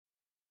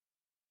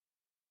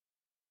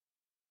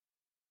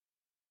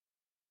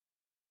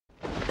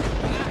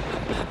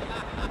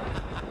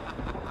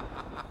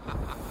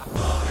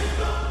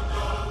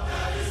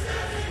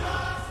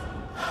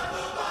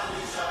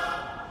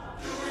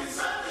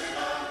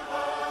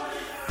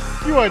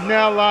You are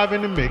now live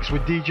in the mix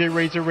with DJ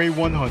Razor Ray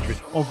 100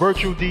 on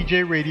Virtual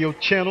DJ Radio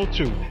Channel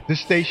 2, the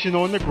station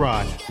on the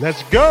grind.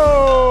 Let's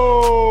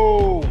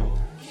go!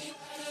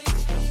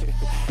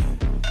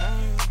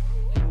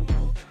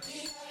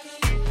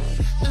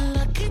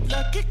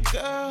 Lucky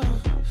girl,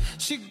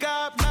 she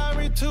got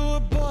married to a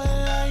boy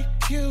like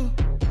you.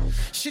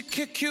 She'd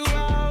kick you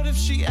out if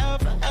she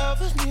ever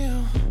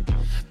knew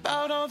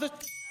about all the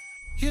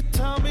you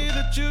tell me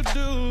that you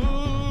do.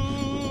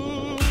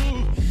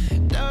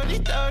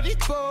 Dirty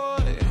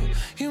boy,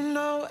 you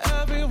know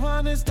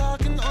everyone is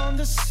talking on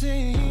the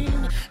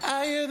scene.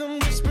 I hear them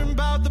whispering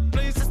about the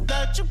places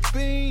that you've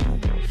been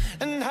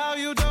and how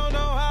you don't know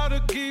how to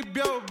keep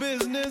your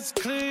business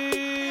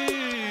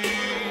clean.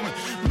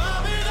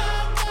 Mommy,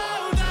 don't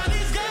know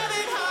daddy's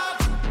getting hot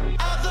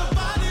at the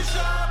body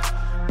shop,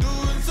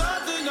 doing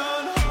something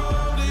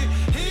unholy.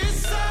 He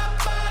sat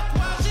back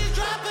while she's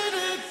dropping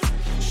it.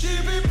 She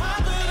be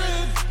popping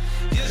it,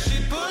 yeah,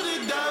 she put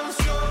it down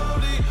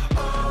slowly.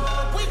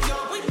 Oh, we go.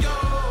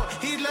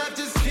 He left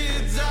his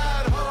kids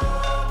at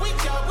home. We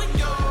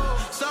go,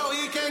 so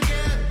he can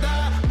get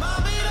that.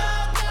 Mommy,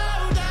 don't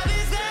know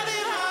daddy's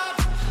getting hot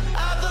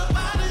at the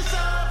body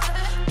shop,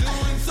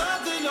 doing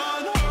something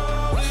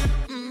unholy.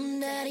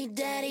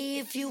 Daddy,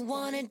 if you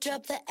wanna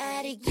drop the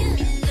attic, give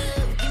me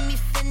love, give me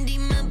Fendi,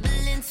 my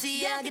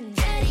Balenciaga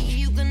daddy.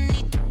 You gon'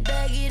 need to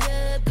bag it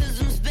up, cause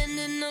I'm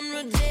spending on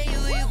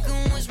Rodeo. You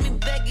can wish me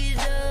back it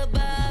up,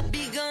 I'll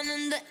be gone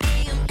in the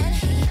AM. And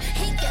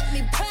he got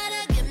me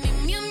Prada, get me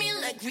Miu Miu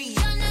like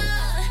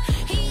Rihanna.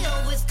 He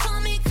always call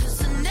me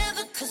cause I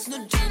never cause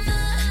no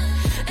drama.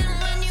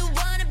 And when you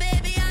want it,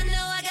 baby, I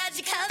know I got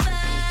you covered.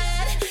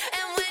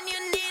 And when you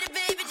need it,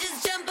 baby,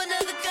 just jump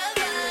under the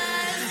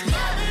covers.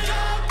 Mommy,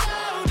 don't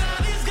know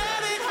daddy's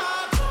getting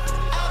hot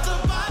at the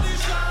body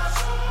shop,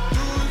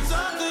 doing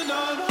something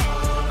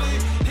unholy.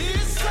 He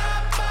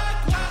sat back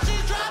while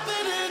she's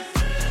dropping it.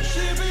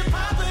 She be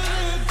popping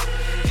it,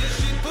 yeah,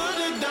 she put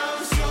it down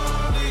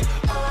slowly.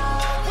 Oh,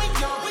 we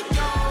go.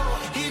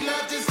 He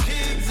left his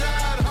kids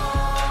at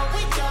home.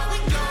 We go,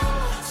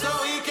 so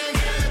he can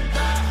get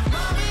that.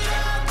 Mommy,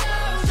 don't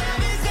know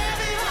daddy's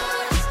getting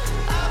hot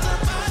at the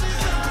body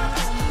shop,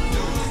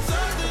 doing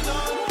something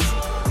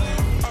unholy.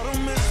 I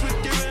don't mess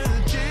with your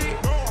energy.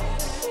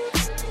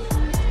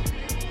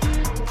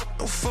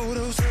 No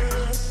photos.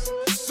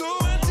 So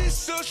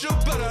antisocial,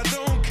 but I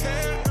don't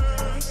care.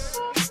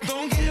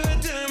 Don't give a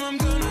damn, I'm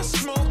gonna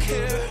smoke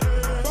here.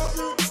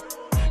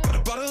 Got a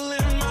bottle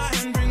in my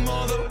hand, bring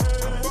more though.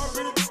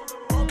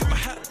 Got my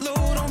hat low,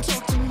 don't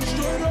talk to me.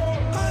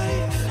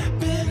 I've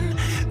been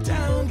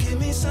down, give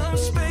me some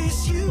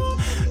space. You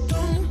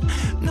don't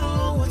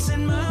know what's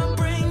in my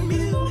brain.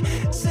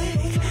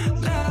 Music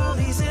loud,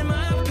 he's in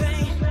my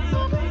pain.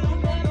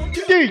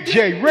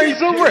 DJ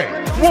Razor Ray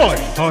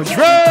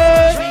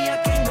 100! I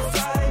came to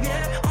vibe,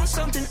 yeah. On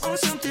something,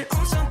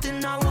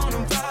 I wanna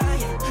buy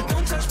it.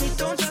 Don't touch me,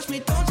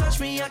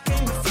 I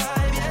came to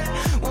vibe,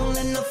 yeah. Won't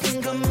let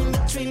nothing come in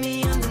between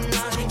me and the night.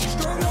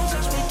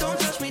 Don't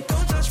touch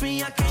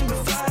me, I came to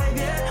vibe,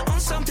 yeah. On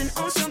something,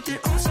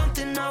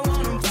 I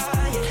wanna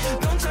buy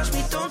it. Don't touch me,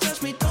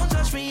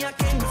 I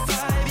came to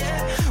vibe,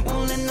 yeah.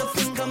 Won't let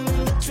nothing come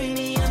in between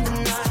me and the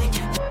night.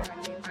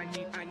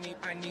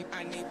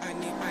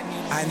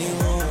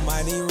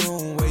 I need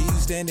room. Where you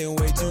standing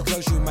way too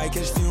close, you might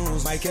catch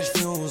fumes.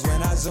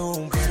 When I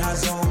zoom.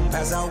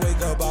 As I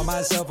wake up by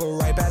myself, or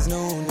right past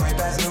noon,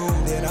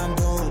 then I'm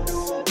doomed.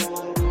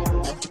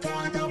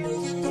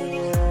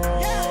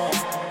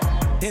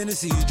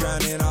 Hennessy's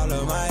drowning all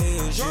of my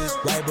issues.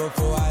 Right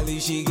before I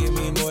leave, she give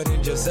me more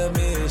than just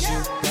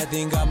submission. That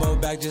thing got more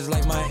back just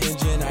like my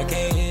engine, I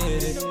can't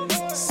hit it.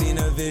 Seen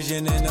a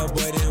vision in a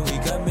boy, then we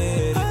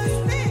committed.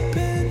 I've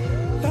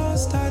been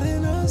lost out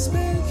in a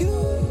space. You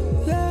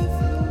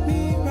left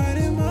me right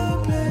in my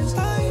place.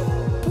 I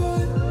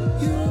put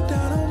you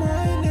down on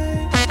my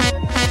name.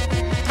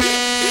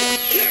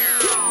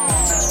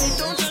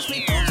 Don't touch me, I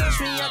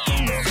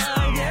came to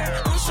vibe,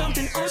 yeah. On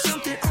something,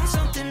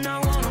 I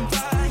wanna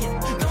buy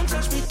it. Don't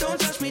touch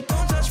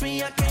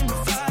me, I came to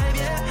vibe,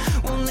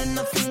 yeah. Won't let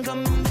nothing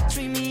come in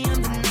between me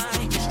and the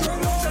night.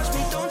 Don't touch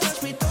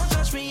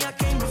me, I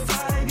came to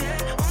vibe,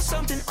 yeah. On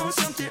something,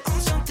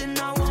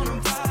 I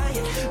wanna buy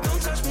it.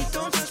 Don't touch me,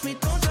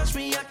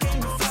 I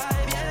came to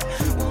vibe, yeah.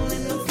 Won't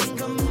let nothing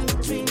come in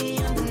between me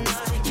and the night.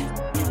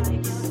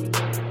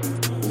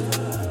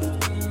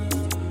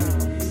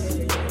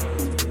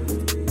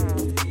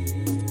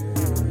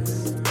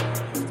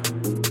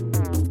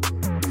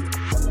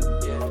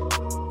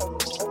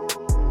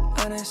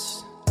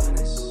 Honest,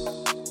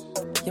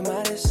 you're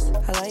modest,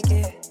 I like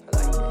it.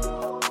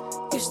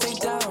 You stay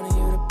down and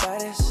you the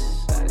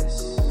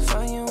baddest.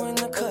 Find you in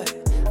the cut,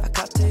 I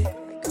copped it.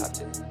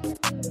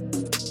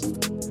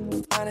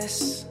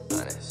 Honest,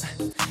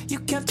 you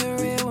kept it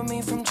real with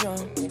me from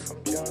jump.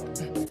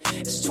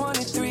 It's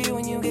 23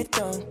 when you get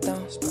dumped. I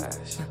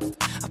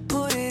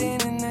put it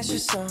in and that's your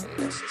song.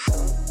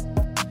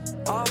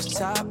 Off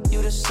top,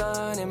 you the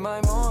sun in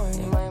my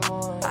morning.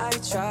 I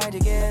tried to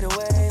get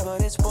away,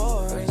 but it's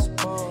boring.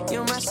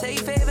 You're my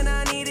safe haven,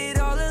 I need it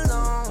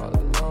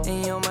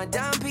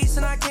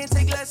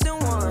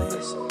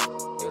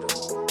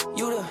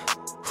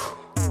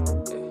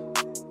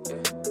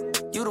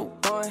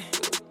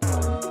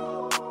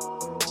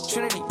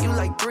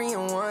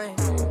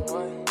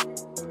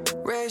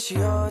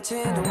she all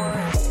 10 to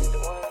 1.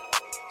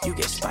 You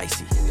get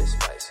spicy.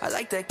 I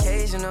like the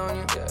occasion on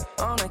you.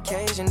 On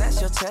occasion,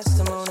 that's your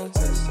testimony.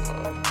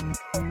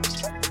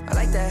 I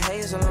like that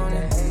hazel on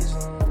you.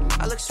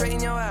 I look straight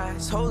in your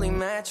eyes, holy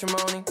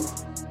matrimony.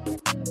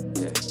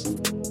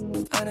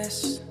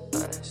 Honest.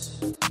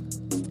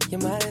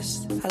 You're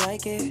modest, I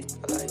like it.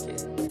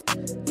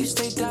 You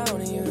stay down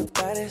and you the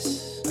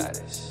baddest.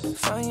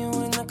 Find you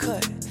in the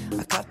cut,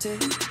 I copped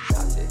it.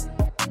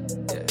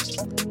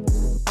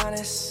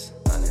 Honest.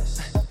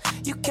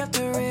 You kept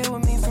it real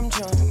with me from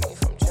jump.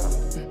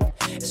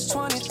 It's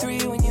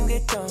 23 when you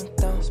get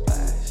dumped.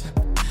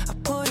 I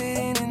put it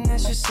in and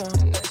that's your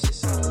song.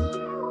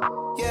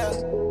 Yeah,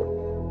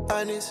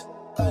 honest.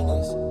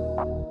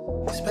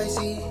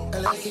 Spicy, I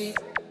like it.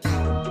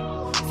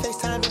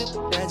 FaceTime with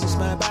it, that's just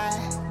my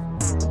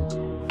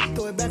vibe.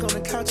 Throw it back on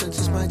the couch, I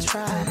just might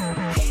try.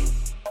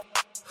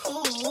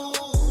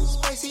 Ooh,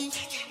 spicy.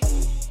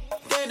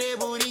 That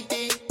booty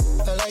thing,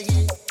 I like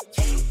it.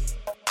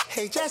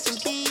 Hey, Justin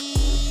B.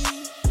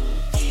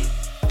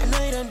 I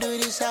know you don't do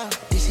this out.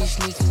 This is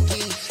sneak and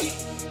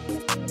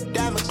geek.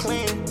 Diamond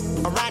clean,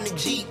 I'm riding the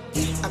Jeep.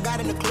 I got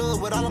in the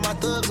club with all of my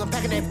thugs, I'm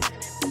packing that.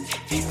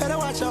 Better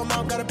watch your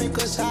mouth, gotta pick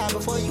us high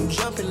before you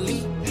jump and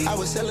leap. I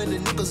was selling the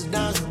nickels,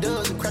 dimes, and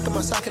dubs, and cracking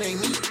my socket ain't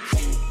me.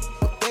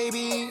 But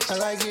baby, I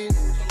like it.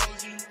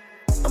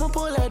 I'ma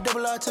pull that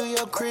double R to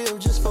your crib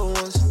just for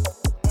once.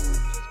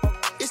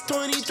 It's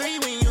 23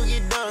 when you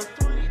get done.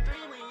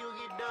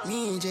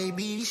 Me and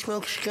JB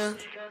smoke skunk.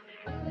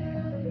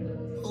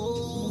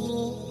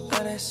 Ooh,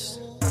 honest.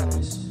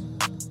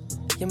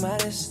 You're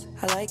modest,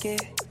 I like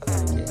it.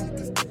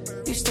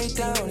 You stay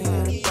down and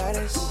you're the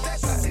baddest.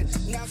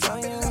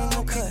 Find you in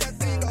the cut,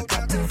 I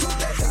got this.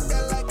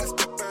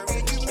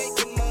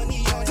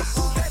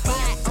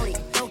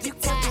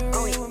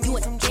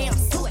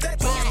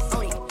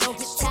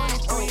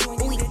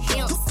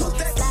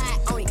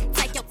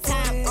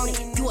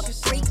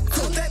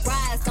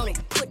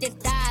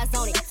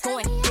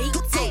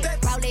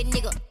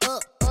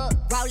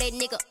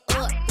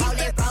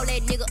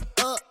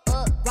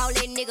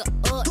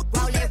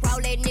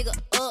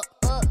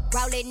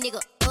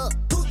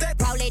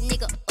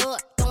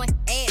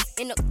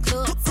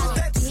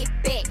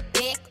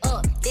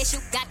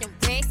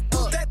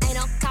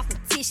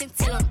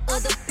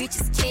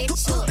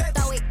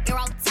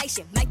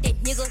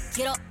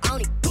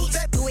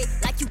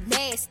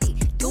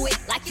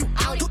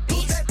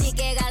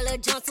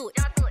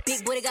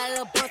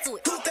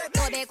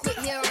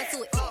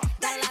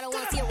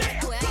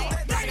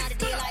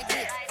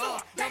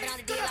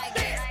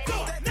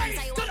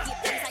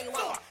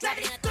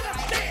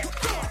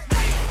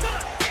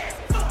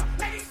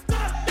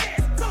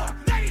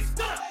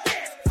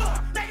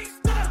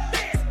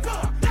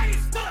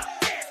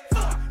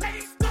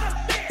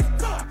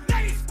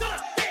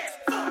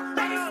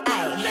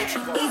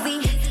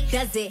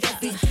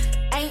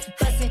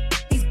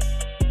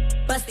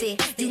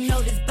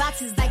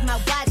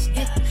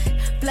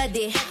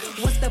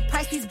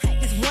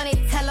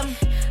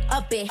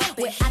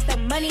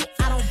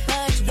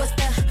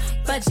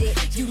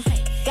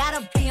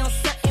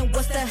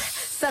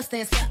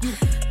 You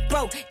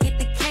broke, get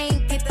the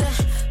cane, get the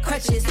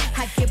crutches.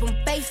 I give them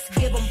face,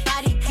 give them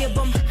body, give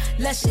them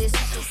luscious.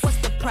 What's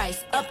the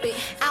price? Up it.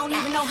 I don't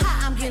even know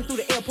how I'm getting through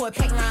the airport,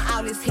 packing around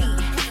all this heat.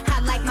 I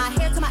like my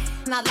hair to my,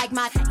 and I like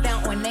my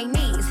down on their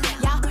knees.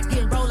 Y'all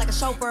getting rolled like a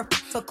chauffeur,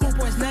 but cool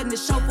points nothing to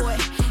show for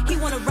it. He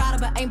want a rider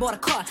but ain't bought a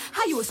car.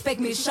 How you expect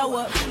me to show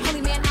up?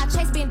 Holy man, I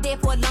chase been dead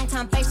for a long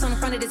time. Face on the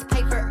front of this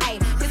paper. Ayy,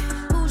 this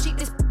bougie,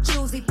 this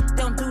choosy,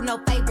 don't do no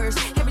favors.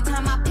 Every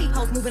time I peep,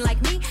 hoes moving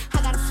like me,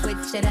 I gotta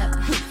switch it up.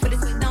 But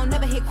this don't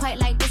never hit quite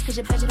like this, cause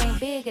your budget ain't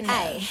big enough.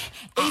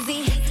 Ayy,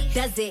 easy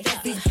does it.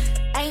 These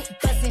ain't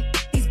bustin',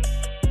 these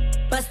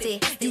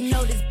busted. You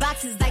know this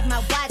box is like my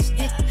watch,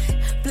 this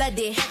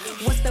flooded.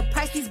 What's the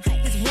price these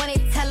bitches want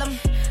it? Tell them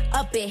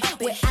up it.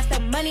 Without the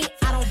money,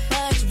 I don't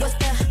budge. What's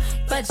the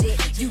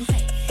budget? You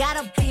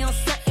gotta be on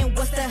something.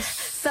 What's the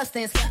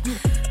substance? You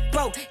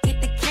broke,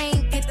 get the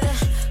cane, get the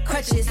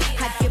crutches.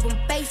 I give them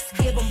face,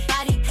 give them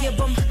body, give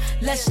them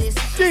luscious.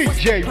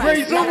 DJ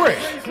Razor Ray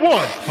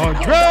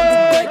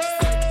 100.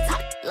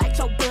 Like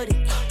your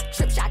buddy.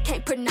 Trips I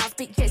can't pronounce,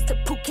 big yes to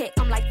Phuket.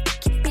 I'm like,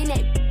 keeping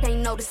it,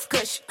 ain't no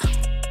discussion.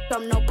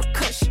 From no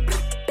percussion.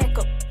 Back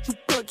up, you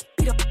buggy.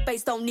 Beat up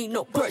face, don't need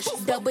no brush.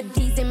 Double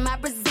D's in my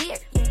brassiere.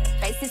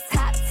 Face is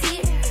top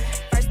tier.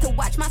 First to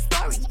watch my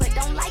story, but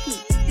don't like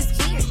me. It's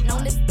weird.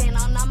 Known to stand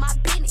on all my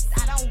business.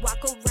 I don't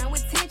walk around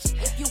with tension.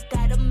 If you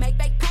gotta make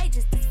back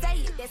pages to say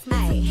it, that's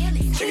my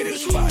feeling. Check it in the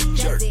spot,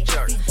 jerk.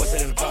 What's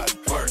it in the pot?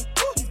 Work.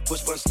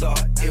 Push one start,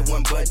 hit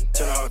one button,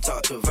 turn all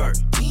talk to a vert.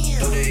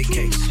 Throw the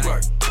AK,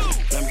 squirt.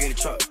 Let me get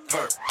a truck,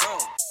 perk.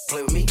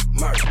 Play with me,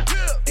 murk.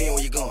 Then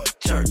where you going?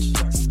 Church.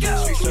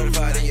 Street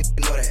certified, and you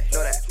know that.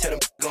 Tell them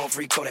gon'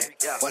 free Kodak.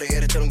 Why they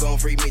had to tell them gon'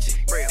 free Mitchie?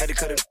 Had to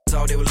cut it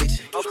all they were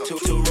leeching.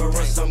 Two road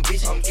runs, I'm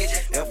getting.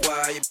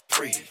 FYI, you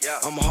free.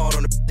 I'm hard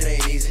on the it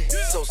ain't easy.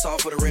 So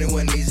soft for the rent, it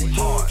wasn't easy.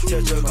 Hard.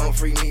 Tell Jug gon'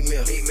 free meat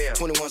meal.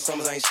 21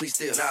 summers, I ain't sleep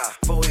still.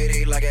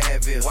 488 like a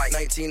Advil.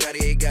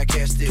 1998 got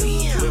cash still.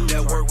 Whip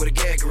that work with a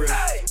gag grill.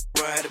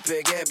 Ryan had to pay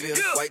a gag bill.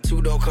 White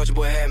two-door country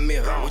boy had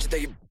meal. What you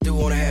think you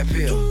do on a half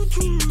pill?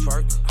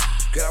 Twerk.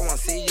 Girl, I wanna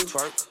see you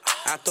twerk.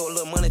 I throw a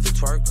little money if you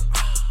twerk.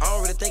 I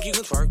don't really think you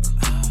can twerk.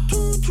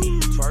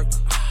 Twerk.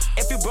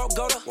 If you broke,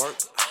 go to work.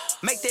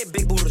 Make that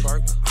big booty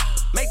twerk.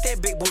 Make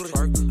that big booty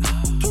twerk.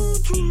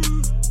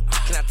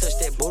 Can I touch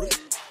that booty?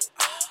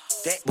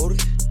 That booty.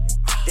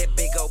 That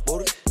big old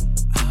booty.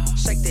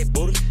 Shake that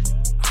booty.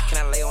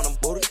 Can I lay on them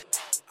booty?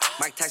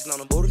 Mike Tyson on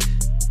the booty.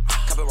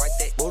 Copyright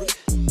that booty.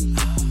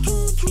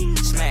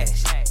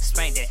 Smash.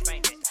 Spank that.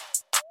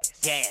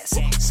 Gas.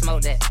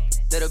 Smoke that.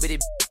 Little bitty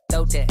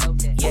throw that.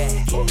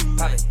 Yeah.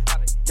 Pop it.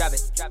 Drop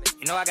it.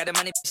 You know I got the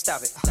money,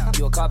 stop it.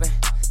 You a carbon?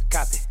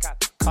 Copy.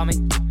 Call me,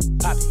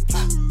 pop it.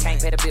 Can't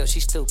pay the bill, she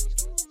stupid.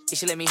 If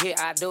she let me hit,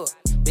 I do it.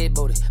 Big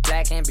booty,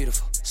 black and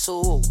beautiful.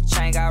 Sue,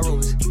 chain got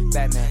rubies.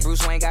 Batman,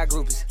 Bruce Wayne got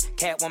groupies.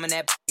 Catwoman,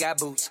 that got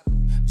boots.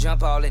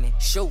 Jump all in it,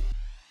 shoot.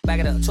 Back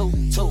it up, two.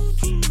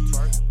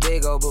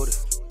 Big old booty.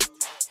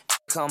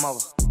 Come over.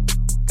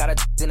 Got a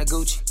in a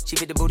Gucci. She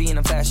fit the booty in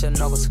them Fashion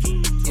Novas.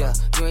 Yeah,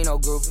 you ain't no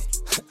groupie.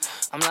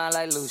 I'm lying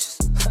like Lucius.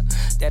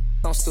 That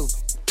don't stupid.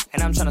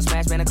 And I'm tryna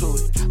smash, man,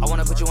 included. I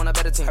wanna put you on a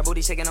better team. Her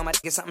booty shaking on my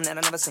dick is something that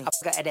I never seen. I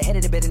got at the head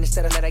of the bed and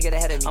instead of let her get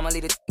ahead of me. I'ma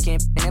leave the dick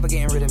and never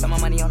getting rid of it. Put my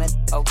money on that.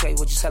 Okay,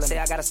 what you telling me? Say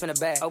I gotta spin a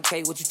bag.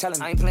 Okay, what you telling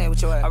me? I ain't playing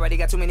with your ass. Already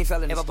got too many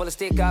felonies. If I pull a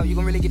stick out, you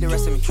gon' really get the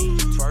rest of me.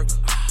 Twerk.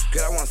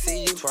 Girl, I wanna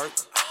see you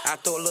twerk. I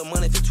throw a little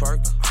money if you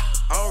twerk.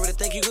 I don't really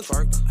think you can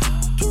twerk.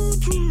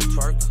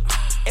 Twerk.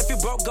 If you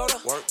broke, go to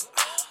work.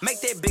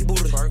 Make that big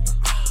booty twerk.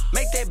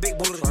 Make that big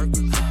booty twerk.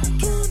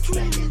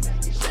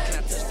 Can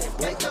I touch that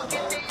booty?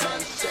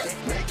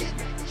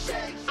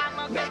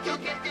 Make it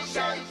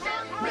shake,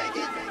 make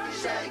it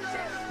shake,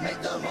 make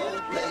the whole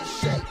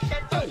place shake.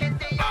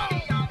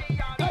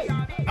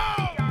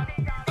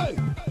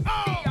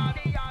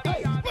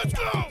 Let's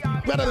go.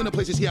 Rather than the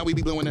places, see how we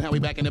be blowing and how we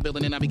back in the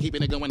building and I be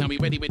keeping it going. How we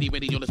ready.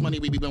 Yo, this money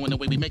we be blowing the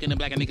way we making the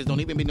black and niggas don't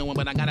even be knowing.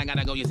 But I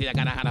gotta go. You see, I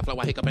gotta how to flow.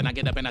 I hiccup and I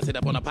get up and I sit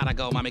up on a pot. I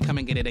go, mommy, come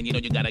and get it. And you know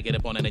you gotta get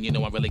up on it. And you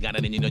know I really got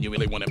it. And you know you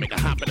really wanna make a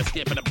hop and a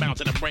skip and a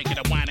bounce and a break and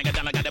a whine and a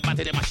down. I got the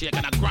body in my shake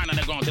and I grind and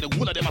I go on to the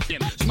wool of them I fin.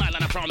 Smile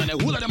and I frown and the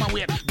wool of them I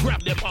wait.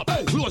 Grab them up,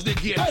 close the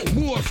gate.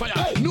 More fire,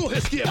 no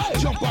escape.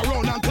 Jump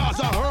around and cause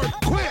a hurt.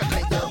 Quick.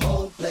 Make the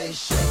whole place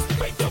shake.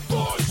 Make the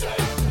floor shake.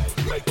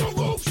 Make the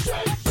roof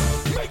shake.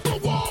 Make the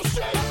wall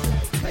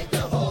shake. Make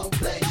the whole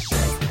place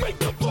shake. Make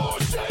the floor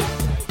shake.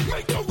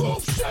 Make the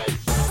roof shake.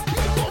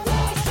 Make the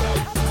wall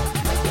shake.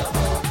 Make the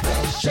whole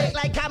place Shake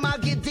like I'm a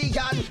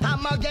Gideon,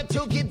 I'ma get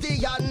you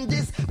Gideon.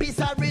 This piece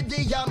of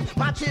radium,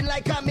 matching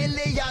like a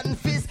million.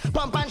 Fist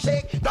pump and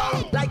shake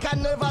down like a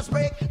nervous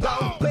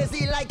breakdown.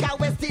 Crazy like a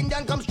West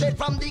Indian, come straight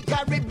from the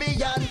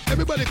Caribbean.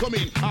 Everybody come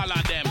in, all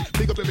of them.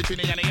 Pick up every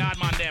trinity and the yard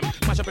man them.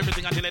 Mash up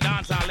everything until the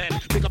dance all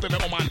end. Pick up every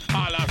woman,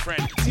 all our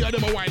friend. See how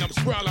them a wind up,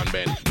 sprawl and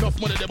bend. Enough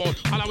money they bout,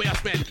 all the way I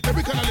spend.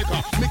 Every kind of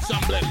liquor, mix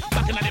and blend.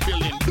 Back in the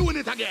building, doing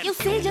it again. You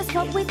see just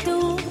what we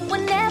do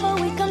whenever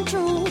we come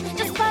true.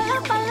 Just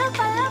follow.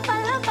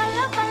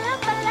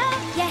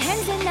 Your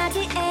hands in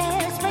the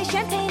air, spray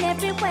champagne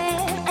everywhere.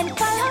 And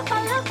follow.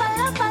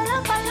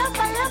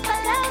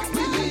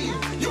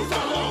 Believe, you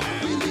follow.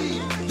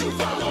 Believe, you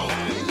follow.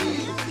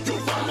 Believe, you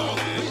follow.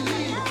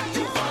 Believe,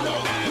 you follow.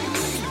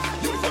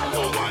 Believe, you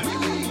follow.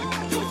 Believe,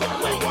 you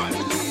follow.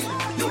 Believe,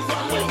 you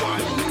follow.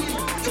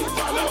 Believe, you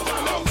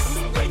follow.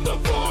 Make the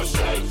floor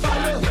shake.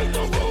 Make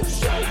the roof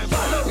shake.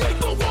 Make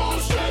the wall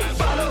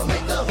shake.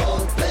 Make the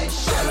whole place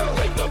shake.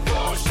 Make the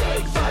floor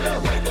shake.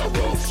 Make the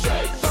roof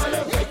shake.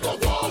 Make the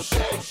wall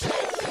shake.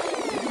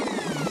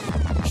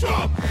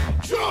 Jump.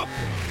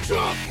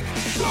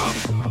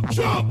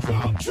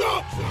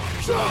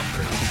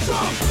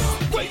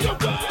 Wake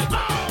up,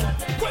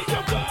 wake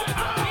up.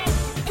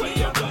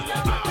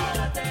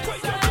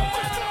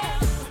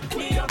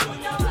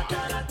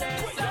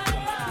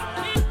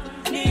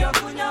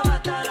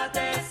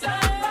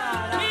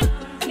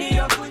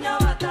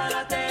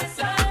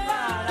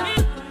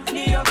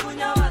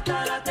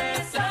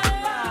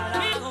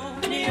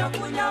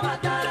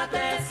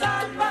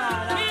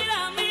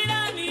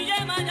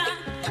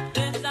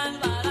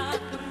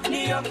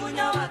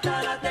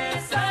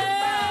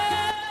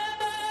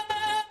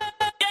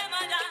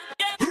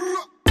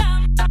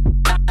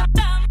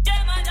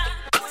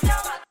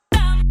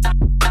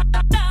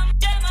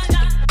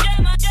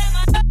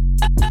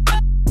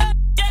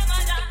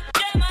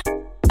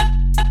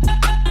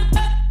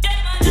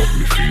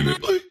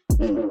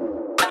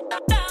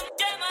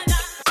 Niño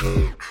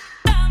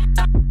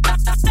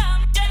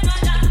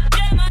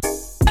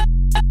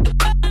cuña,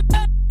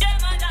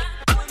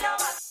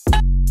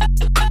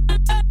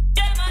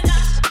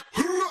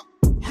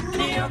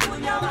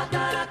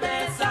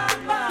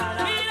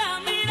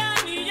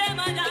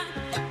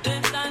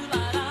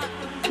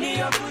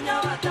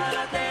 batala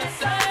te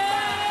salva.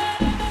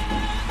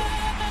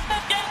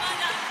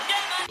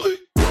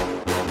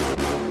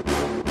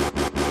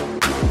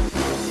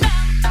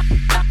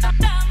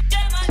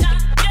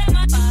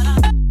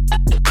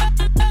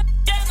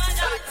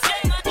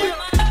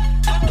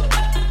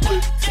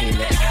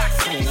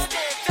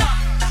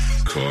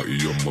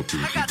 my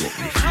pinky I got the got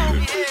me big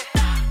homie feeling. here.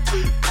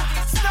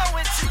 It's no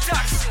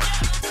introduction.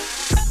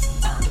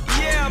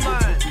 Yeah,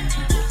 man.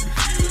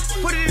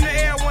 Put it in the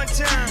air one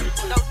time.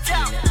 No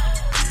doubt.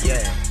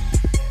 Yeah.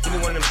 Give me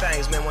one of them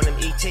things, man. One of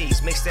them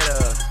ETs. Mix that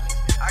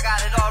I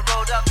got it all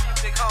rolled up for you,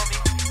 big homie.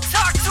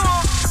 Talk to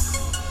him.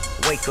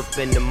 Wake up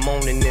in the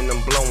morning and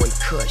I'm blowing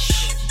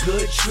kush.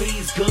 Good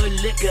trees, good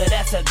liquor,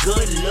 that's a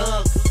good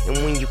look.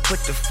 And when you put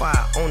the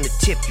fire on the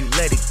tip, you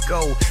let it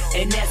go.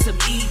 And that's some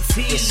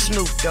E.T. And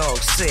Snoop Dogg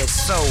said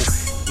so.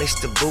 Mix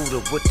the Buddha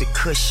with the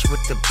kush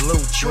with the blue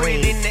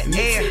dream. Put it in the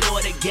air. Mix it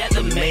all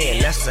together,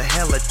 man. That's a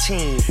hella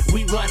team.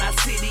 We run our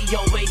city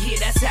over here,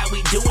 that's how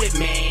we do it,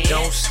 man.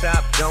 Don't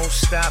stop,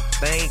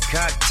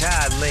 Bangkok,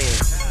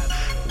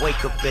 Thailand.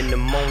 Wake up in the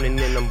morning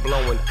and I'm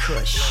blowing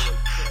kush.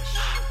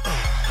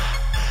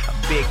 A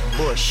big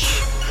bush.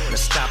 Now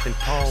stop and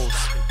pause.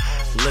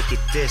 Look at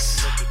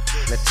this.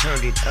 Now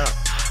turn it up.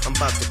 I'm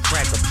about to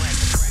crack a.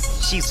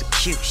 She's a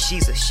cute girl.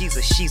 She's a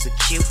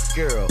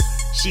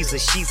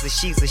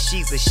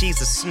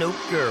Snoop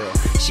girl.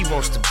 She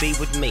wants to be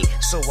with me,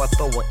 so I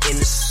throw her in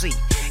the seat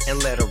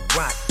and let her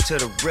rock to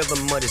the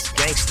rhythm of this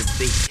gangster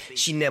beat.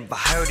 She never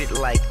heard it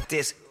like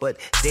this, but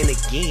then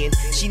again,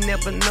 she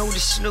never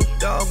noticed Snoop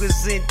Dogg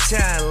is in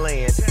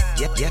Thailand.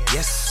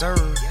 Yes, sir.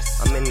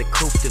 I'm in the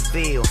Coupe de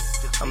Ville.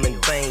 I'm in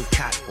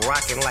Bangkok,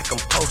 rocking like I'm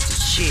supposed to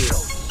chill.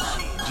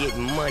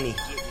 Getting money,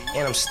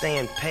 and I'm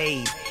staying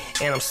paid.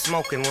 And I'm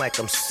smoking like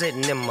I'm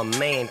sitting in my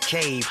man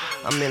cave.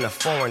 I'm in a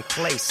foreign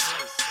place,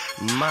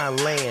 my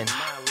land.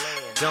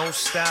 Don't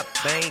stop,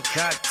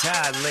 Bangkok,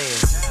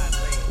 Thailand.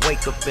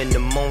 Wake up in the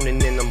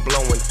morning and I'm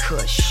blowing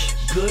kush.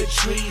 Good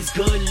trees,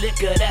 good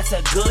liquor, that's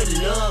a good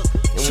look.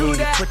 And when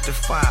you put the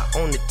fire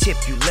on the tip,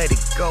 you let it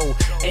go.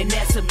 And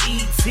that's some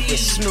E.T. And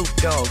Snoop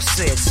Dogg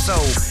said so.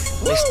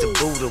 Mix the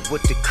Buddha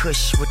with the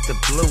kush with the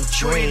blue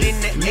dream. Put it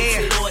in the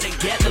air. Mix it all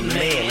together,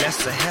 man.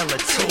 That's a hella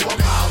team. So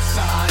I'm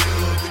outside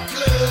of the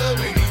club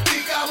and he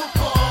think I'm a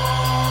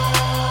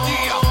pawn.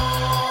 Yeah.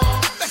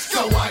 Let's go.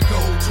 So I go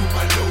to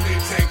my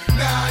loaded tank.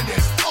 Now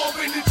that's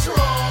open the trunk.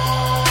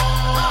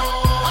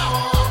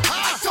 I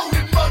told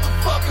it,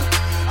 motherfucker,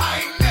 I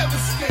ain't never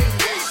scared.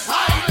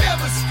 I ain't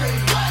never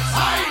scared.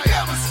 I ain't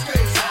never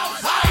scared.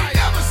 I ain't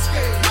never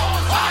scared.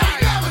 I ain't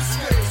never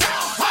scared.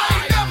 I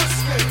ain't never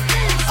scared.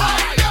 I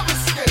ain't never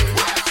scared.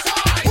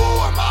 Who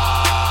am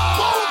I?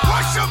 Won't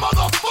rush a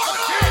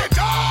motherfucker. Can't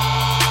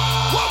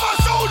die. What my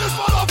shoulders,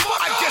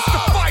 motherfucker. I guess the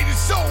fight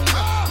is on.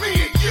 Me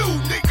and you,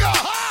 nigga.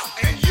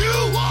 And you,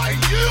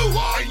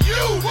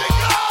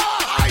 nigga.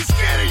 I ain't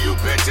scared of you,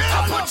 bitches.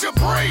 I put your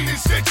brain in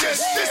stitches.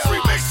 This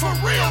remix for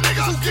real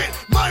niggas who get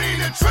money in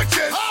the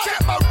trenches.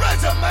 Check my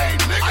resume,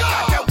 nigga. I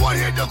got that one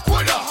hit the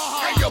quitter.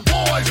 And your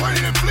boys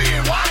running and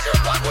fleeing. Why you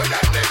fuck with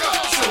that nigga?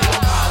 So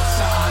I'm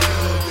outside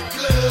of the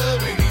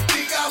club and he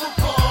think I'm a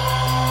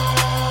pawn.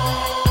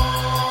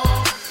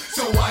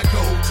 So I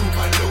go to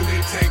my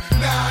loaded tank.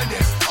 Now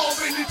that's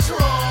open the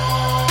trunk.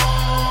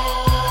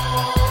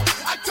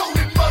 I told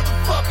it,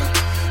 motherfucker,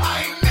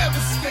 I ain't never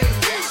scared.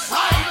 I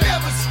ain't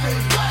never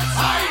scared. I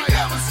ain't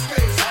never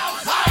scared. I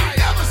ain't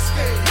never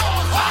scared. I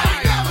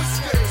ain't never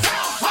scared.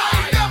 I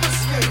ain't never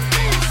scared.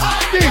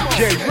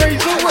 DJ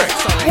Razor Ray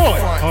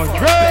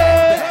 100.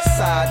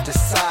 Side to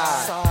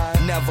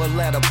side, never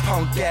let a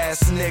punk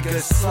ass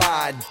nigga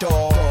slide,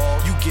 dawg.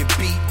 You get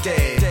beat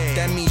dead,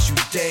 that means you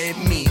dead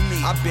meat.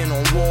 I've been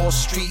on Wall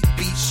Street,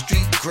 Beach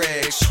Street,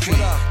 Gregg Street.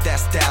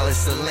 That's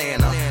Dallas,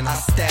 Atlanta. I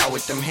style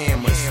with them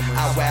hammers.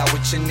 I wow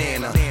with your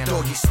nana.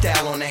 Doggy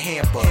style on the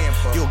hamper.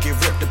 You'll get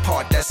ripped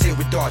apart, that's it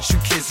with darts. You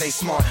kids ain't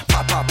smart.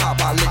 Pop, pop, pop,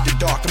 I lit the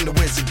dark. I'm the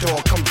wizard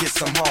dog, come get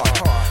some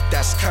heart.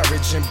 That's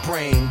courage and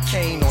brain.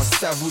 Kane on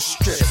several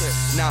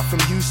strips. Not from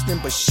Houston,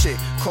 but shit,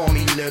 call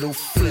me Little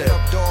Flip.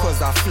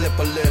 Cause I flip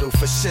a little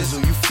for shizzle.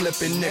 You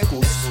flipping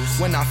nickels.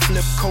 When I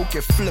flip coke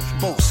and flip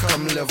boats,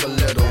 come live a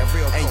little.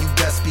 And you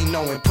best be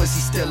knowing, pussy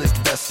still is the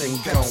best thing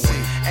going.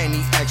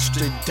 Any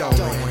extra dough,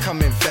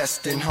 come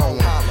invest in home.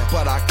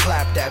 But I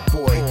clap that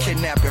boy,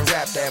 kidnap and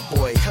rap that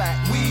boy.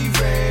 We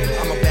ready.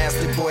 I'm a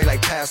bastard boy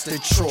like Pastor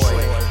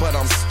Troy. But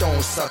I'm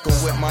stone sucker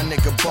with my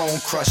nigga Bone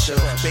Crusher.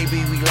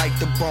 Baby, we like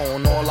the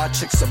bone, all our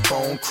chicks are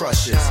bone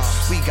crushers.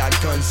 We got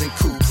guns and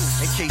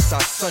coops, in case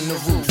I sun the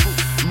roof.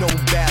 No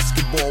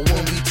basketball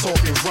when we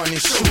talking running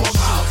shoes. So I'm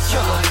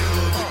outside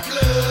of the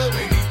club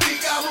and he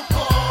think I'm a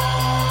pawn.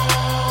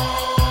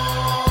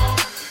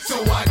 So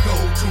I go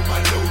to my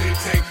loaded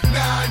tank.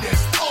 Now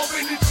that's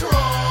open the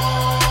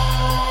trunk.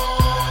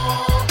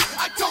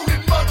 I told it,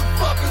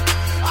 motherfucker,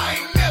 I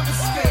ain't never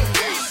scared.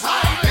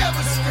 I ain't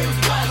never scared.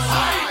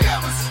 I ain't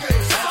never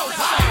scared. I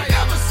ain't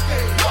never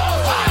scared. I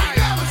ain't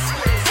never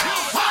scared.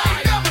 I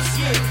ain't never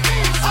scared.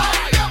 I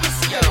ain't never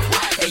scared.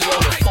 Hey yo,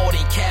 the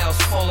 40 cows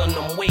falling,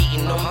 I'm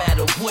waiting no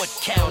matter what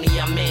county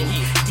I'm in.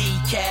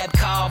 D-Cab,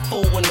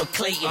 Carpool, and the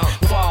Clayton.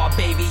 Raw,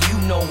 baby, you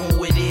know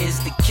who it is,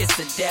 the kiss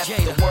of death.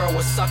 The world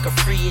was sucker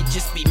free, it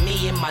just be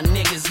me and my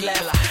niggas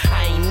left.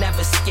 I ain't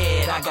never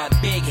scared, I got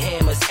big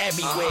hammers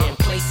everywhere. In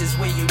places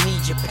where you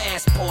need your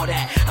passport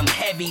at, I'm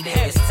heavy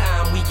there. It's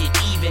time we get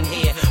even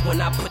here.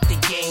 When I put the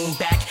game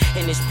back,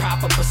 and finish,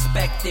 proper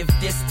perspective.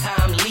 This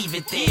time, leave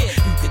it there.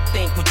 You could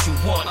think what you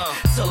want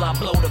till I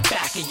blow the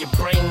back of your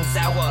brains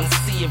out and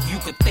see if you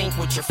could think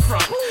with your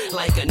front.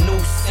 Like a new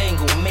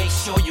single, make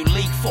sure you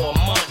leak for a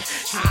month.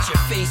 Treat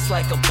your face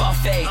like a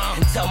buffet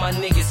and tell my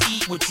niggas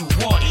eat what you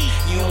want.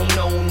 You don't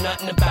know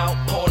nothing about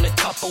pouring a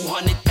couple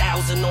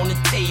 $100,000 on the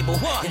table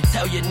and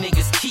tell your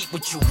niggas keep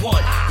what you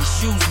want.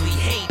 It's usually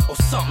hate or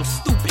something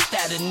stupid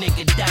that a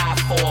nigga die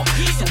for.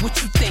 So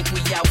what you think we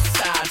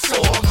outside for?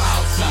 So I'm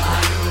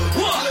outside of the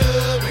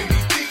club,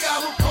 anything I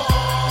would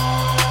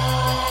pawn.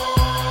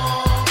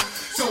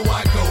 So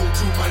I go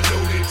to my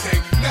loaded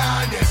tank, 9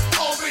 that's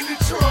off in the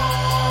trunk.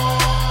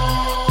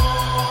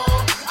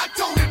 I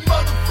told that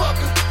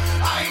motherfucker,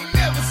 I ain't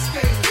never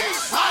scared.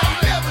 I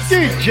ain't never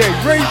scared. DJ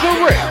Razor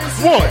Ray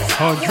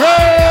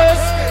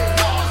 100.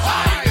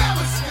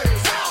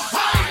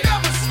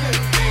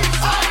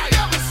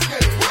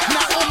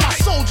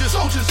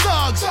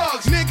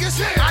 Thugs, niggas,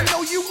 I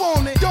know you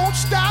want it. Don't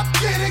stop,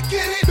 get it.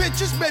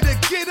 Bitches better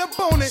get up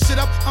on it. Sit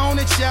up on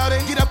it, shout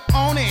it, get up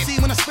on it. See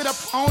when I spit up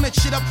on it,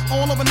 shit up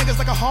all over niggas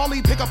like a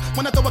Harley pickup.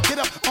 When I throw a kid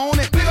up on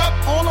it, pick up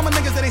all of my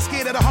niggas that ain't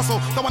scared of the hustle.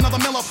 Throw another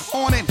mill up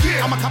on it.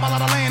 I'ma cop a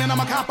lot of land and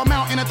I'ma cop a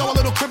mountain and throw a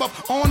little crib up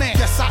on it.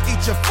 Yes, I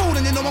eat your food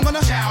and you know I'm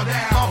gonna chow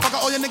down.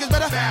 Motherfucker, all your niggas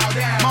better bow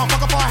down.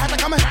 Motherfucker, before I had to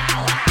come in.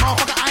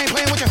 Motherfucker, I ain't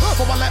playing with you.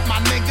 Before I let my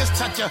niggas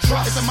touch you.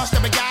 It's a must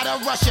that we gotta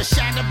rush you.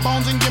 Shatter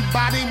bones in your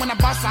body when I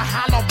bust a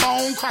hollow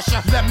bone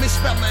crusher. Let me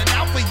spell it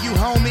out for you,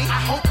 homie.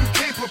 I hope you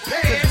came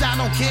prepared. Cause I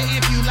don't care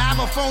if you live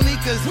or phony,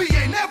 cause we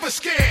ain't never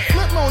scared.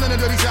 Flip mode in the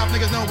dirty south,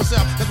 niggas know what's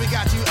up. Cause we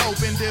got you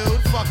open,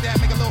 dude. Fuck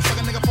that, make a little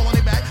sucker nigga fall on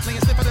their back.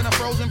 Laying stiffer than a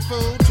frozen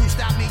food. To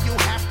stop me, you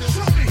have to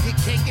get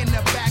cake in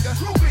the bagger.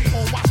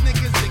 Or watch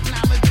niggas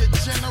acknowledge the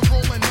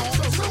general and all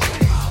the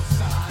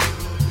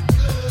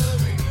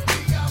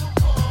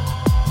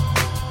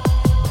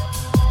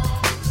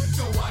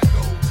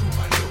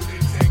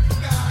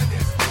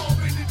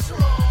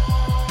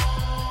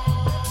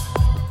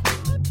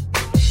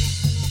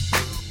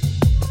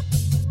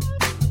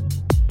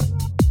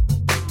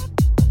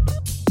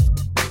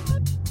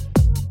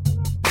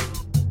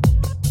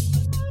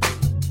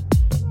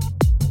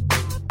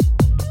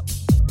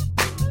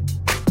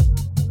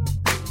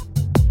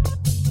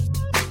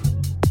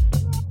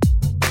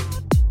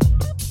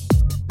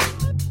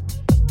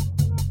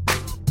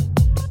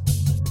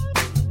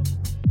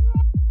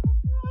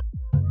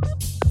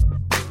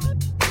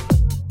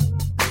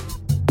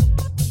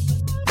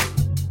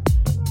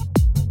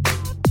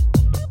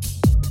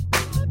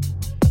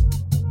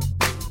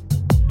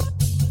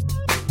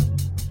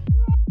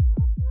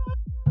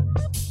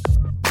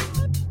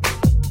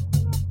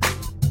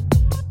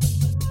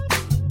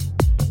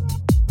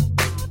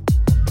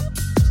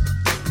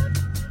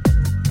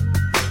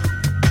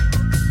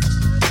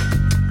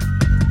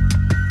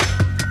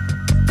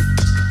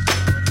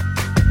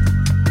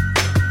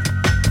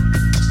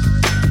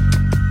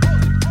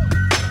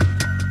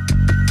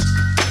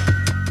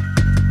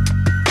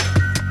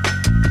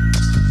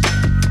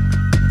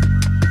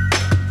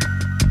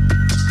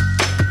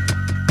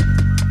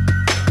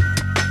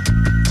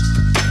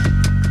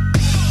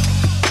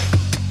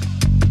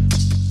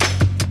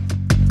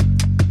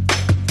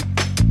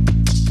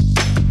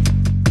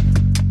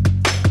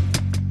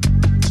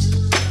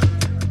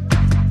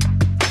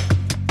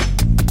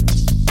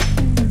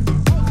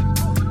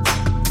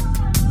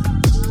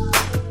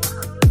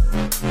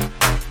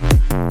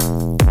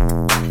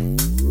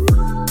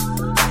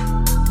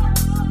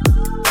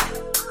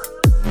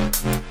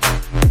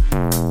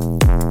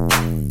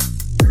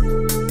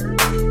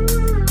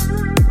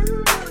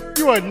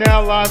You are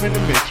now live in the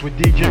mix with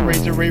DJ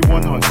Razor Ray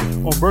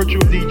 100 on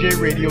Virtual DJ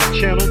Radio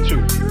Channel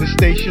 2, the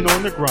station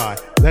on the grind.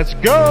 Let's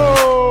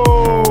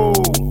go!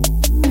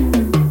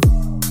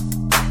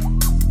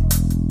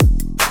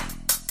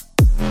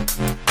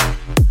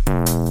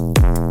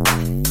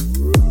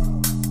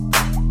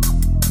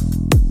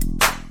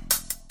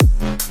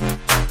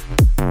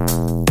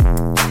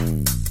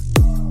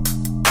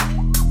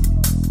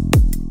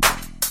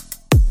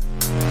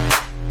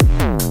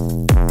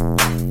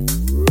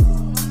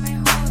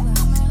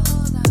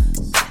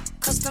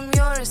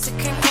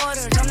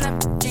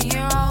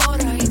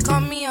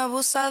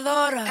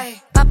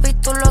 Papi,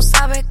 tú lo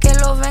sabes que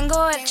lo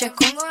vengo el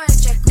checo.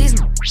 These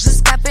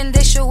just capping,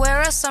 they should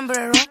wear a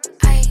sombrero.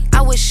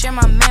 I would share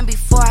my man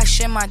before I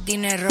share my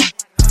dinero.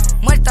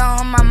 Muerta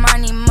on my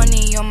money,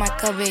 money on my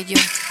cabello.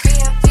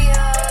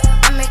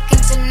 I make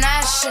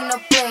international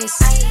plays.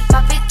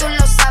 Papi, tú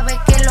lo sabes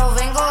que lo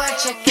vengo el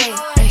cheque.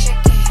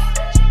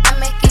 I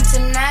make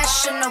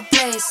international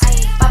plays.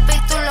 Papi,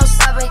 tú lo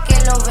sabes que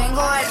lo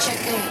vengo el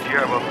cheque.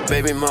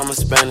 Baby mama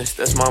Spanish,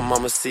 that's my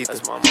mamacita.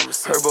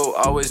 Herbo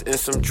always in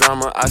some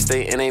drama, I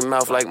stay in a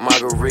mouth like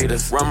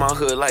margaritas. Run my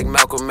hood like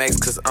Malcolm X,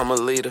 cause I'm a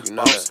leader.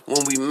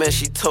 When we met,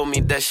 she told me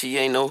that she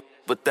ain't no,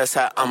 but that's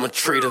how I'ma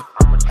treat her.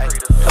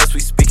 Plus we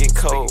speaking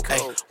code.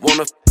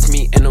 Wanna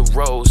me in the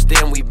rose,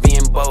 then we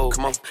being bold.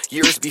 Come on,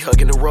 years be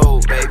hugging the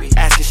road, baby.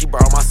 Asking she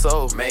borrow my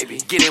soul, maybe.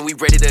 Get in, we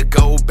ready to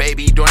go,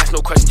 baby. Don't ask no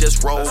question,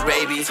 just roll,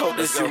 baby. Told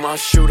this you my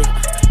shooter.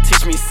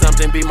 Teach me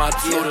something, be my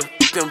tutor.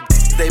 Them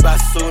they by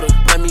Suda.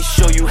 Let me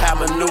show you how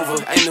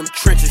maneuver. Ain't them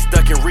trenches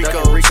ducking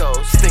Rico.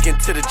 Sticking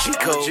to the G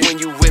code. When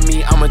you with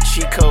me, I'm a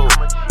cheat code.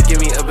 Give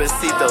me a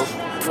besito.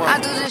 I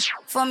do this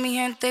for me,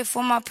 gente,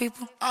 for my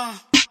people.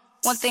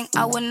 One thing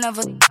I would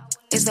never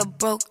is a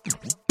broke.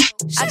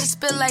 I just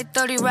spit like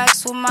 30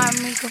 racks with my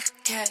amigo.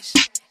 Cash.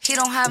 He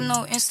don't have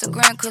no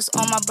Instagram cause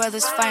all my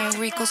brothers fighting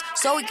Ricos.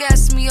 So he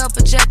gassed me up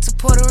a jet to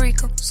Puerto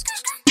Rico.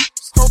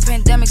 Whole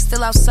pandemic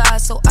still outside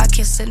so I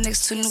can sit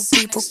next to new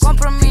people.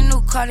 Compra me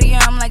new Cartier,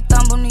 I'm like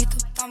tan bonito.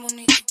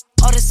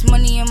 All this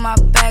money in my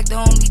bag, the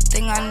only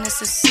thing I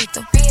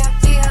necesito.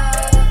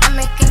 I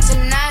make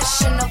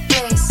international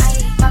plays.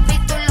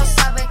 Papito lo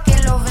sabe que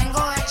lo vengo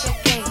a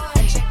chequear.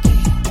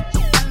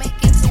 I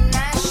make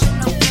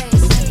international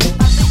plays.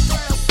 Papito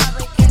lo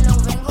sabe que lo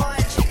vengo a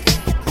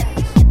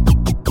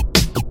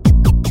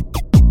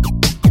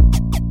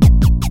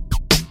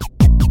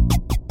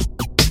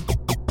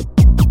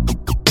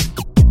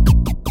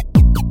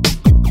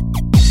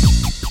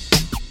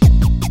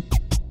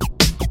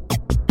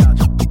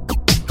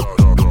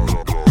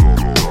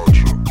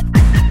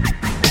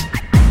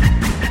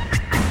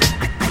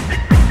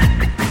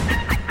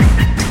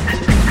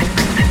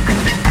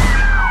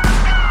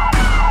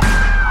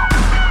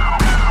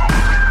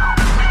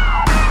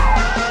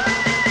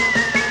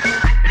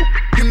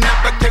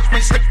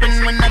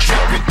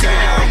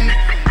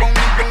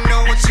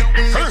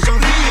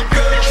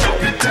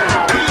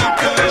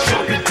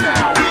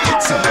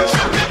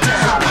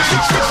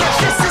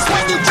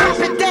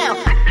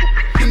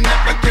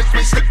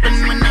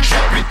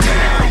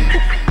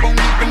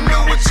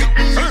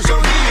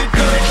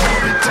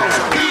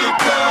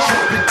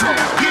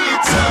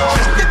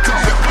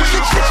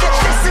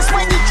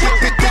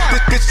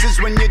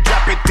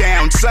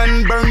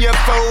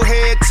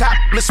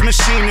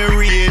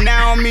machinery, and I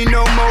don't mean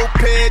no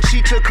moped.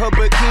 She took her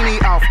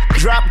bikini off,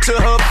 dropped to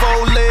her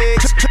 4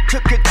 legs,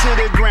 took it to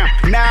the ground.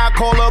 Now I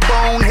call her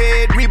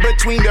bonehead, read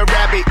between the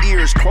rabbit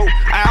ears. Quote,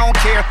 I don't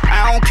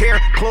care,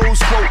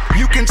 close quote.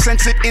 You can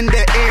sense it in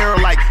the air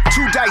like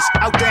 2 dice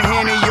out the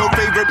hand of your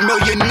favorite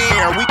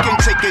millionaire. We can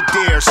take it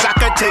there,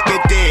 soccer take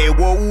it there.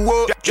 Whoa,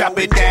 whoa, drop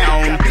it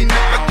down. You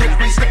never catch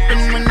me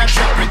slipping when I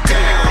drop it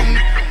down.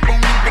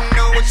 Won't even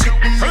know what's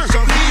hitting me, so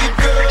here it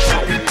goes.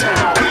 Drop it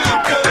down, here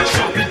it goes,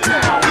 drop it down.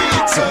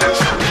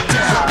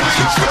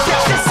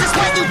 This is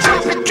when you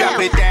drop it down.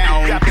 Drop it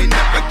down. Drop it,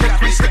 never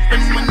catch me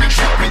slipping when I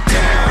drop it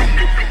down.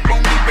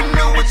 Won't even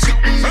know what's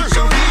hitting me,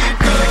 so here it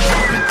goes.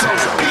 Drop it down.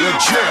 Yo,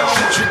 chill,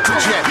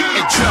 jet,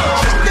 and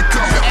jump.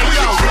 Hey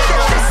yo,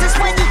 this is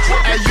when you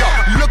drop it down. Hey yo,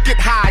 look at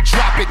how I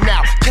drop it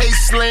now.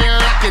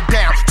 K-Slam, lock it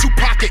down. 2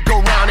 pocket,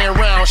 go round and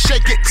round.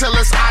 Shake it till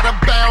it's out of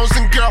bounds,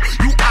 and girl,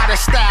 you out of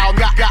style.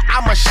 Nigga,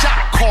 I'm a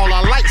shot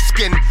caller, light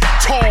skin,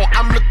 tall.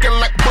 I'm looking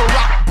like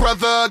Barack,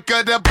 brother,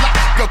 got a block.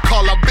 Go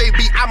caller,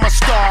 baby, I'm a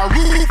star.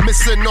 Roof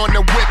missing on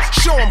the whip,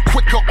 show 'em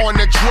quicker on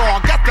the draw.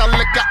 Got the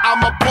liquor,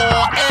 I'm a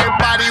pour.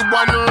 Everybody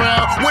run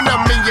around when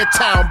I'm in your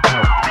town.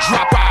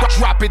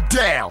 Drop it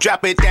down.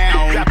 Drop it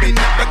down. Drop it,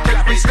 never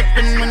catch me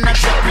slipping when I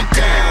drop it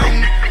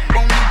down.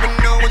 Won't even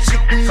know what's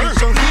hitting me,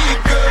 so here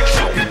it goes.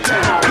 Drop it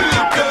down. Here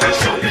it goes.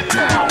 Drop it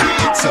down. Here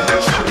it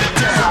goes. Drop it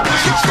down.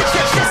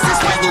 This is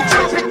when you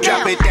drop it down.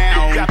 Drop it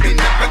down. Drop it,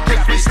 never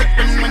catch me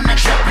slipping when I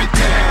drop it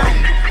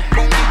down.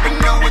 Won't even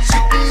know what's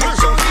hitting me,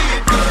 so here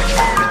it goes.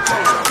 Drop it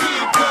down.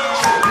 Here it goes.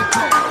 Drop it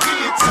down.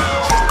 Here it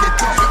goes.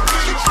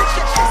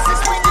 This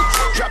is when you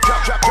drop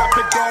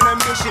it down. A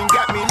mission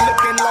got me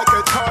looking like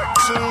a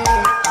cartoon.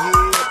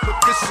 Yeah, but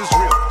this is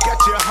real. Got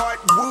your heart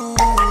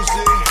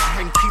woozy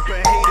and keep a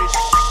hater.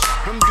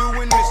 I'm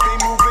doing this, they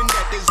moving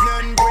that. There's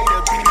none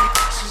greater. Be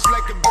she's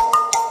like a.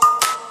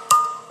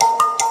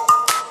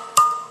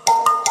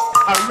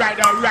 Alright.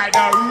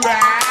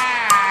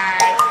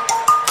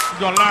 You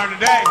gonna learn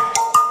today.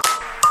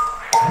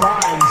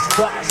 Rhymes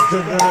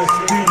faster than a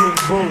speeding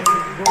bullet.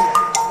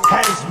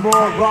 Has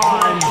more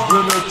rhymes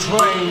than a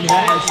train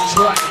has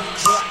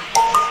tracks.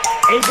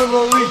 Able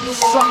to reach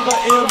sucker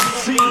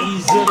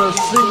MCs in a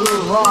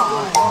single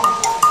rhyme.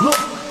 Look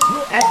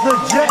at the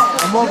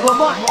jam of the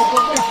mic.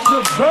 It's a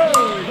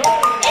bird.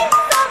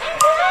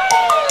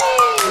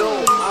 Yo,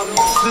 I'm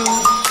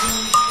super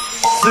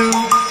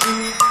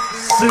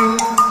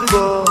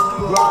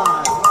rhyme.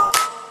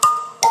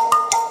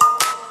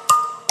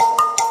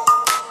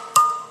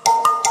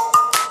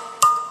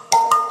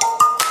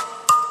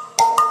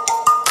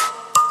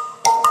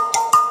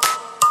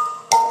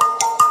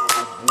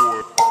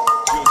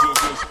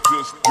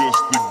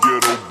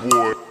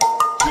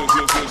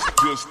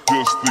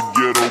 Just the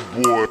ghetto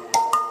boy.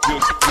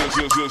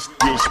 Just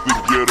the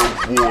ghetto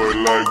boy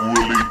like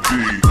Willie D.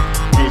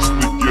 Just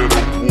the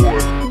ghetto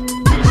boy.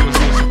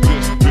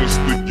 Just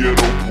the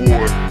ghetto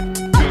boy.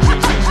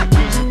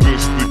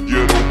 Just the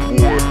ghetto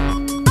boy.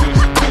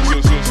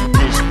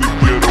 Just the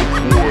ghetto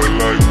boy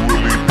like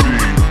Willie D.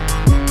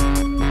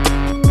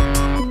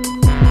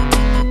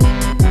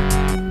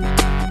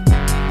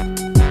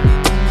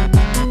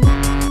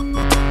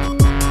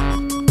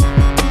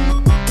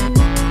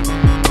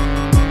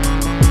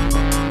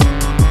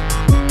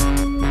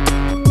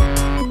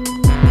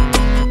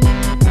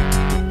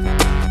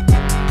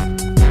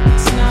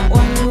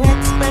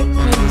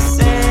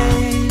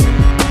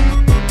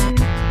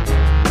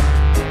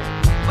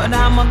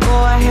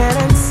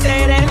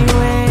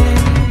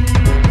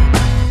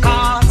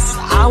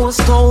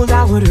 was told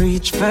I would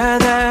reach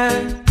further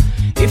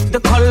if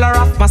the color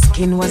of my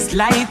skin was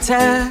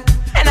lighter.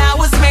 And I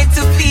was made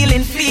to feel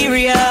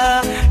inferior,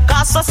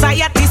 cause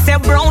society say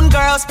brown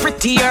girls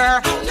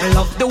prettier. I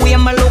love the way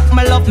me look,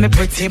 me love me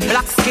pretty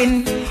black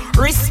skin.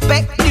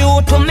 Respect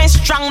due to me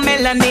strong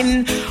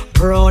melanin.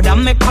 Proud of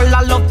me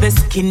color, love the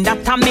skin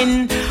that I'm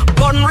in.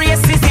 Gun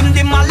racism,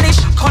 demolish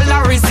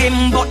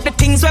colorism. But the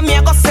things when me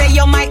I go say,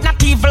 you might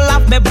not even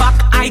have me back.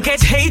 I get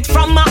hate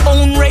from my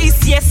own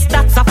race, yes,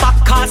 that's a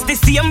fact. Cause the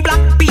same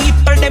black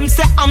people, them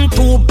say I'm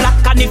too black.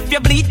 And if you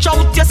bleach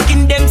out your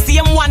skin, them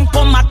same one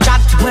come a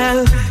chat.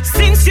 Well,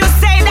 since you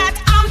say that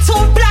I'm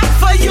too black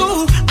for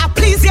you, I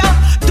please you,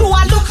 do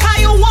I look how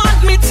you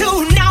want me to?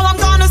 Now I'm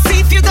gonna see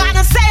if you're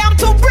gonna say I'm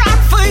too brown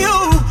for you.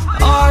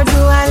 Or do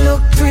I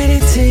look pretty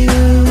to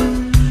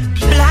you?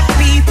 Black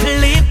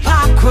people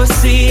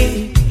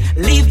hypocrisy.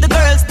 Leave the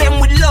girls them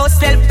with low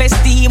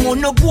self-esteem. Who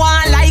no go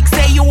on like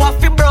say you are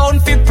fi brown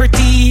fi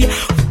pretty.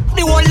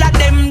 The whole of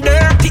them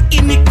dirty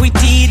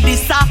iniquity.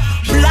 This a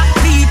black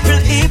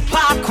people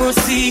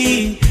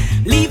hypocrisy.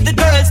 Leave the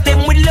girls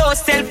them with low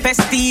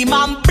self-esteem.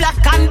 I'm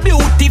black and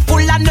beautiful,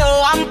 I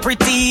know I'm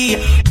pretty.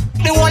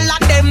 The whole of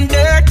them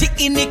dirty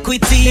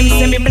iniquity. Them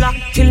say me black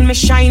till me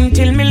shine,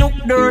 till me look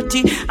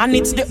dirty. And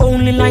it's the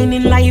only line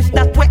in life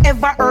that will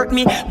ever hurt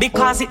me,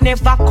 because it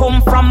never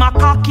come from a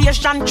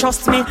Caucasian,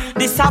 trust me.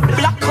 This a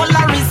black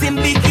colorism,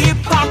 big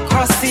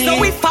hypocrisy.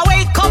 So if I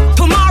wake up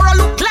tomorrow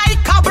look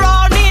like a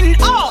browning,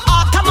 oh,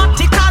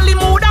 automatically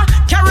mood'a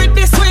carry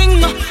the swing.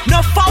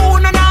 No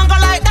phone and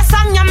angle like the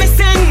song you me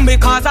sing,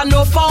 because I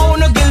know phone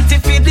no guilty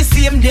for the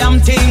same damn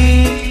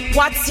thing.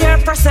 What's your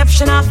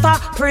perception of a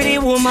pretty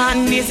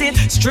woman? Is it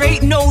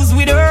straight nose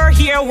with her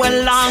hair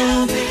well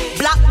long?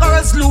 Black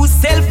girls lose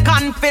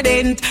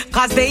self-confidence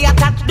cause they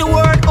attach the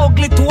word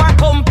ugly to her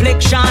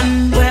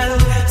complexion. Well,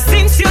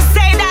 since you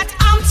say that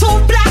I'm too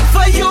black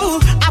for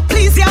you, I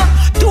please you,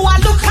 do I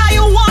look how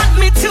you want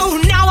me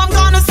to? Now I'm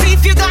gonna see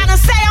if you're gonna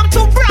say I'm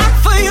too brown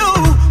for you.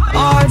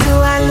 Or do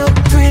I look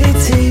pretty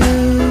to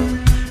you?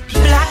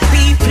 Black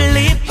people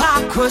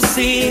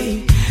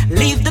hypocrisy.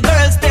 Leave the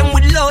girls them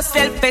with low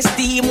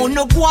self-esteem. Who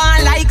no go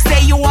on like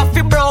say you are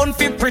fi brown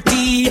fi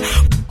pretty.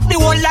 The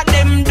whole of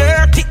them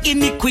dirty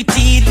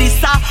iniquity.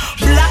 This a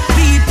black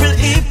people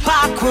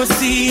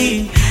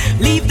hypocrisy.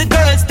 Leave the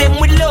girls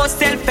them with low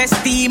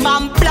self-esteem.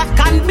 I'm black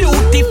and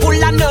beautiful,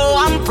 I know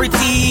I'm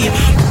pretty.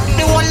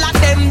 The whole of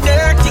them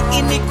dirty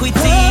iniquity.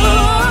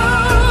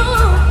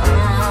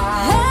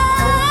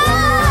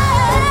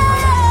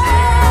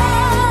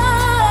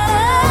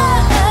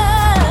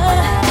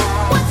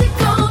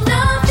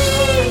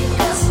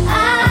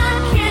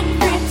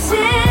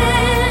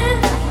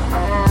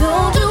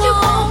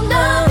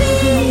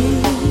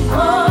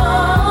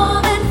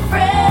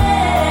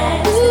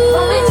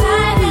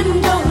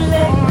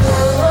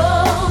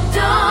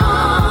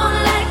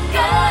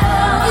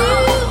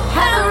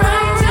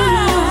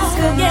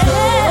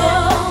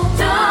 Yeah.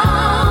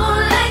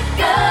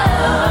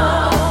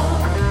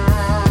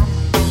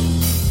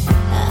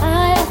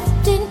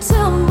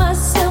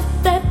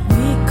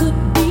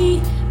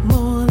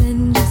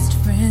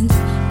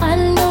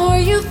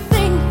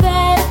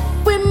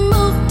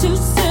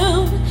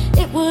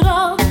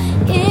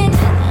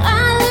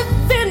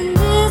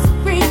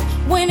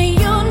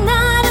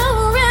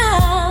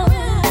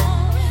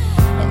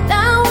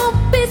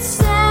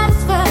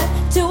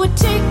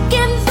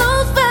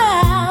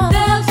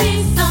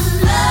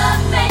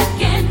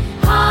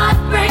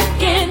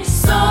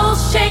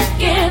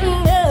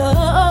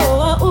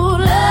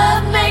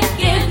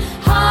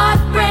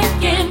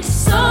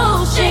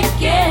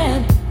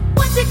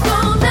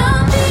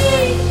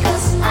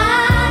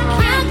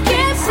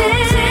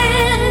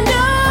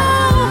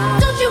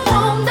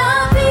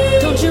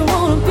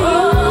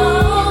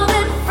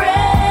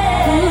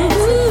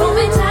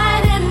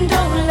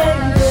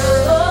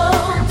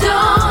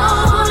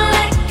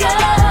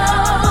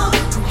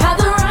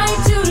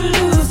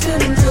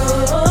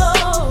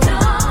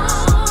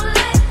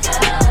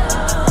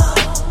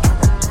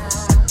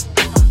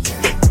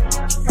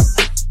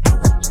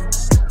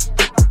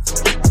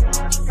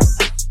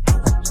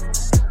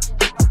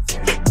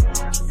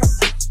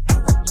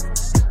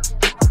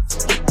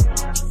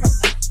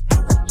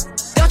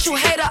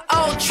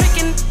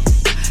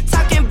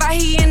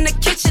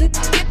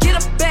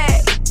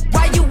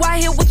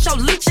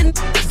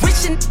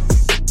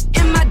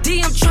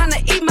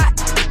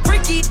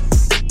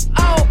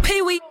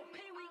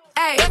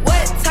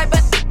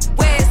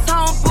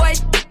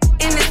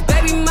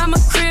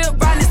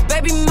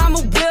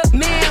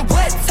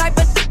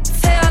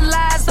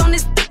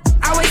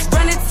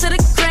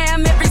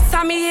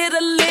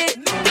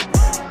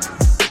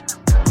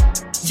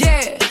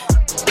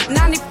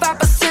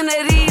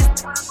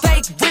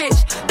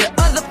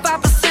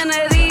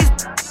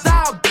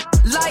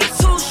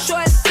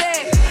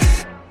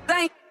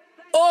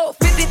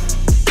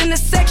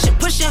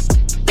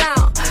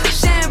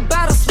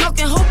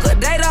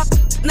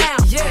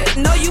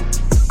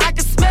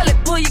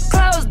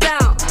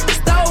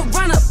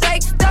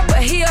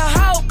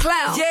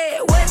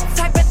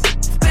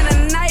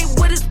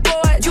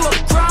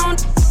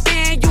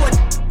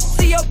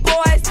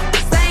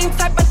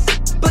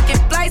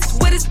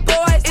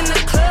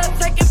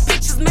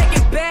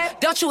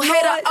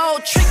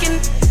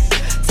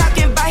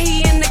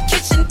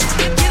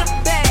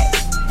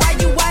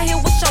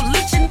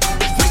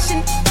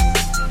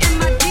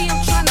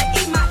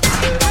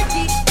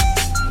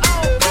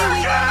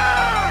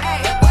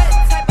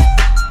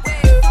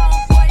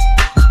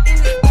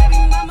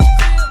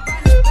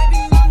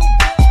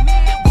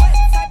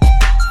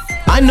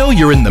 I know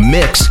you're in the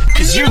mix,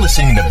 cause you're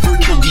listening to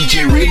Virtual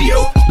DJ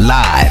Radio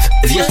live.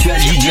 Virtual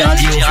DJ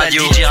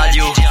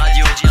Radio.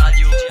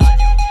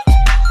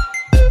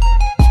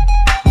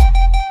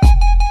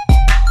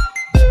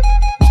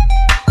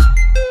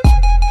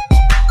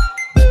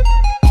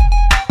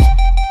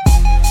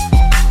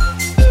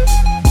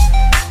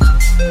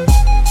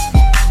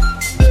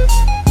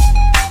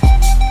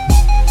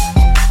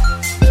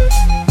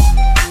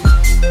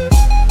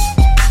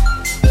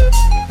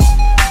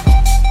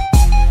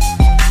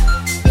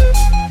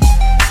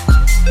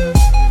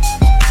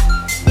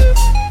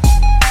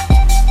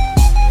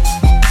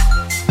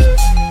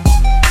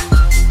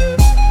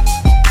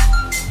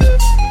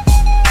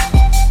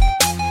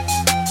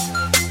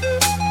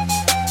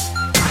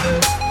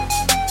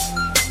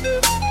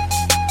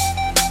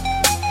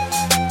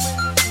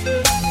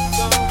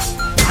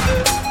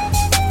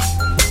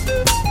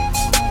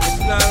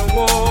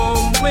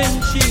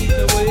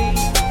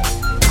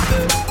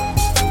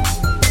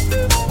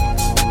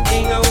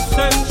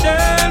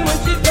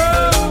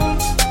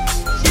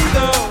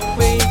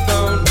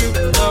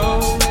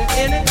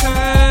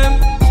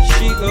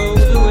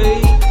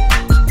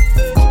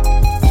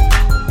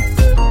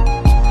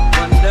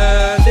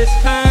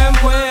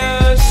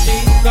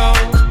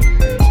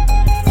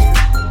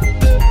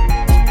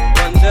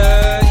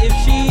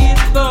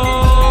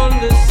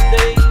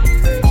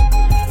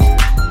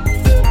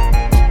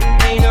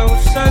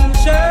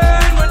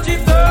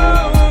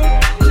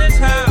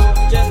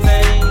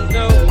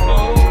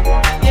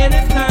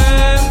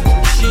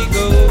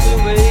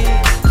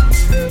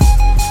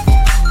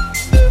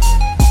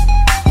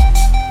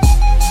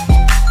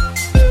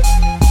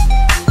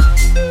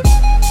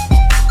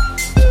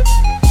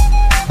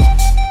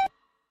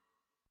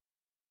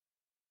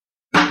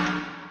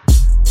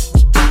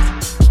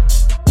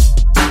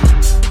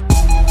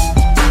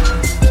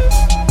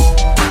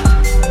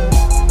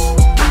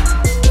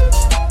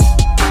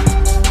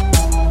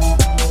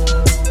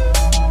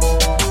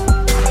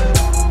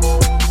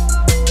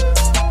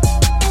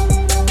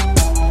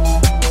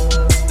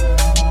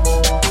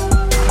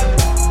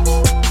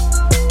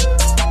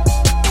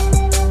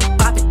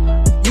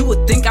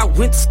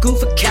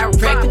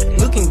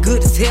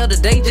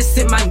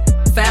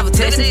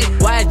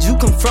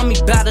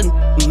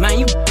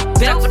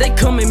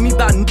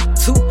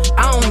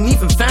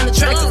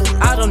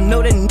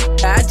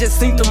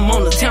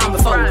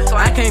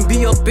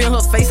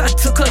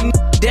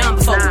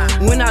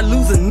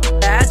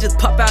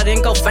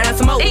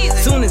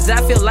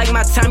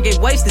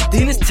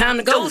 Time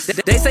to go.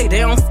 They say they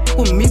don't f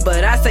with me,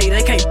 but I say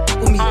they can't f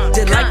with me.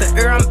 Just like the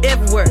air, I'm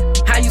everywhere.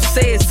 How you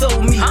say it so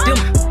with me? Them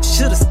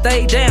should've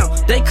stayed down.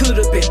 They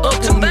could've been up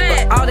with me,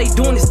 but all they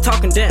doing is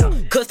talking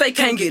down. Cause they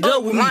can't get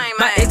up with me.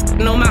 My ex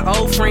know my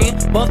old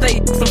friend, both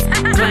they some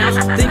clowns.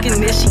 Thinking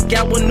that she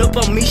got one up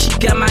on me, she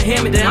got my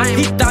hand down.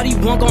 He thought he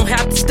wasn't gonna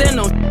have to stand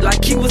on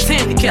like he was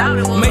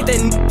handicapped. Made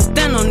that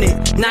stand on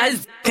it. Now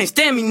his can't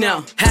stand me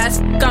now. High as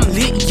I'm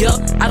lit, yup.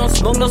 I don't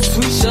smoke no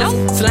sweet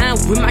shots. Slime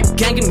with my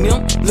gang and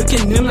them,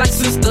 looking them like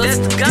sisters. That's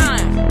the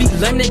gun. Be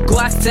letting they go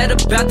outside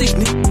about these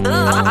niggas.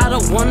 I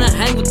don't wanna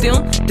hang with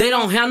them. They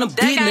don't have no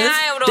business.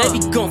 They be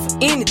going for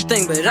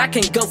anything, but I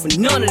can't go for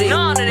none of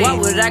that. Why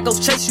would I go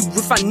chase you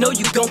if I know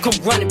you gon' come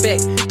running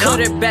back? Cut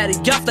everybody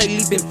off, they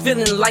been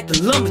feeling like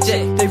the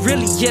lumberjack. They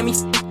really get me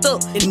f***ed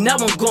up, and now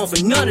I'm going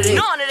for none of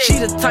that. She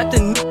the type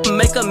to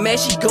make her mad,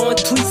 she go and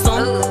tweet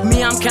some.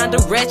 Me, I'm kinda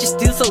ratchet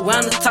still, so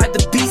I'm the type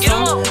to be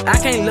some. I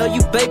can't love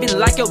you, baby,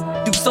 like your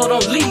do, so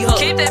don't leave her.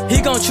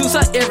 He gon' choose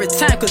her every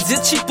time, cause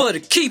it's cheaper to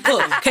keep her.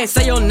 Can't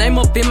say your name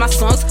up in my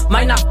songs,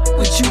 might not f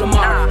with you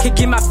tomorrow. Can't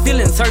get my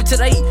feelings hurt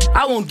today,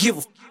 I won't give a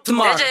f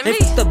tomorrow.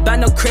 If the buy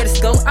no credit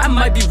score, I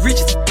might be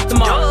rich as f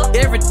tomorrow.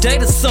 Every day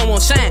the sun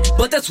won't shine,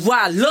 but that's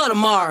why I love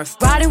tomorrow.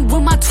 Riding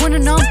with my twin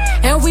and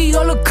and we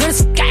all look good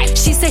as f.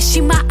 She said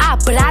she my eye,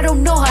 but I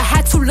don't know her,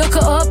 had to look her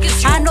up.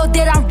 I know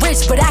that I'm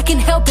rich, but I can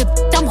help it,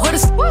 I'm hood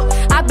as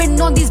f. I've been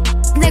on these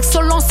next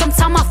so long,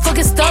 sometime I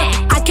fucking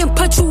stuck. I can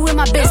put you in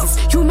my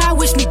business, you might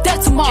wish me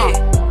dead tomorrow.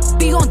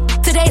 Be on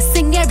today,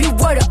 sing every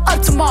word of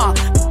up tomorrow.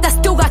 I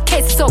still got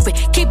cases open,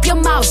 keep your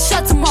mouth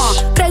shut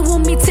tomorrow. Play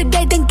with me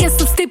today, then get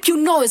some sleep, you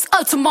know it's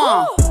up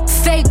tomorrow.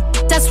 Fake,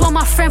 that's why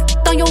my friend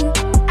on your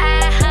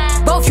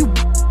both you.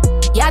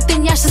 Yeah, I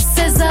think y'all should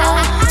scissor.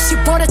 She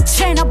bought a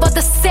chain, I bought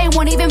the same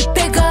one, even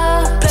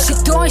bigger. She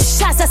throwing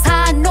shots, that's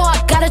how I know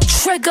I got a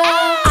trigger.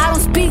 I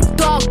don't speak,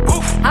 dog,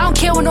 I don't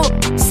care what no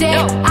say.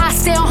 I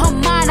say on her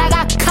mind, I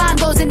got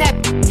condos in that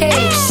hey.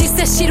 She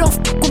said she don't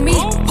f with me,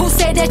 who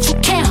said that you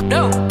can't?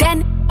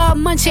 That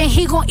munching,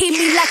 he gon' eat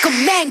me like a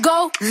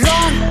mango.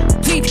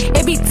 Long deep,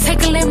 it be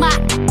tickling my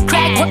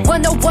crack.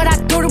 Wonder what I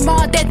do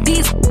tomorrow that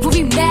these will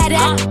be mad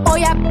at. Oh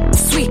yeah,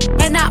 sweet,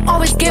 and I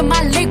always get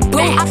my lick boo.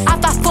 I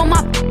fight for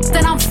my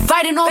then I'm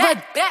fighting over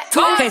that.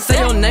 Can't say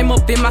your name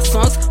up in my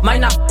songs, might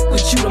not f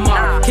with you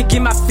tomorrow. Can't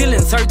get my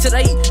feelings hurt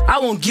today, I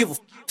won't give a f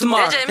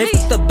tomorrow.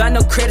 If the buy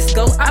no credit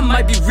score, I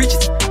might be rich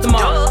as f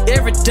tomorrow.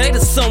 Every day the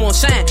sun won't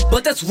shine,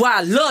 but that's why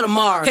I love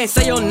tomorrow. Can't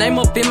say your name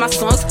up in my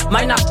songs,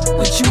 might not f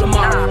with you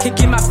tomorrow. Can't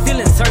get my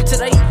feelings hurt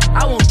today,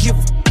 I won't give a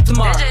f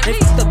tomorrow.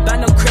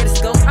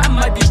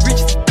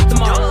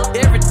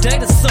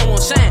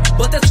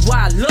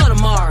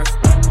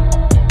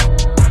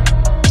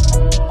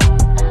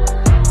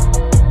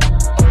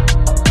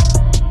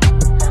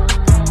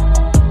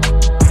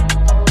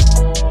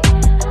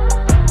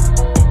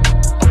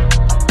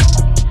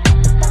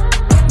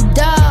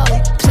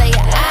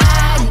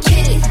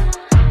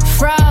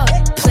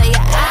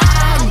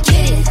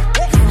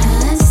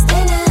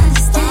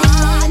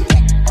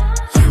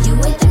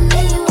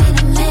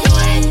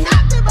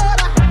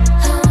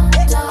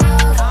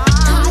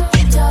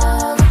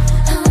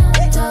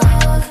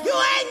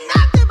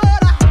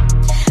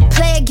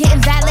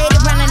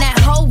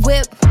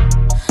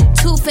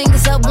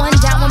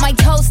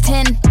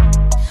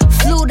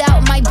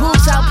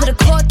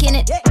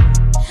 it.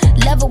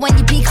 Love it when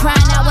you be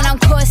crying out when I'm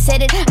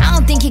corseted. I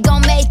don't think you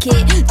gon' make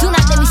it. Do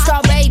not let me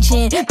start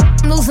raging.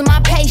 I'm losing my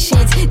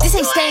patience. This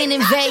ain't staying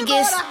in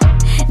Vegas.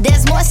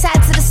 There's more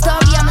side to the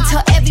story, I'ma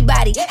tell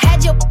everybody.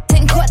 Had your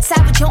sitting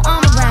courtside with your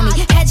arm around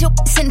me. Had your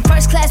sitting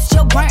first class with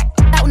your burnt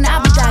out in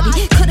Abu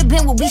Dhabi. Could've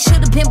been what we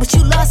should've been, but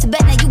you lost a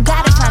bet, now you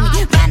gotta find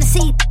me. Find a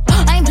seat,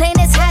 I ain't playing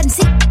this hide and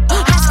seek.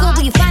 High school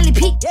where you finally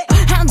peak.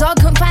 Hound dog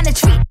couldn't find a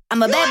treat.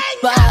 I'm a bad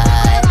boy,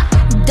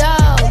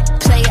 dog,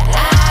 player,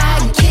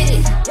 I get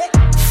it.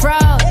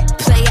 Fraud,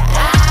 player,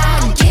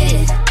 I get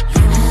it.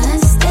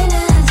 Understand.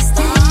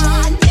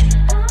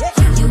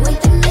 You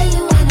ain't the man,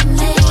 you ain't a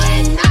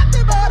man.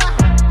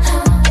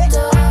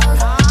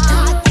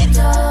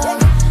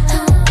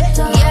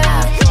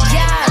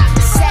 Yeah,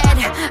 said,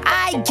 I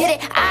get it.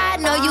 I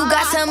know you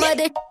got some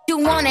other you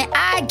want it,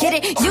 I get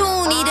it. You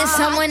needed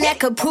someone that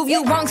could prove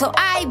you wrong, so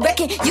I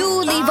reckon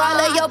you leave all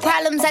of your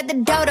problems at the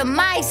door to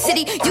my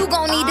city. You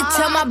gon' need to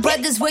tell my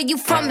brothers where you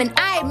from, and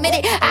I admit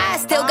it. I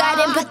still got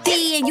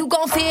empathy, and you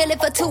gon' feel it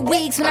for 2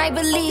 weeks when I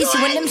release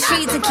you in them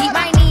streets. And keep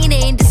my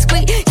Nina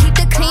discreet, keep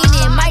the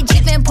cleaning. My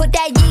Jeep and put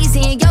that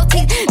Yeezy in your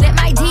teeth. Let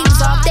my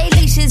demons off they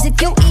leashes.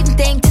 If you even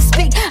think to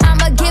speak,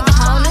 I'ma give a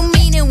whole new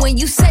meaning. When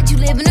you said you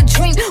live in a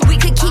dream, we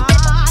could keep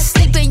that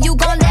sleeping. You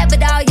gon' laugh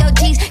at all your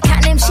G's,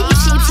 count them sheep.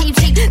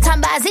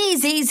 Time by Z,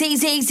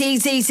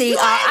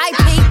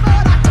 R.I.P.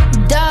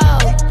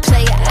 Dog,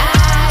 player,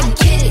 I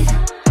get it.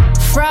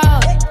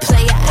 Fraud,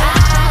 player,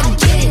 I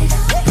get it.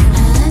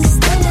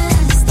 Understand.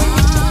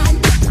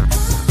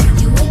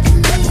 You ain't the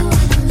man, you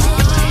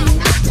ain't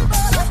the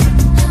man.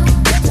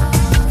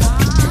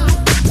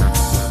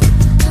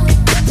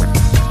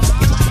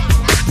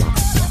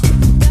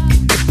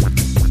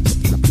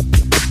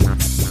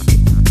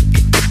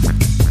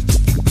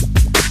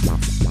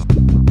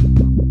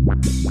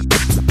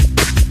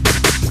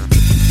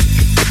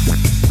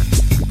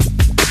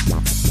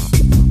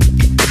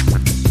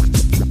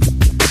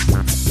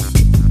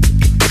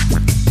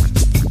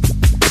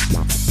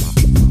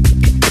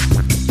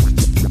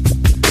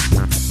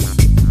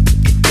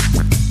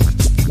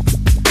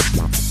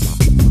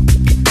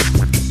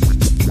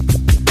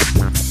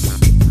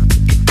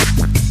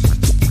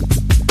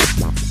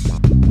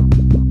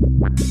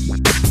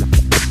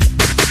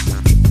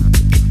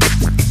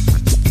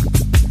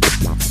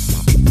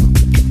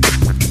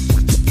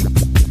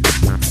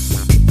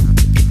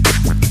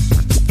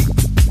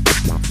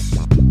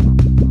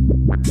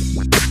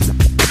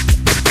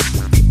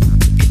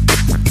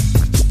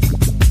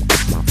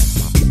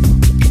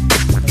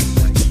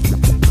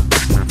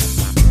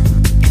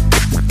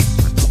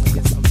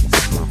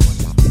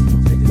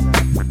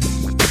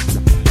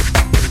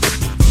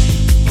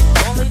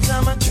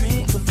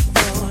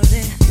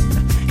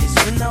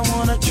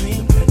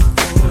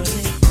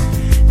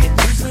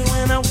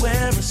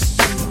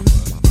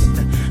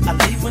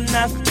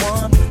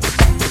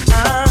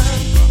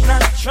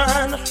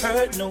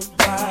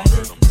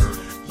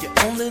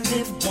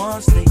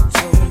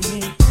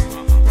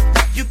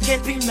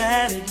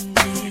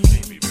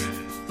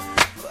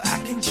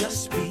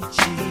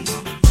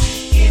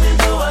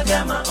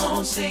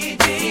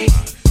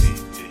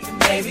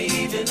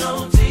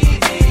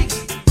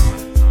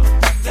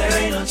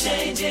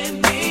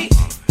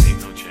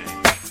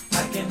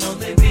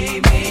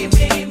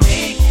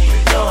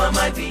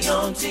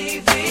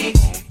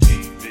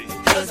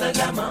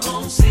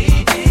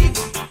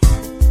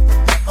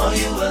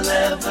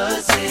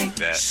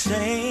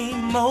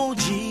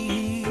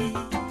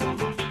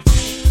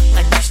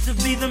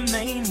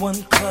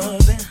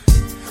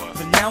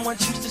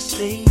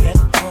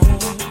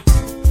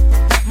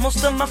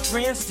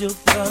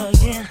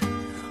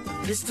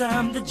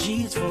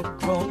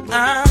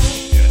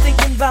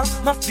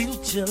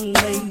 Future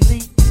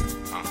lately,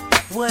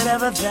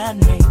 whatever that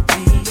may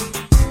be.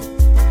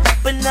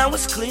 But now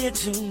it's clear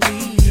to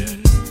me,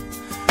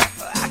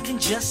 I can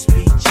just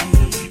be G.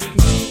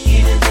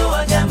 Even though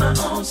I got my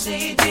own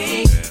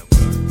CD,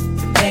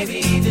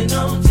 maybe even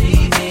on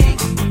TV,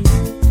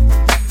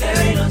 there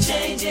ain't no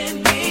change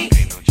in me.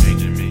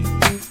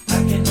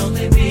 I can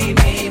only be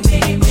me.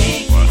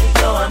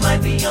 Though I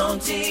might be on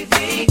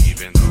TV,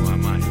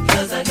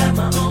 cause I got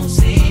my own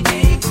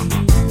CD.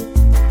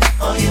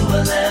 All you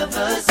will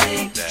ever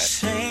see,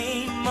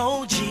 same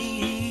OG.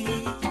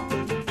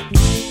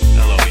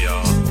 Hello,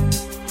 y'all.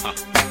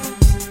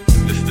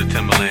 This is the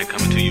Timberland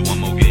coming to you one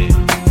more again.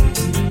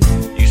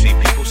 You see,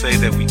 people say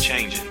that we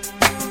changing,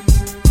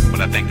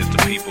 but I think it's the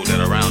people that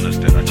are around us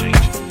that are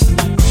changing.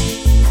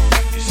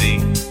 You see,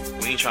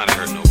 we ain't trying to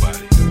hurt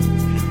nobody,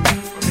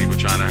 but people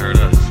trying to hurt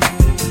us.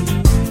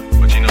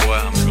 But you know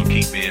what? I'm just gonna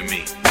keep being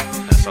me.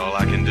 That's all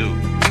I can do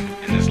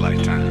in this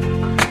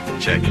lifetime.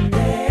 Check it.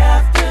 Day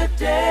after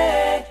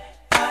day,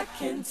 I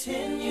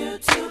continue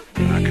to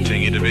be. I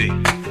continue to be.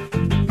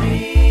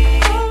 Me,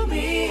 oh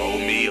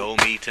me, oh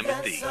me,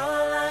 Timothy. That's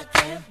all I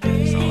can be.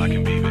 That's all I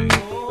can be, baby.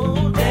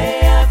 Day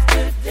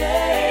after day,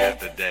 day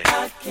after day,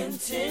 I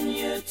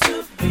continue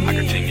to be. I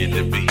continue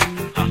to be.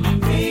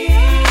 Me,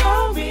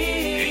 oh me,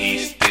 and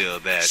he's still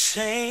that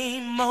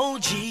same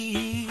OG.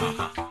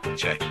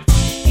 Check.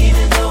 Even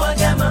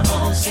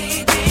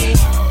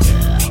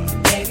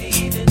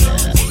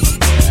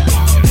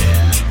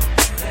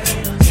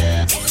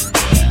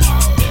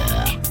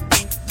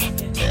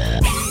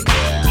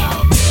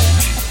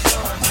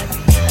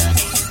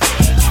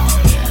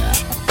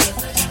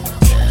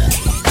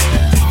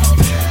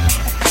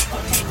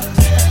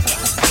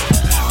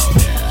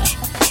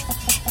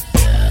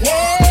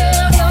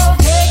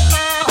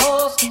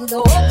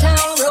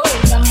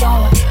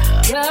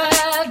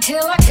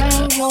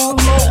no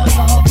more. I'm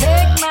gonna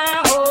take my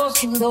horse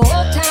to the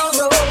old town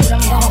road. I'm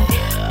gonna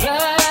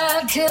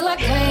ride till I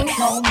can't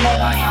no more.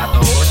 I got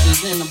the horses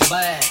in the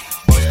back,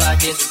 horse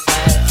like it's a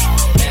flag.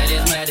 That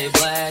is matted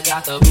black,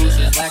 got the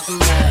bushes like some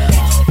mad.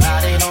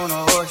 Riding on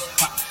a horse,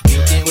 you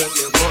can whip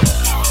your horse.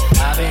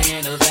 I've been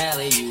in the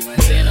valley, you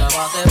ain't been up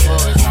off that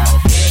porch. Now,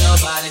 ain't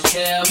nobody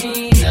tell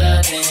me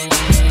nothing.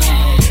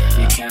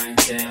 You can't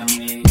tell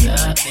me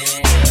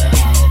nothing.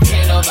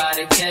 Can't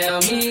nobody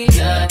tell me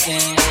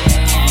nothing.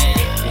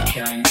 You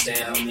can't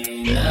tell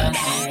me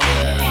nothing.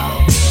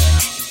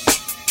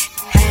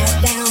 Head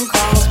down,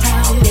 cross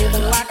town,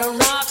 living like a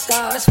rock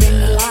star.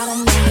 Spend a lot of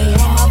money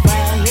on my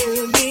brand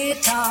new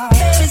guitar.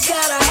 Baby's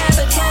got a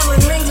habit,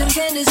 Cameron rings and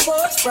candy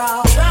sports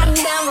bra. Riding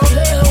down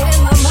Rodeo in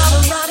my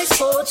Maserati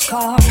sports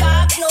car.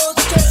 God knows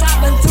the stress I've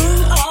been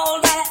through,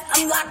 all that.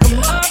 I'm like a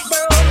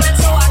Marlboro man,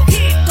 so I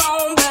keep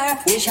going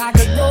back. Wish I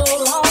could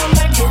roll on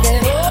back to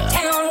that old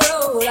town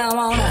road. I'm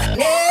on a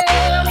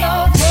I'm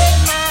gonna take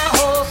my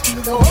horse to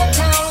the old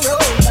town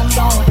road. I'm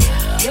gonna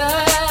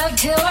ride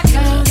till I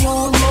can't no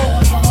more.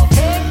 I'm gonna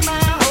take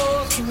my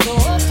horse to the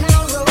old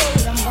town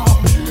road. I'm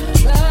gonna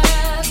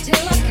ride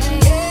till I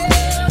can't.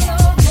 I'm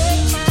gonna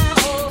take my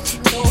horse to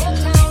the old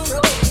town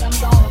road. I'm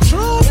gonna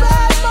True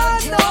bad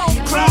man don't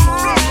cry.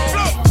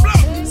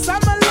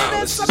 Some are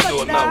living, some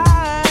are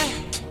die.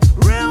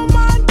 Real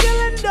man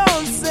killing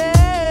don't say.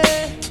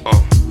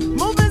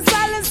 Moving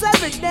silence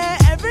every day,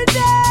 every day.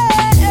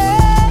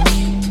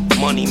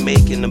 Money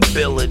making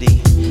ability.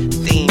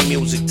 Theme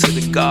music to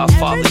the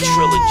Godfather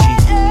trilogy.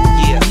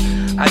 Yeah,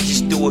 I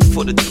just do it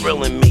for the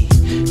thrill in me.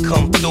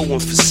 Come through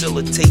and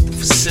facilitate the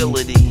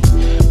facility.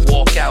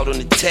 Walk out on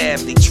the tab,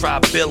 they try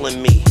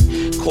billing me.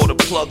 Caught a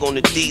plug on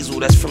the diesel,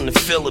 that's from the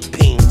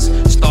Philippines.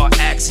 Start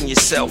asking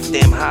yourself,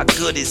 damn, how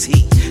good is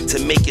he? To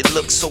make it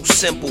look so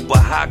simple, but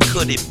how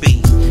could it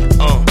be?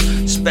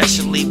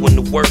 Especially when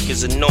the work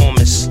is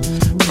enormous.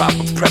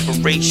 Proper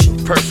preparation,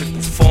 perfect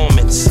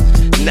performance.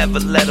 Never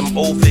let them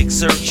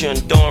overexert your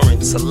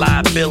endurance. A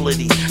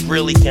liability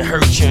really can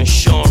hurt your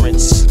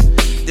insurance.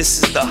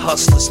 This is the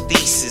hustler's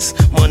thesis.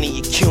 Money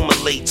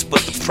accumulates,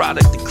 but the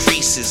product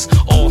decreases.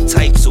 All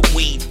types of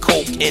weed,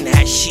 coke, and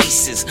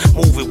hashishes.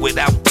 Move it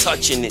without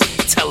touching it.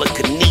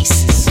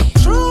 Telekinesis.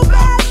 True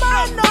bad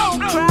man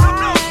don't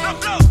cry.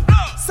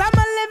 Some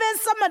are living,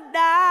 some are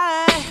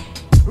die.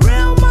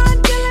 Real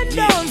man killing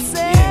don't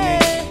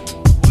say.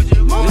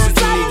 Moving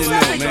silence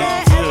every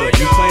day, every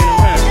day.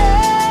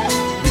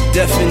 The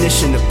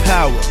definition of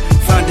power.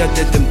 Find out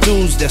that them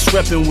dudes that's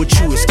reppin' with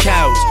you is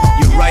cowards.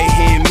 Your right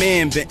hand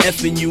man been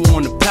effing you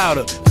on the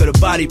powder. Cut a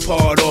body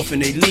part off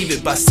and they leave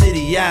it by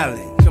City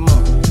Island. Come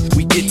on,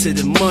 we get to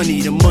the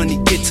money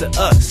get to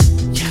us.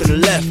 Could've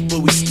left, but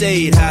we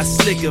stayed, how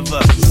slick of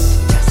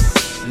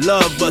us.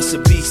 Love us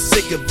or be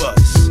sick of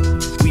us.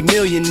 We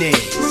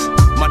millionaires,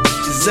 my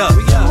is up.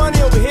 We got money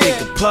over here.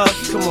 Think of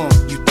Puff, come on,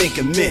 you think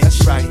of Mitch.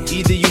 That's right.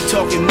 Either you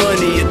talking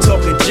money or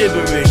talking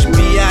gibberish.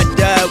 Me, I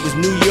died was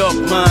New York,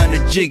 mine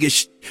a jigger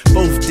sh.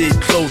 Both did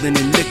clothing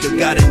and liquor,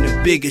 got in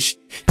the biggest.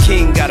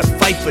 King gotta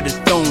fight for the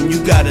throne,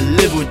 you gotta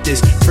live with this.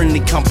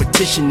 Friendly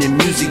competition in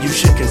music, you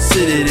should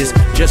consider this.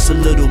 Just a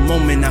little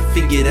moment, I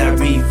figured I'd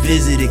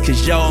revisit it.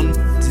 Cause y'all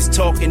is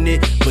talking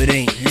it, but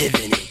ain't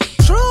living it.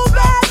 True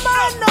bad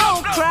man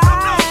don't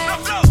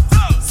cry.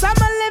 Some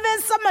are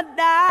living, some are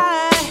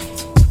die.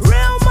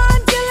 Real man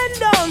killing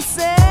don't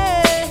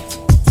say.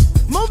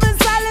 Moving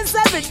silence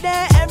every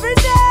day, every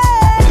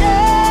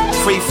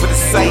day. Pray for the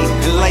sight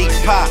and light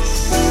pop.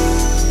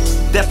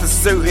 Death is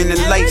certain and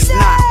life's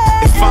not.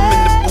 If I'm in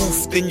the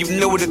booth, then you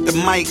know that the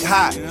mic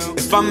hot.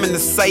 If I'm in the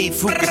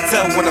safe, who can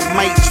tell what I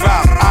might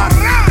drop?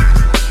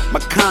 My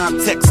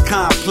context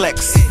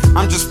complex.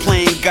 I'm just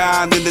playing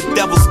God in the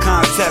devil's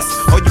contest.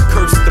 Or you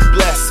curse to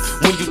bless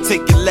when you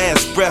take your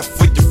last breath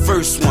for your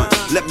first one.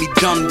 Let me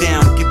dumb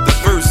down, get the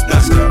verse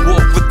done.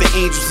 Walk with the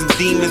angels and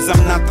demons,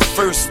 I'm not the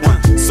first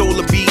one. Soul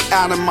will be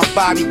out of my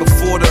body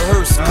before the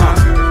hearse come.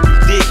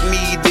 Dig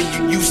me, then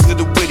you used to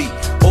the witty.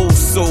 Old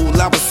soul,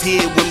 I was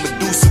here when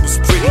Medusa was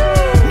pretty.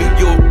 New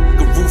York,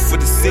 the roof for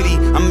the city.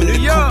 I'm in the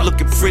coupe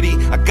looking pretty.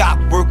 I got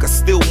work, I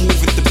still move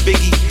with the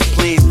biggie.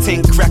 Playing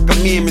 10 crack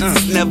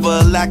amendments, it's never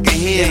a lack of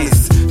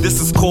hammers.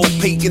 This is called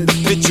painting the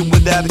picture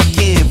without a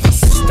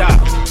canvas. Stop.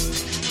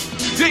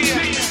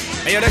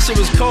 Hey, yo, that shit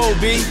was cold,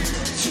 B.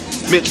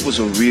 Mitch was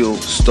a real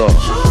star.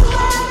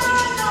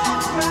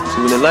 So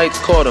when the lights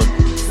caught him,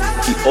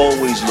 he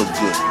always looked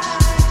good.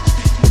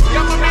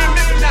 Got my man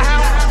Mitch in the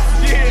house.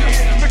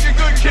 Yeah, looking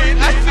good, kid.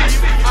 I see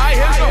you. I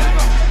hear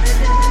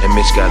you. And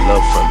Mitch got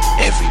love from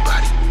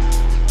everybody.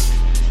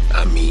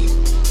 I mean,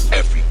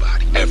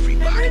 everybody.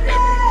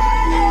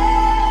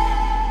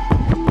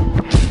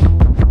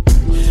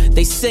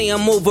 They say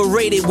I'm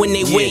overrated when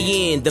they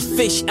weigh in. The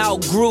fish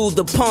outgrew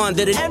the pond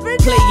that it play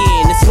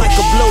in. It's like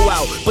a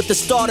blowout, but the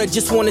starter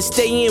just wanna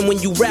stay in. When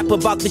you rap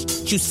about the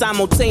shit you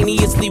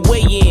simultaneously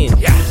weigh in.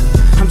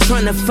 I'm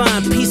trying to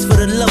find peace for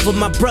the love of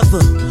my brother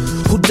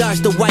who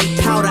dodged the white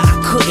powder.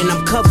 I couldn't,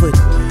 I'm covered.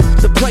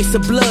 The price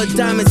of blood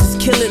diamonds is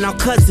killing our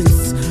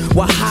cousins,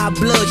 while high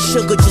blood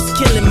sugar just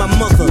killing my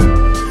mother.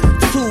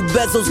 Too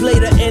bezels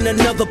later in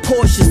another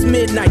Porsche's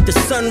midnight. The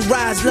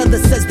sunrise, leather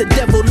says the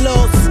devil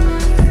lost.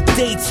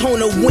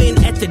 Daytona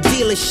win at the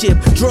dealership.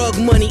 Drug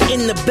money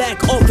in the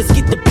back office,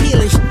 get the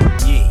peeling.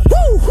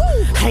 Woo!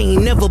 I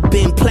ain't never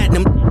been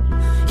platinum.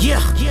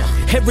 Yeah,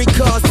 every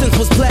car since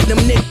was platinum,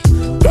 nigga.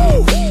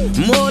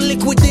 Woo! More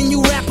liquid than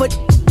you rapper.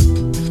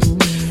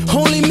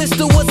 Only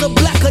Mr. was a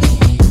blacker.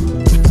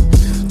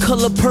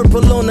 Color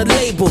purple on the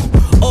label.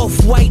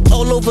 Off-white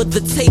all over the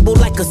table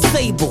like a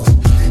sable.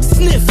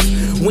 Sniff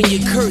when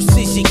your curse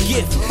is your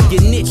gift.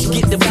 Your niche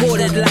get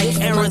deported like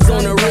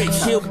Arizona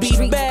Rich. He'll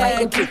be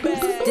back.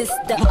 This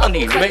the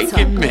Money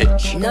making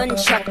Mitch.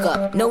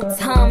 Nunchucker, no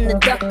time to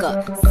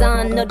ducker.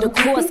 Sign of the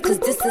course, cause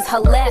this is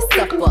her last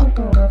supper.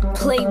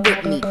 Play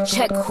with me,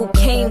 check who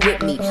came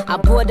with me. I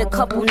brought a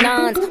couple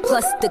nines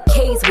plus the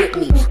K's with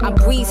me. I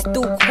breezed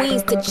through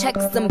Queens to check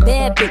some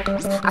bad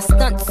bitches. I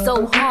stunt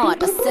so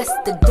hard, assess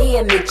the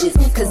damages.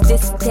 Cause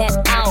this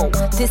that out,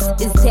 this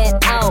is that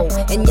out.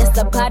 And yes,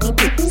 the body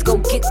bitches go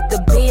get the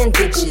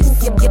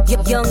bandages.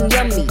 Young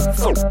yummy,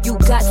 you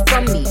got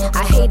from me.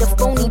 I hate a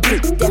phony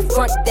bitch that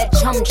front that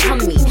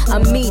chummy.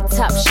 I'm me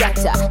top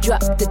shotter,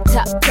 drop the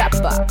top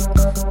topper.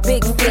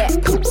 Big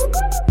fat poops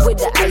with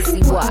the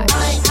icy watch. I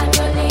am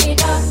your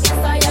leader, yes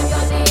I am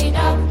your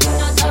leader. You're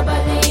not a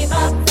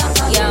believer.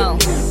 Yo,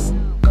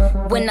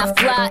 when I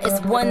fly,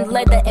 it's one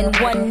letter and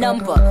one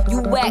number.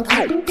 You whack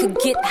hope could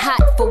get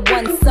hot for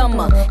one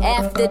summer.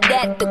 After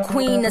that, the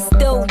queen will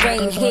still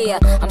reign here.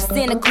 I'm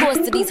Santa Claus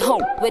to these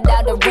hoes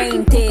without a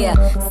reindeer.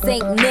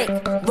 Saint Nick,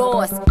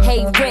 Ross,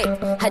 hey Rick,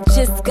 I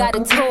just got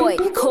a toy,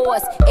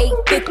 cost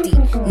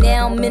 $8.50.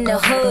 Now I'm in the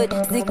hood,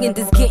 thinking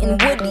this getting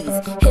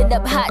woodies. Hit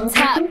up Hot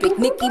Topic,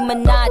 Nicki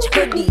Minaj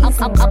hoodies.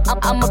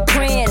 I'm a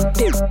brand,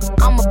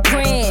 I'm a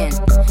brand.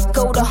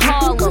 Go to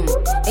Harlem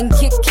and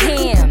get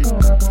Cam.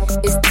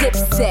 It's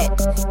Dipset,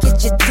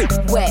 get your dick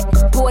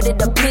wet.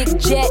 Boarded a big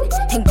jet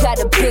and got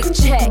a big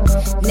check.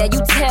 Now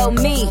you tell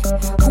me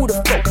who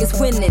the fuck is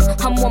winning.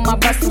 I'm on my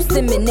Russell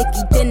Simmons,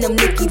 Nicki Denim,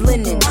 Nicki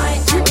Linen. I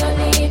am your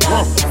leader,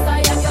 yes I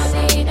am your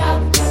leader.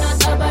 You're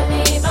not a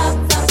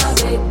believer.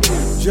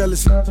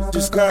 Jealous,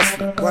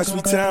 disgusting. Watch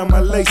me tie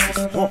my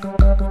laces.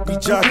 Be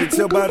jogging,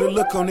 tell by the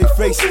look on their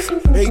faces.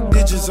 8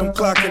 digits, I'm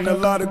clocking a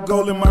lot of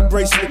gold in my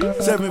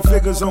bracelet. 7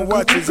 figures on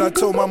watches. I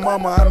told my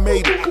mama I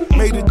made it.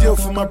 Made a deal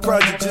for my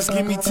project, just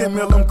give me 10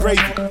 mil, I'm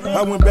gravy.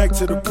 I went back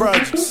to the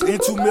projects, in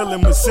 2 mil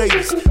in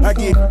Mercedes. I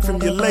get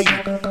from your lady,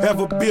 have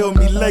her bill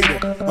me later.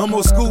 I'm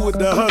old school with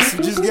the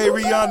hustle, just gave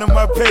Rihanna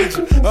my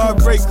pager.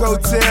 Heartbreak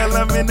Hotel,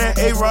 I'm in that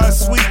A-Rod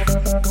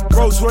suite.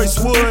 Rolls Royce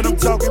Wood, I'm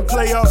talking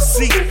playoff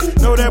seat.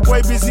 Know that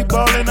boy busy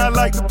ballin', I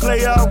like to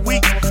play all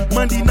week.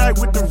 Monday night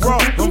with the Raw,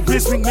 I'm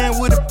Vince McMahon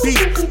with a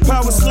beat.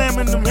 Power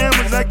slamming them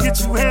hammers, I get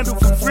you handled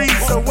for free.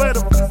 So where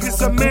the fuck is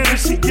her man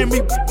if she give me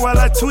while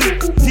I tweet?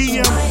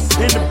 DM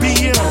in the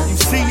BM, you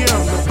see him,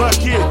 the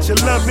bucket, you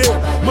love it.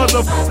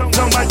 Motherfuckers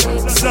on my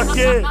suck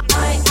it.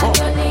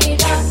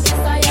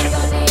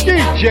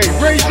 DJ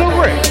Razor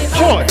Ray,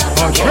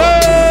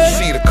 100.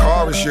 See, the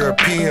car is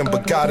European,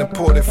 but got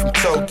imported from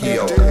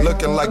Tokyo.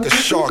 Looking like a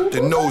shark,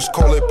 the nose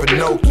call it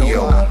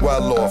Pinocchio.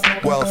 Well off,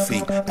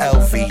 wealthy,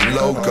 LV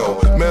logo.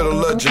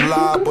 Middle of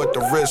July, but the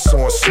wrist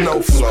on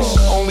snow flow.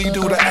 Only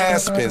do the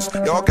Aspens,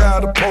 y'all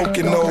got a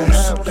poking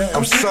nose.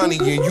 I'm Sunny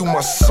and you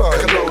my son.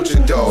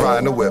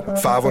 Riding the whip,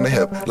 5 on the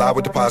hip. Lie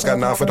with the pies, got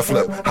 9 for the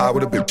flip. High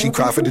with a bip, she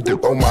cry for the dip.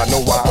 Oh my, know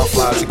why I'm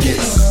fly to get.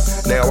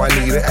 Now I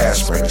need an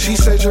aspirin. She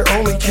said you're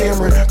only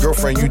Cameron.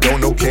 Girlfriend, you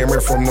don't know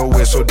Cameron from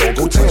nowhere, so don't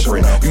go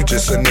tampering. You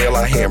just a nail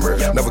I hammer.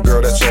 Never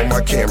girl that's on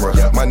my camera.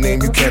 My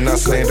name you cannot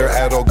slander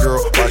at all,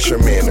 girl. Watch your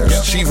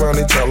manners. She run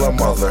and tell her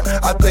mother,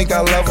 I think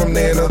I love him,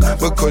 Nana,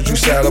 because you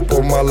sat up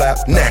on my lap.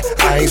 Nah,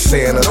 I ain't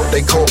Santa.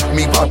 They call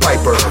me Pop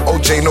Piper.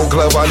 OJ, no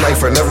glove, I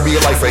knife her. Never be a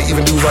lifer,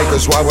 even do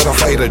Rikers. Why would I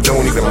fight her?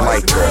 Don't even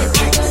like her.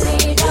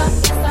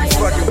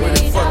 Fucking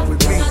with it, fuck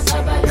with me.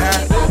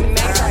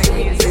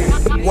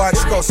 Watch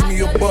cost me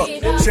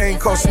 $1, chain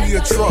cost me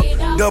a truck.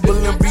 Double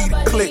MB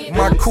to click,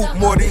 my coupe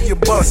more than your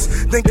bus.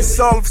 Think it's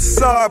all a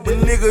facade, but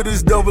nigga,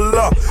 this double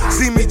up.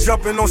 See me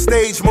jumping on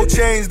stage, more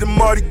chains than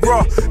Mardi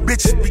Gras.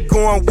 Bitches be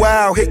going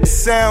wild, hit the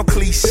sound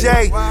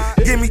cliche.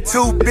 Give me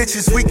 2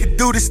 bitches, we could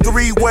do this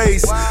 3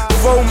 ways.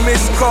 4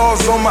 missed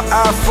calls on my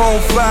iPhone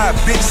 5.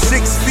 Bitch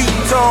 6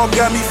 feet tall,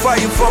 got me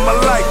fighting for my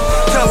life.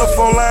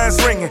 Telephone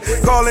lines ringing,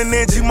 calling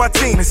Angie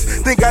Martinez.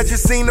 Think I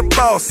just seen the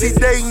boss, he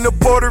dating a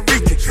Puerto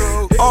Rican.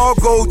 All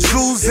gold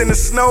shoes in a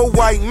snow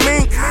white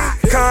mink.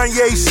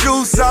 Kanye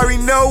shoes, sorry,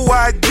 no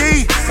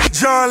ID.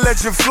 John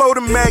Legend flow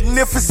the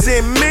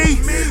magnificent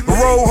me.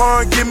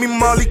 Rohan, give me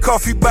Molly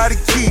coffee by the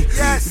key.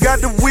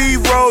 Got the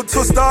weed roll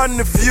till starting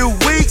a few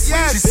weeks.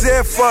 She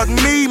said fuck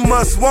me,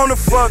 must wanna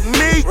fuck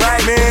me.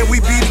 Man, we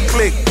be the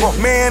clique.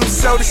 Man, I'm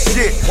so the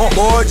shit.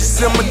 Boy, just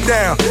simmer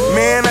down.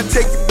 Man, I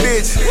take your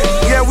bitch.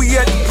 Yeah, we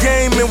at the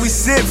game and we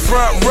sit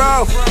front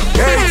row.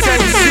 Every time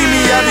you see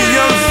me, I be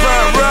young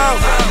front row.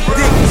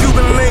 Think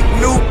Cuban link,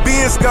 new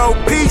Benz go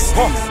peace.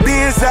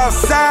 Benz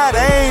outside,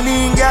 I ain't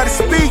even gotta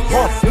speak.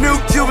 New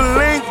Cuban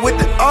link with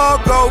the all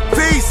go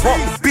piece.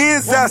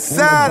 Benz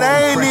outside,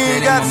 I ain't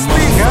even gotta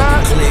speak.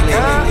 clique.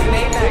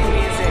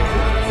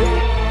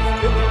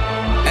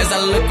 As I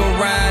look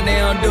around, they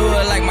don't do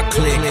it like my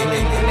clique.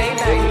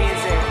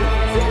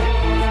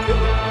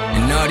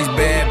 And all these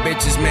bad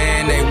bitches,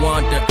 man, they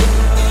want the.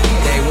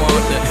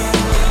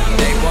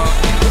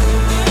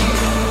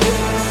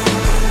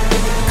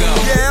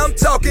 Yeah, I'm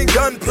talking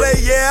gunplay,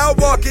 yeah, I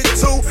walk it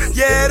too.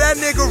 Yeah, that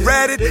nigga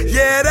ratted,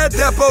 yeah, that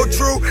depo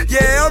true.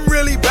 Yeah, I'm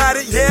really bout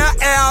it, yeah,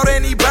 I out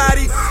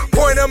anybody.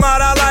 Point him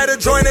out, I light a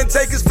joint and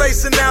take his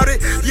face and out it.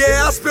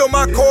 Yeah, I spill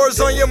my cores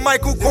on your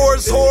Michael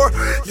Kors whore.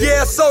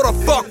 Yeah, so the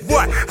fuck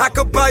what? I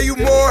could buy you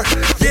more.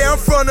 Yeah, I'm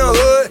from the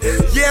hood,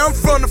 yeah, I'm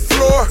from the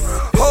floor.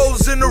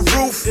 Holes in the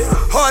roof,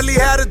 hardly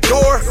had a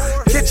door.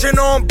 Kitchen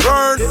on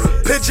burn,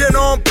 pigeon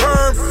on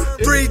perm.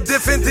 3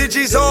 different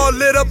digits all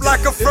lit up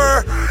like a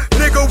fur.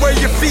 Nigga, where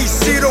your feet,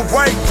 see the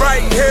white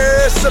right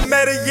here. It's a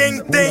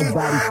Medellin thing,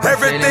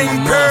 everything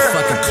pure.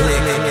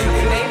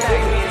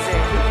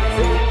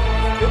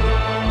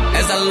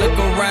 As I look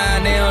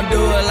around, they don't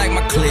do it like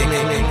my clique.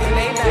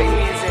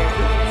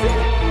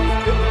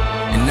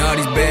 And all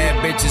these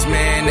bad bitches,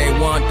 man, they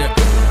want the.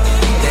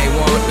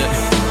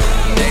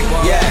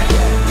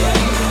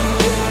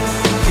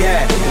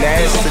 Yeah, now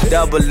it's the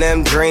Double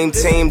M Dream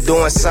Team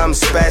doing something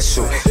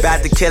special.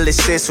 About to kill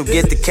this shit, so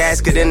get the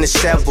casket in the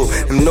shovel.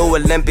 Them new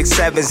Olympic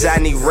 7s, I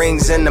need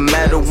rings in the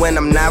metal. When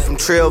I'm not from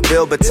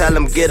Trillville, but tell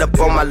them get up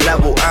on my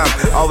level.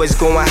 I'm always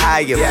going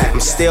higher, I'm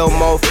still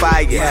more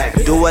fire.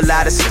 Do a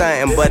lot of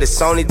stunting, but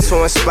it's only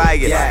to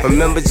inspire.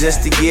 Remember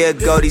just a year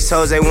ago, these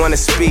hoes, they wanna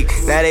speak.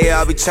 Now they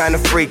all be trying to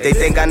freak, they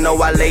think I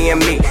know I lay in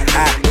me.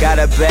 I got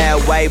a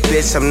bad white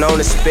bitch, I'm known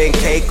to spin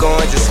cake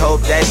on. Just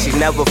hope that she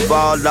never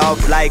fall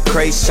off like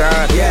Cray Sean.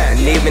 And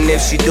even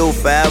if she do,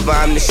 forever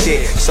I'm the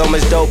shit. So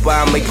much dope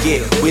I'ma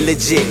get, we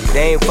legit.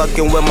 They ain't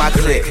fucking with my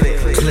clique.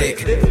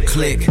 Click,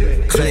 click,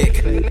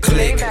 click,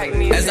 click.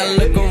 As I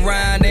look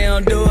around, they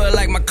don't do it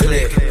like my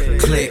clique.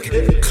 Click,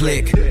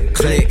 click,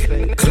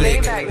 click,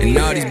 click. And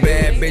all these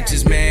bad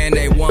bitches, man,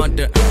 they want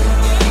the.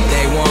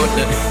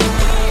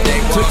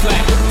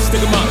 Click,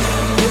 stick 'em up.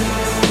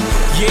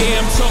 Yeah,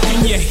 I'm talking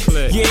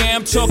yeah,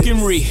 I'm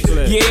talking re.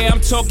 Yeah,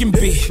 I'm talking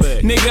B.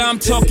 Nigga, I'm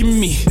talking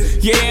me.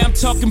 Yeah, I'm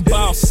talking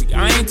bossy.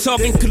 I ain't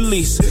talking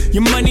Khalees.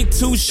 Your money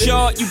too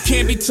short, you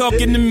can't be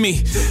talking to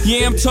me.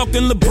 Yeah, I'm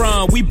talking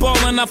LeBron. We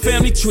ballin' our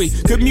family tree.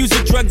 Good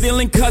music, drug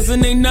dealing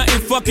cousin, ain't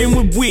nothing fucking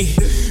with we.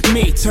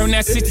 Me, turn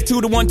that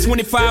 62 to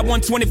 125,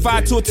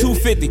 125 to a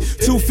 250.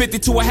 250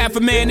 to a half a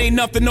man, ain't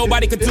nothing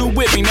nobody could do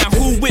with me. Now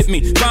who with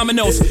me?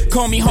 Dominoes,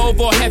 call me Hov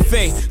or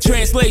Hefe.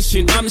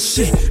 Translation, I'm the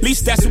shit.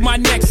 Least that's what my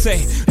neck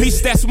say.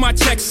 Least that's what my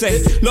check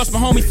say. Lost my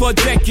homie for a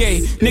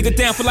decade. Nigga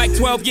down for like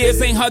 12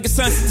 years, ain't hugging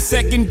son since the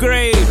 2nd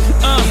grade.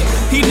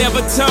 He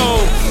never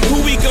told.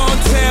 Who we gon'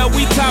 tell?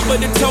 We top of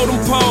the totem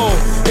pole.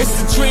 It's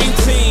the dream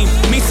team,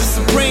 meets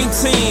the supreme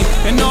team.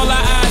 And all our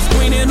eyes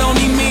green, it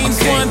only means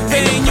one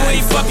thing. You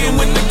ain't fucking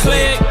with the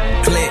click.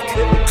 Click,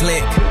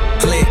 click,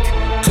 click,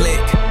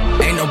 click.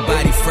 Ain't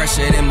nobody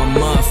fresher than my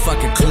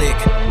motherfucking click.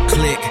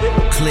 Click,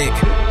 click,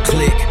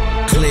 click,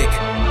 click.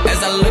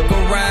 As I look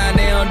around,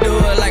 they don't do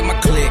it like my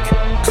click.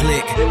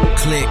 Click,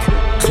 click,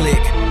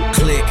 click,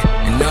 click.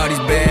 And all these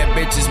bad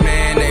bitches,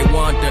 man, they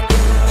want the.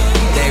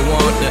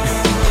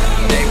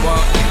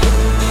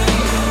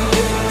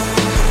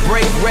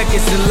 Break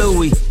records to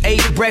Louis,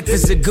 8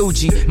 breakfasts at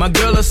Gucci. My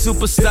girl a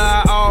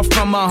superstar, all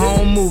from a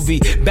home movie.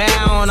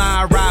 Bow on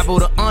our arrival,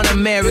 the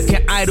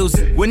un-American idols.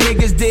 When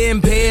niggas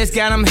didn't pay us,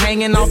 got them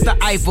hanging off the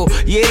Eiffel.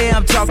 Yeah,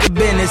 I'm talking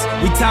business,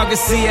 we talking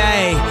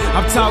CIA.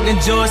 I'm talking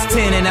George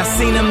Tenet, I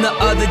seen him the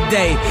other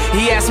day.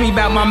 He asked me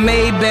about my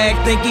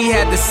Maybach, think he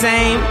had the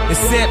same.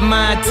 Except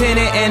my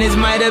tenant and his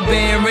might have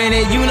been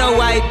rented. You know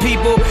white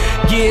people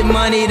get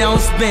money,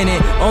 don't spend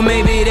it. Or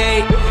maybe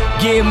they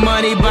get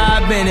money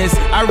by business.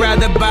 I'd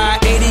rather buy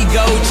 80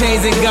 gold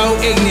chains and go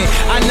ignorant.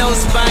 I know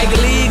Spike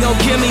Lee gon'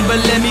 kill me, but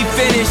let me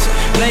finish.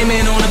 Blame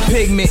it on a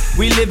pigment,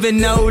 we live in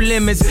no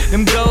limits.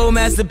 Them gold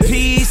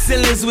masterpiece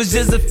ceilings was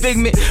just a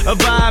figment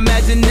of our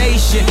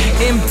imagination.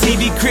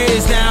 MTV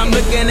cribs, now I'm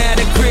looking at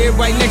a crib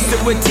right next to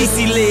where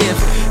TC live.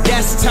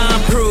 That's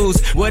Tom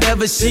Cruise,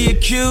 whatever she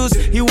accused.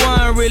 He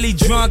wasn't really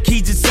drunk,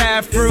 he just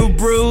had fruit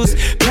brews.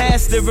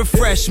 Pass the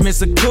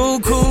refreshments, a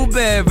cool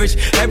beverage.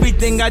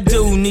 Everything I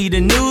do need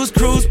a news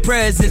cruise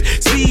presence.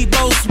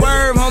 Speedboat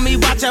swerve, homie,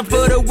 watch out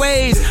for the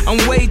waves. I'm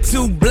way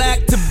too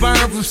black to burn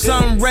from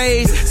sun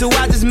rays. So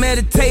I just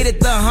meditated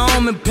the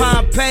home in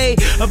Pompeii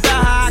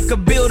about how I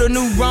could build a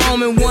new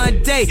Rome in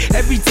one day.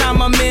 Every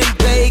time I'm in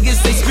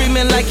Vegas, they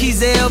screaming like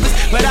he's Elvis.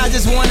 But I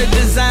just wanna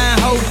design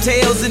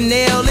hotels and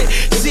nail it.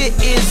 Shit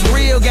is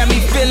real, got me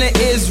feeling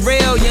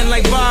Israelian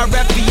like Bar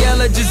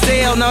Raphael or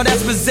Giselle. No,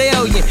 that's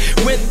Brazilian.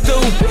 Went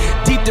through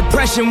deep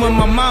depression when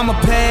my mama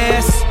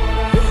passed.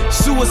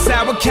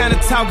 Suicide, what kind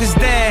of talk is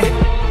that?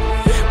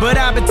 But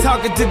I've been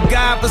talking to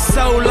God for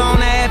so long.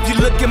 Now if you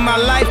look at my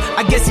life,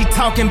 I guess he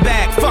talking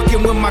back,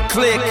 fucking with my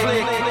clique.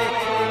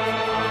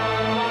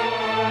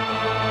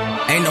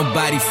 Ain't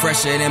nobody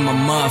fresher than my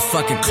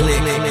motherfucking clique.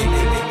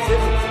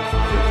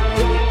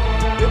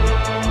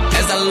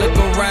 As I look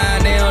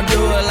around, they don't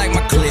do it like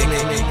my clique.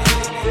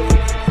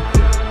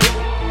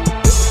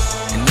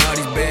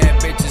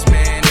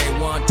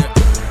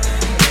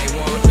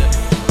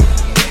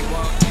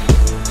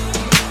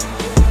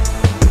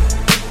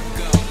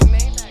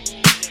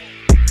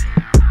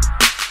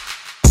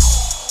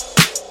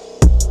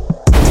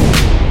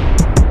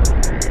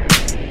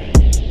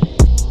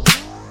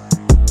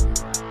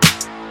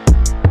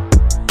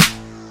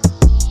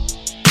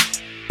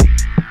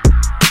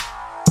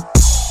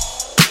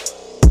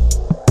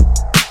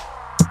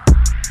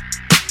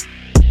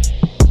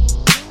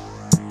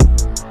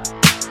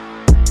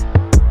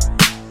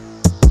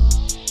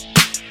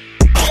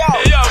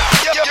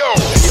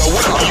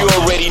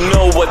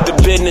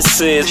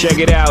 business is. Check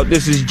it out,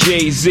 this is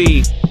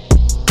Jay-Z. 5,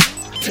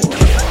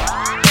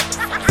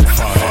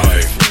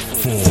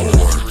 4,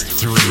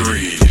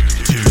 3,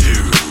 2,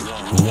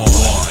 1.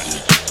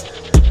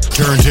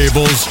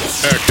 Turntables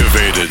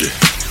activated.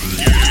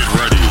 Get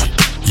ready.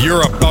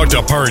 You're about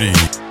to party.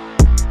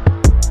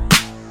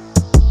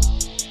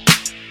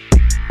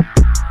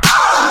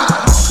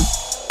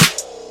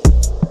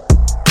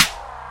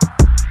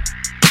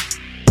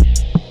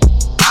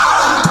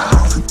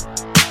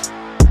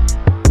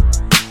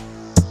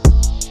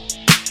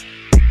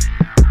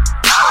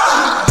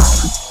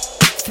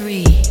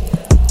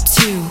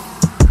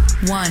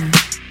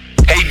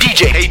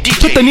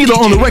 Contenido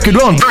on the record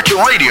on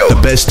Virtual Radio.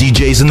 The best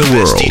DJs in the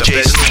world.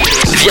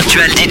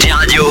 Virtual DJ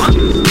Radio.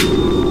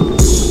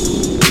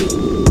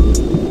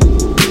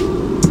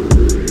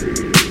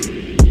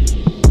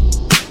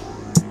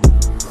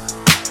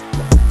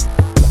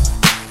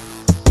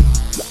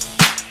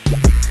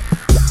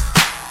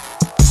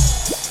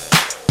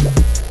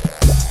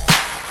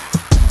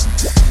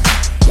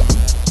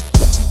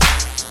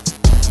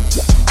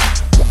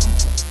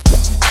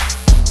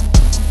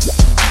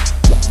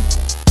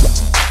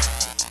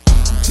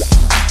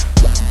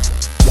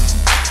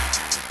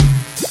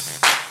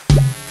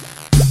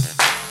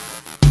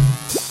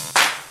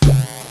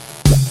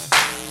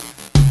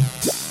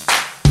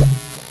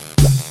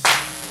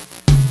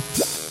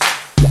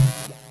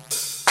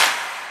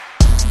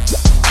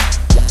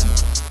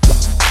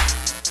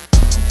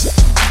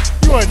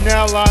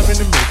 Now live in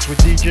the mix with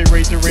DJ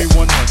Razor Ray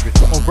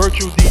 100 on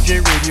Virtual DJ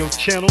Radio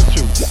Channel 2,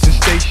 the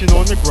station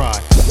on the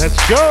grind. Let's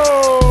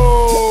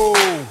go!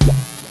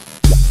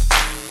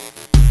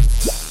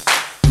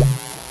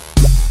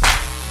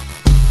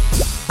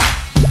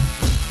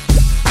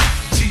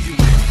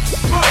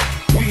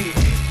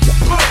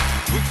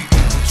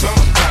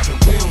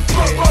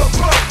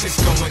 It's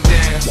going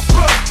down,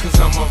 cause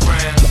I'm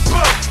around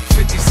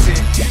 50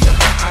 Cent, you know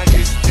how I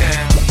get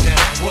down.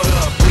 What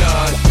up,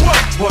 blood?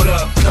 What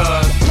up,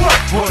 cuz?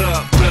 What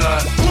up,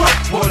 blood?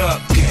 What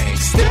up,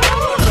 gangsta?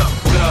 What up,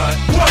 blood?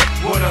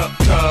 What up,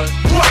 cuz?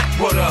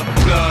 What up,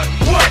 blood?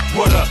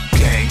 What up,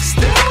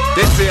 gangsta?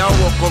 They say I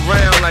walk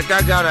around like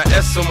I got an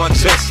S on my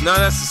chest. Now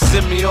that's a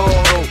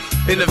semi-auto.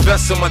 In the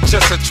vest on my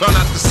chest, I try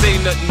not to say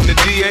nothing. The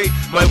DA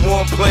might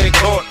want playing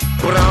court,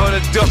 but I hunt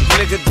a duck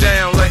nigga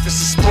down like it's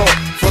a sport.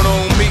 Front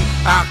on me,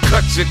 I'll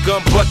cut your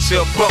gun, butt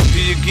your buck.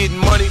 Do you get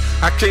money?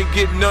 I can't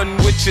get nothing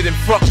with you, then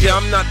fuck you.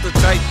 I'm not the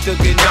type to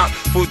get knocked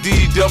for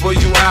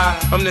DWI.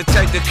 I'm the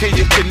type to kill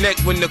you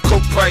connect when the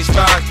coke price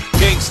rise.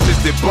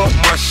 Gangsters that bump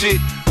my shit,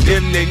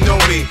 them they know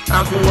me.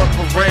 I grew up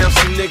around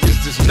some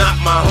niggas that's not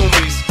my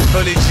homies.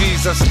 100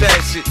 G's, I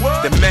stash it.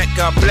 The Mac,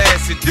 I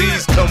blast it.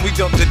 These come, we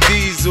dump the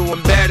diesel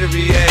and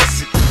battery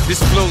acid. This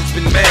flow's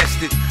been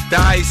mastered.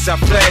 The ice, I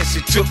flash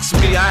it. Chooks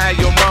me, I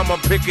had your mama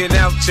picking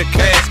out your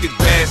casket,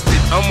 bastard.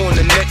 I'm on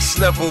the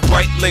next level.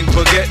 White link,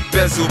 baguette,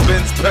 bezel,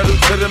 Benz, pedal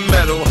to the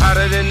metal.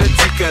 Hotter than the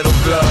tea kettle,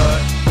 blood.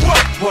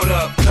 What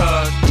up,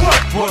 cuz?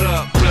 What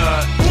up,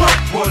 blood?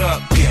 What up,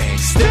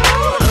 gangsta?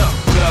 What up,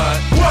 blood?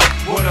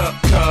 What up,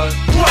 cuz?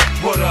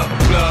 What up,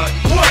 blood?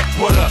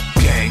 What up,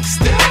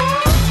 gangsta?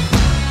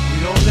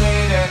 We don't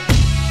play that.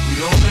 We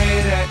don't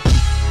play that.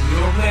 We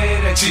don't play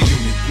that.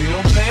 We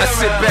don't play that. I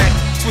sit back,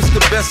 twist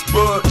the best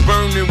bud,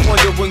 burn and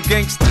wonder when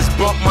gangsters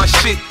bump my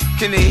shit.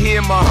 Can they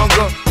hear my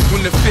hunger?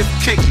 When the fifth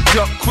kick,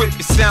 duck quick,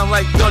 it sound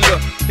like thunder.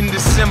 In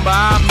December,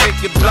 I make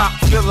it block,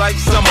 feel like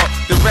summer.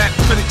 The rap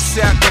critics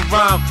say I can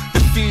rhyme. The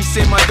fiends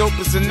say my dope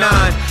is a 9.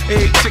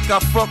 Every chick I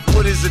fuck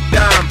with is a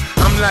dime.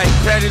 I'm like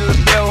Patti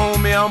LaBelle,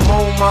 homie, I'm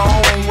on my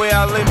own. Where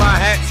I lay my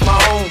hat's my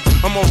home.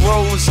 I'm a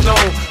rolling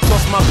stone,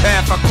 cross my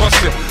path, I crush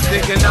it.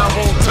 Thinking I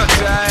won't touch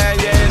it, I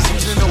had your ass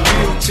who's in a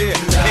wheelchair.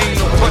 Ain't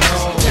no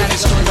punches, in the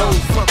street,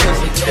 old fuckers.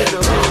 In the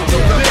hood,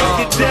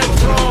 get that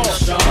wrong.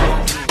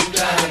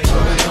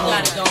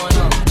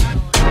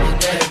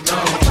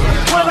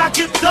 When I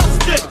get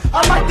dusted,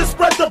 I like to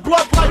spread the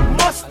blood like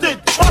mustard.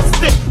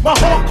 Trust it, my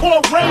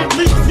hardcore rain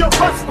leaves you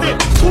rusted.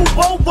 Move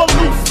over,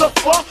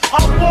 Lucifer,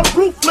 I'm more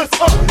ruthless.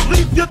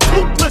 Leave you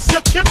toothless, you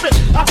kip it,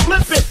 I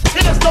flip it.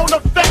 Tears don't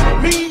affect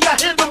me, I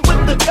hit them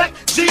with the tech.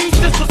 G's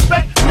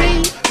disrespect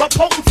me, my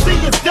potency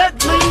is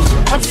deadly.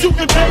 I'm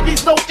shooting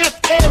babies, no ifs,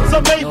 ands,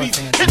 or maybes.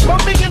 Hit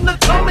mommy in the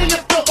tummy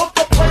if the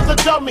hooker plays a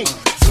dummy.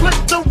 Slip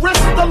the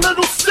wrist, a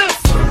little sis.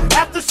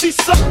 After she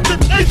sucked an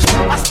itch,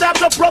 I stabbed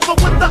her brother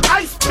with the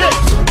ice pick.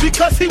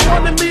 Because he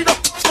wanted me to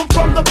him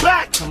from the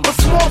back. But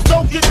smalls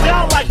don't get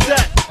down like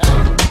that.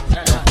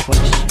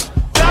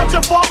 Found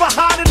your father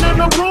hiding in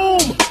a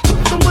room.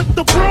 Took him with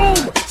the broom.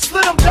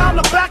 Slid him down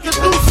the back and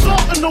threw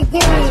salt in the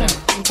wound.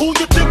 Who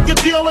you think you're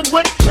dealing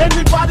with?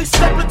 Anybody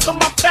step into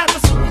my path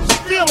is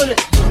feeling it.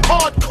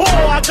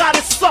 Hardcore, I got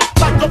it sucked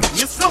like a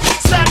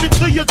stab it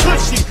to your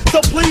gushy.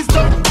 So please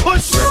don't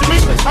push me.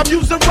 I'm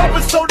using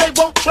rubber so they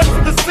won't trace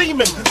the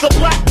semen. The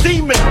black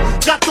demon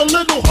got the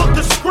little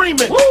hooker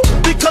screaming.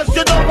 Because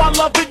you know I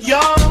love it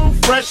young,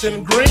 fresh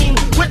and green.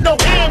 With no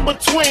in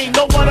between,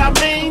 know what I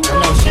mean?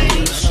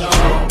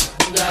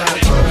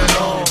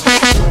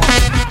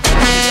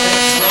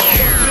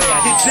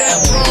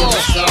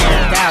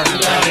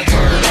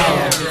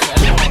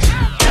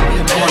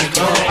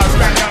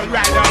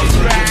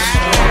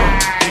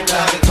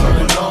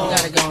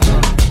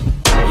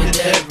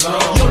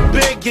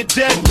 get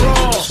dead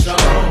wrong.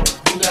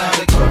 You got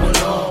it going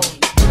on.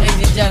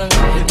 Ladies and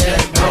gentlemen, you're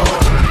dead wrong.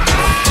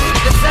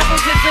 The several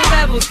different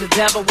levels, the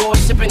devil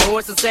worshipping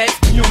horses, sex,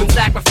 human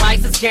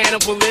sacrifices,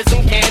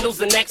 cannibalism, candles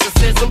and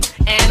exorcism,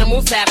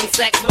 animals having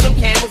sex with them,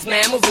 camels,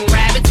 mammals and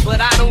rabbits,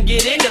 but I don't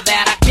get into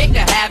that, I kick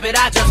a habit,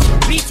 I just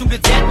beat you to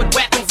death with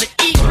weapons that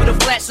eat you the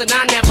flesh, and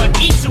I never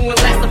eat you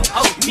unless the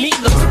meat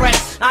looks fresh.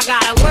 I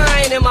got a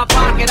lion in my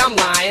pocket, I'm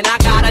lying, I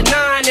got a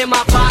 9 in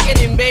my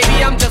pocket, and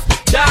baby I'm just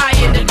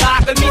dying. The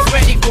doc of me's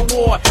ready for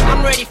war, I'm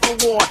ready for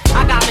war,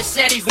 I got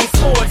machetes and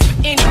swords,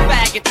 any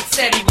faggot that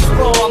said he was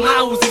raw,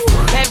 my Uzi's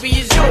heavy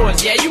as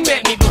yours, yeah, you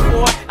met me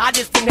before. I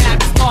just didn't have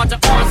this larger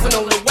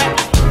arsenal of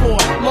weapons before.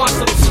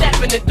 Marshall, step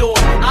in the door.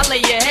 I lay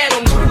your head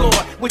on the floor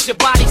with your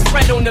body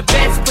spread on the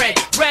bedspread.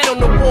 Red on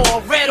the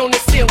wall, red on the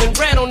ceiling,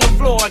 red on the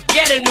floor.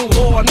 Get a new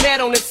whore.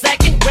 Met on the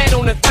second, red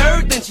on the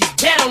third, then she's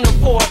dead on the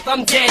fourth.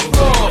 I'm dead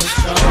wrong.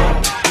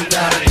 You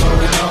got it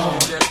going on.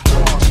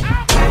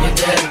 You're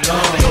dead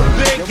wrong.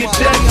 You're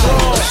dead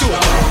wrong.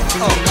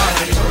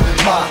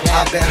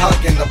 I've been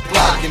hugging the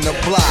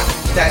block,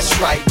 that's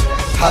right.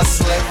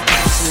 Hustling,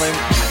 slim.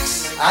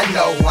 I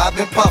know, I've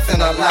been puffing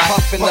a lot.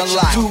 But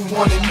you do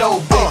wanna know,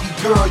 baby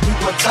girl, you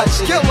gon'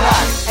 touch it or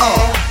not.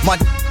 My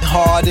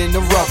hard in the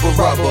rubber.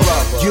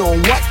 You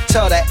don't what?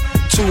 Tell that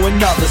to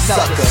another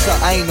sucker.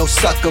 I ain't no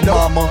sucker,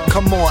 mama.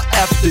 Come on,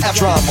 after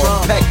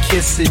drama. Peck,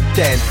 kiss it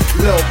then,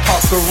 little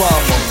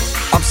puckerama.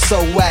 I'm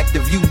so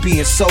active, you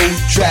being so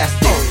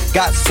drastic.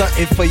 Got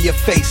something for your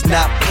face,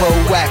 not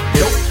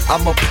proactive.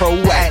 I'm a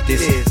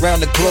proactive,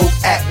 round the globe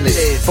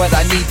atlas. But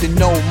I need to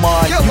know,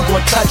 ma, you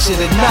gon' touch it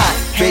or not?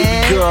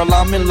 Baby girl,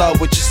 I'm in love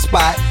with your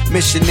spot.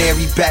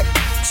 Missionary back,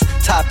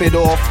 top it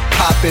off,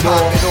 pop it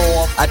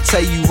off. I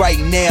tell you right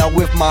now,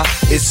 with my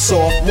it's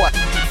soft, what?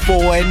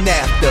 Before and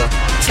after,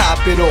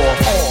 top it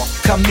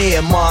off. Come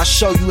here, ma,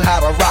 show you how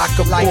to rock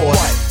a boy.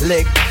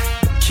 Lick,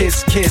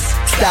 kiss,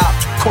 stop,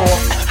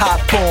 cough,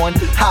 hop on,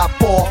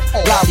 hop off,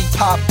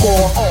 lollipop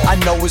off. I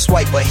know it's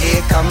white, but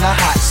here come the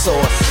hot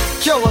sauce.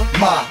 Killer,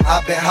 ma,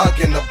 I've been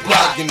hugging the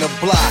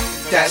block,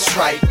 that's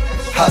right.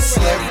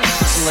 Hustling,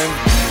 slim.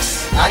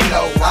 I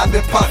know, I've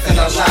been puffing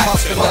a lot.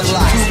 You wanna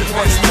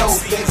know,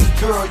 baby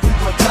girl, you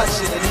gon'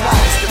 touch it or not?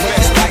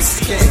 It's like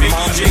skin,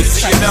 mom,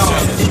 It's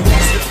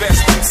the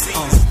best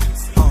MCs.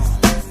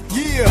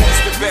 Yeah.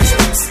 It's the best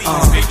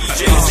MCs. Biggie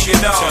J's, you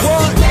know.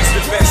 It's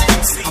the best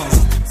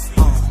MCs.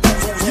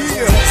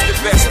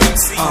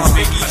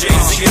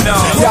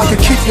 Y'all can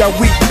keep y'all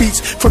weak beats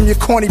from your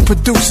corny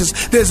producers.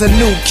 There's a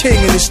new king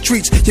in the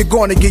streets you're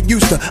gonna get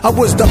used to. I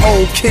was the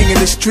old king in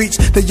the streets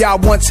that y'all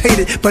once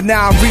hated, but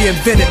now I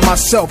reinvented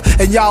myself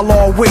and y'all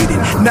all waited.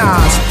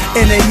 Nas,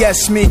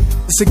 NAS me,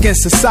 it's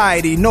against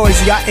society.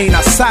 Noisy, I ain't,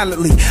 I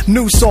silently.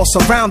 Noose all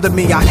surrounding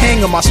me, I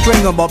hang 'em, I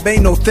string 'em up.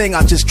 Ain't no thing,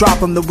 I just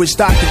drop 'em. The witch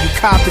doctor, you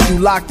copped it, you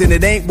locked in,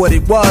 it ain't what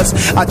it was.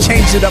 I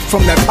changed it up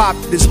from that pop,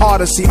 it's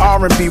hard to see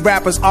R&B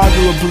rappers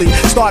arguably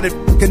started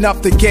f***ing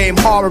up the game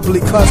horribly,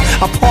 cause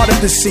I parted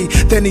the sea,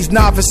 then these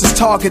novices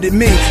targeted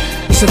me.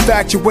 It's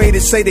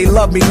infatuated, say they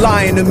love me,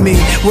 lying to me.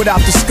 What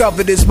I've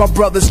discovered is my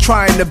brother's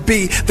trying to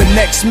be the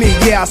next me.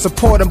 Yeah, I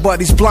support him, but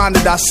he's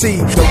blinded, I see.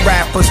 The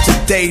rappers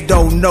today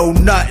don't know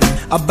nothing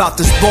about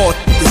this boy.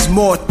 There's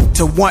more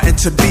to wanting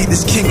to be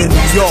this king of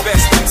New York.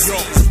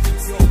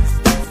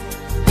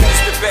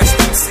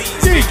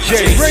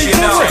 DJ Razor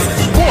Ray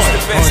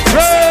 100.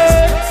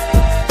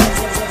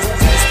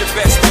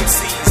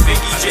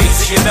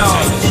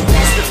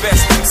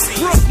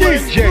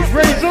 DJ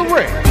Razor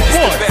Ray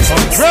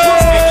 100.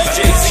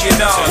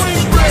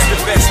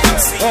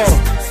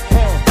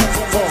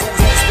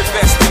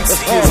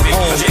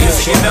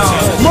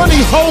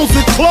 Money, hoes,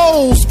 and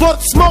clothes,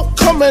 but smoke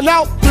coming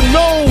out the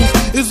nose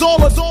is all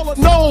it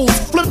knows.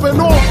 Flipping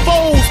on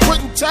foes,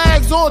 putting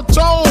tags on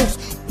toes.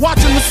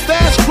 Watching the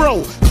stash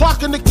grow,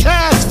 clocking the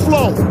cash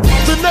flow.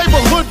 The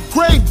neighborhood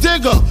grave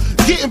digger,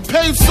 getting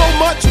paid so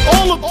much,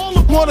 all of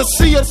wanna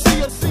see us.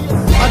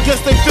 I guess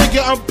they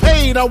figure I'm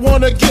paid, I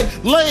wanna get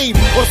laid.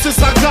 Or since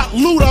I got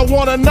loot, I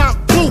wanna knock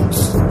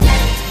boots.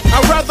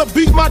 I'd rather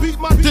beat my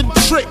than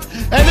trick.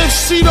 And if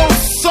she don't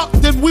suck,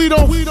 then we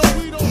don't.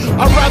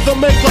 I'd rather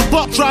make a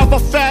buck, drive a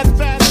fat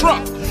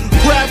truck.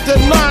 Grab the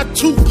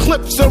 9-2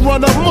 clips and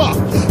run amok.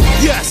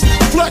 Yes,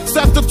 flex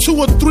after 2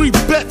 or 3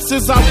 bets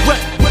as I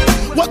wreck.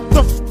 What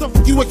the f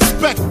you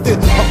expected?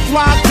 A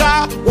fly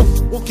guy? Well,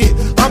 fuck it,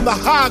 I'm the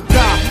high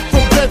guy.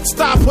 From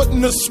Bed-Stuy,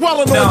 putting the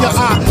swelling on your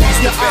eye.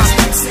 It's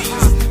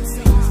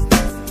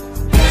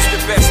the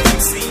best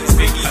MCs.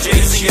 Biggie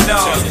J's, you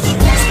know.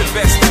 It's the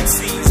best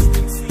MCs.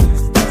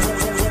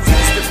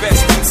 It's the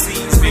best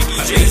MCs.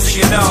 Biggie J's,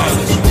 you know.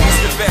 It's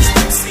the best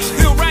MCs.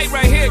 Feel right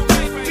here.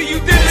 Do you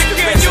did it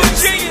again? You're a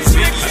genius.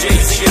 Biggie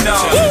J's, you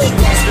know.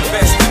 It's the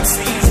best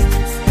MCs.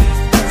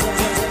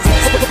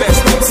 The best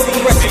MCs.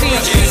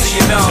 Biggie J's,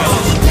 you know.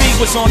 He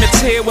was on the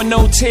tear when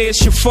no tears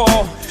should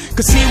fall.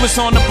 Cause he was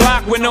on the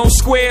block where no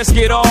squares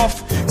get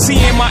off. See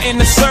him out in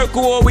the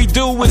circle, all we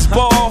do is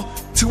ball.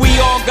 till we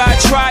all got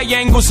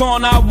triangles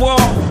on our wall.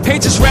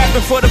 Ain't just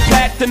rapping for the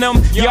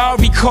platinum, y'all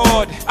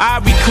record. I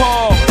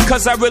recall,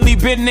 cause I really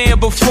been there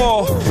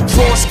before.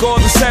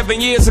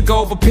 7 years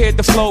ago, prepared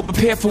to flow,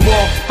 prepared for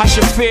war. I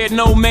should fear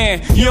no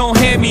man, you don't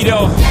hear me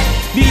though.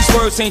 These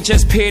words ain't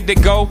just paired to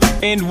go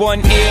in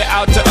one ear,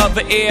 out the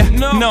other ear.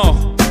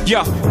 No.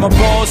 Yeah, my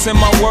balls and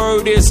my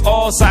word is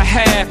alls I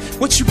have.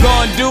 What you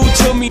gonna do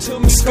to me?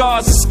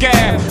 Scars and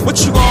scab. What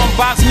you gonna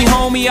box me,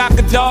 homie? I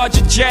could dodge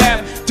a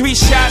jab. 3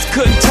 shots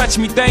couldn't touch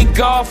me, thank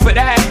God for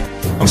that.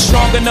 I'm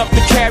strong enough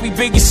to carry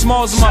Biggie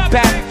Smalls on my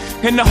back.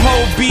 And the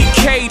whole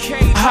BK,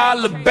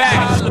 holla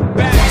back. Who's the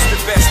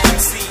best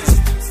MCs?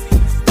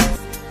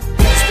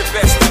 Who's the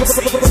best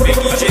MCs?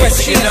 Biggie J, who's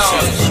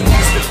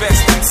the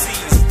best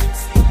MCs?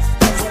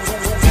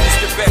 Who's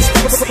the best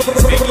MCs?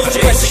 Biggie J,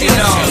 who's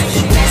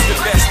the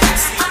best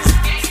MCs?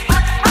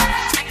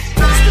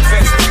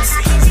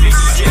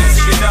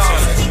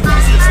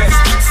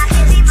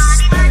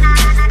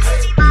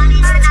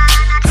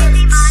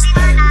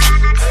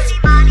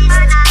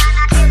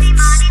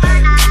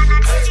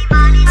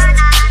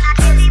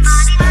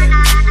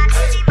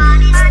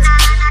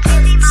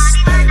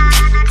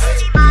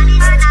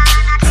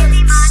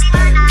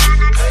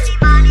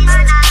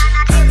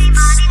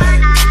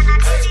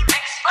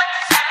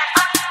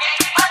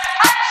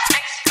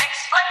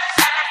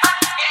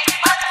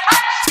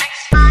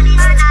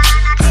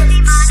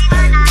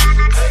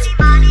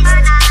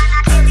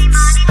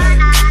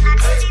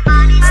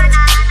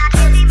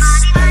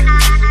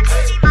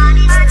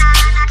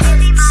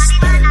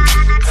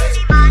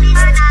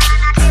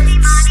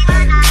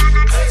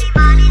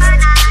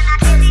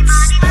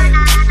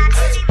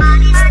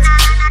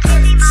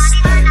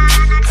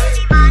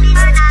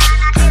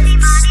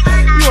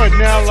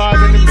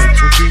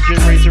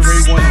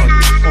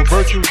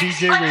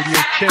 DJ Radio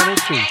Channel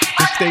 2,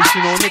 the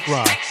station on the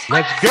grind.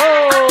 Let's go!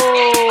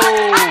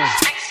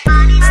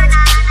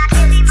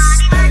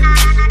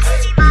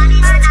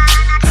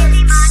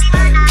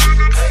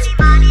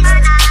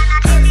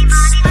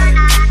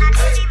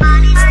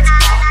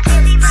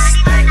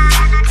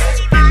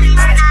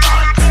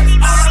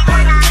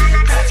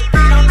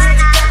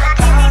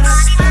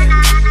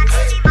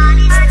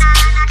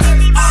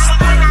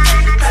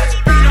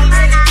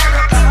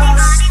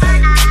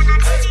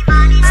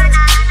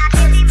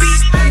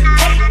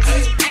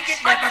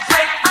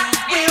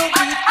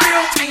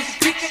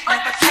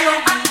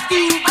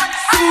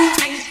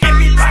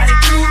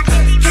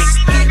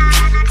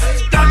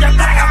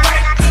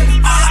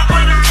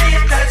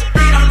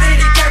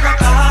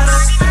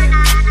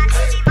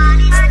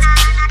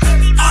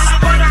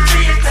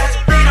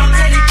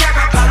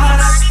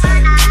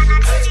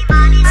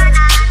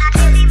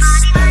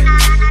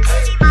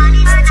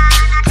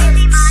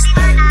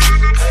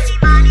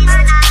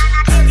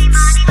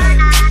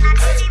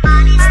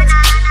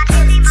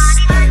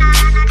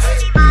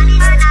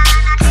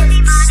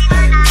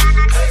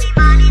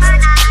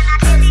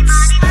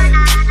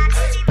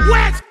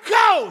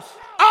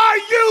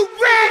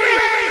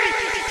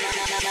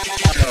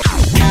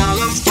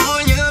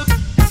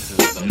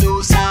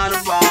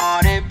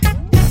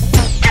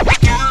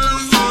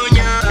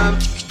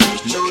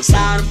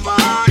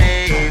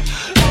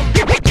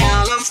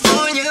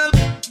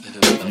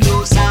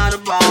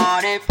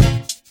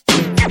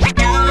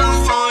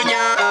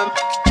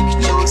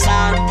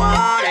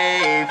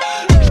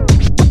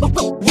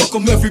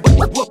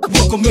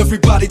 Welcome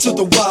everybody to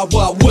the Wild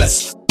Wild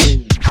West.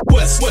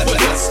 West.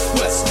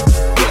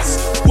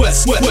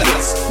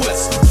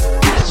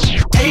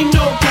 Ain't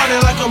no party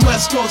like a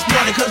West Coast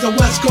party, cause the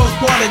West Coast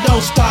party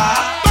don't stop.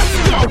 Let's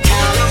go!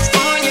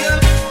 California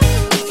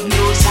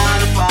knows how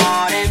to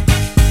party.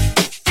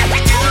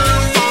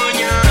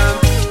 California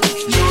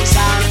knows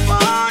how to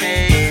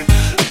party.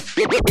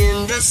 In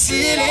the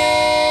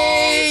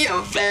city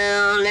of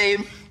LA,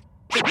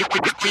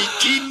 we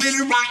keep it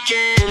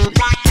rockin',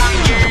 rockin'.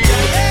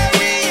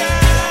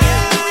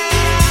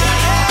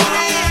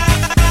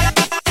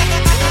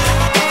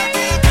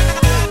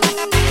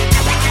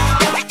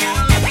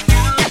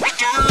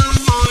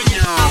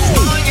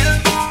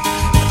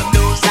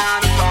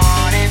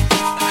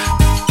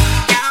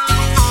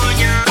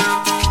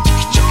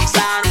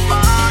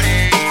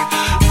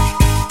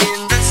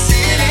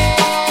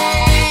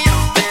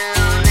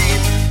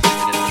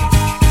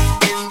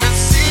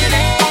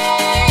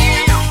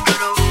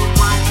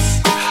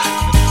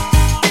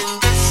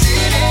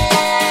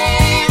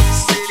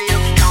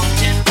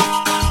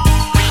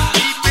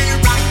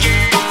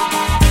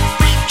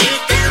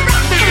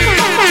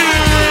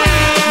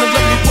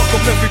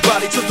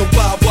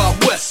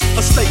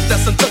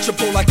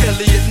 Like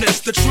Elliot Ness,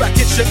 the track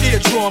hits your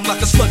eardrum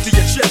like a slug to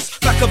your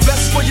chest. Like a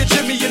vest for your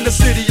Jimmy in the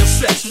city of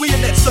sex. We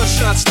in that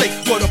sunshine state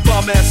where the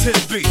bomb ass hit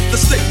be. The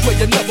state where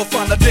you never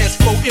find a dance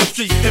floor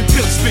empty and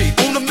pimp speed.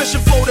 On a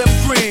mission for them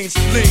greens.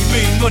 Lean,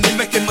 mean, money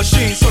making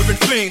machines, serving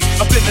fiends.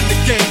 I've been in the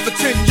game for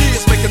 10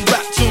 years making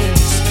rap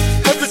tunes.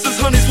 Ever since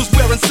Honeys was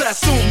wearing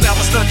Sassoon, now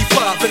it's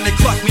 95 and they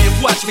clock me and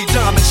watch me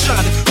diamond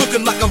shining,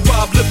 looking like I'm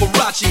Rob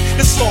Liberace.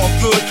 It's all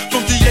good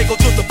from Diego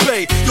to the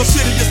Bay. Your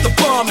city is the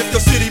bomb if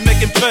your city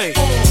making pay.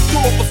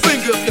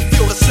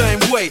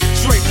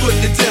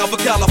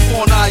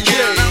 on our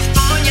yeah.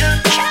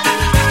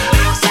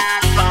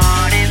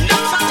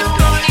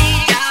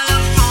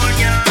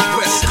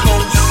 West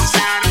Coast.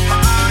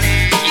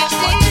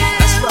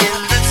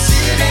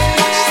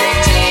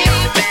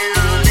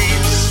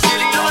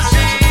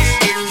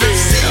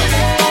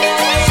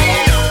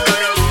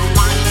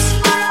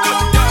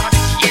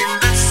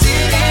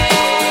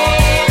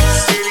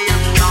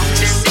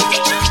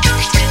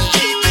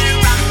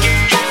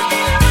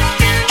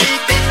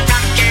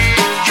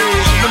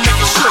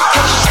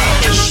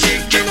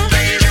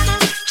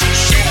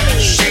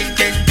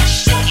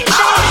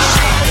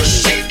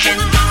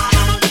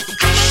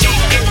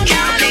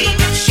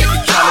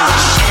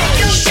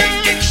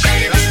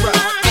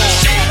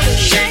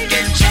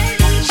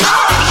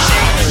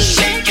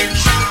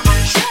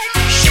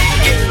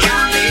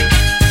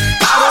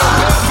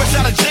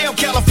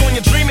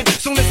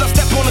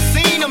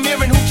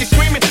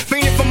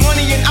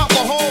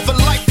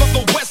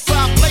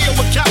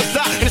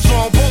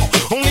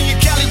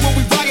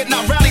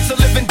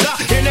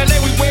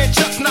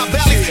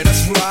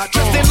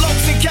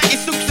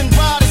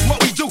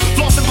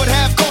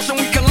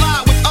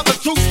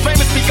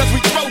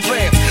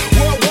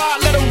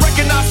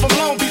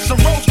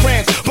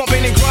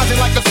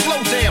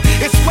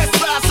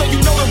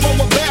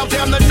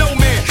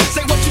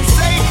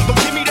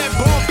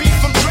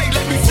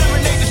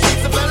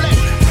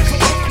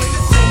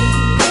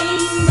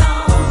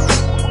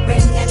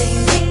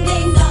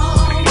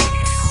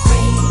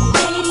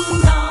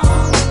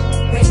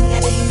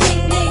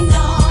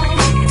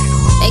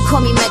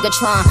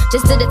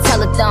 Just did a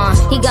telethon.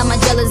 He got my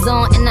jealous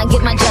on, and I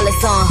get my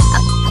jealous on.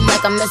 I'm like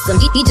I miss him.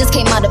 He just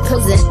came out of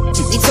prison.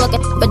 He talking,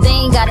 but they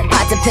ain't got a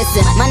pot to piss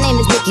in. My name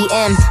is Nicki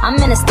M.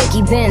 I'm in a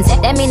sticky Benz.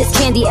 That mean it's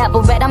candy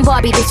apple red. I'm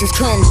Barbie, this is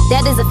Ken.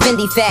 That is a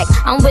Fendi fact.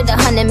 I'm with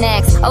 100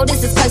 max. Oh,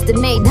 this is custom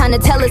made.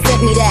 Donatella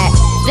sent me that.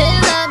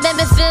 Fill up,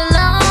 baby, fill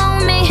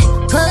on me.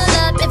 Pull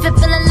up if you're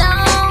feeling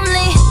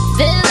lonely.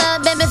 Fill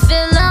up, baby,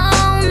 fill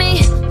on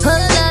me. Pull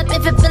up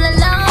if you're feeling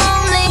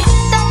lonely.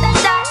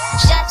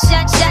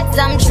 Shots,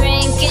 I'm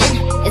drinking.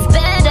 It's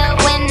better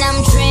when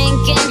I'm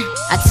drinking.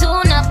 I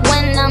tune up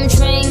when I'm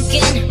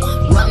drinking.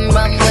 Rum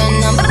when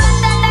I'm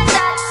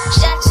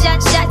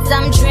shots,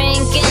 I'm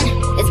drinking.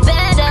 It's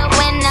better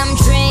when I'm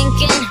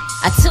drinking.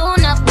 I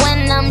tune up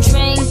when I'm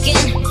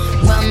drinking.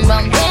 Rum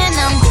when I'm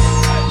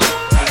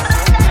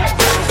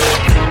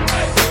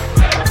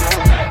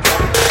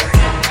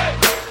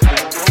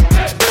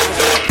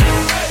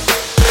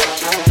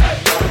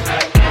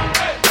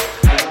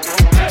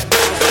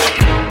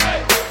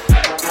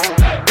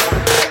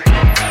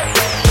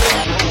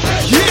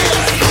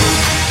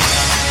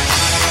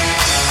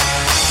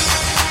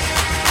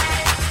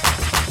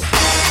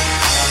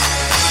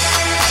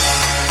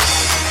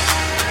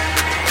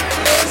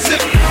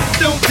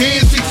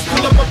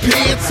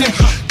pants and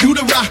do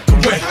the rock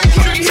away.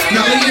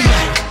 Now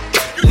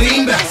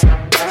lean back,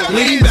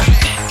 lean back,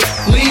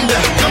 lean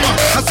back. Come on,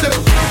 I said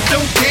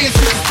don't dance,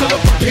 just pull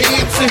up my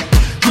pants and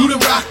do the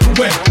rock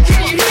away.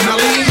 Now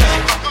lean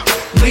back,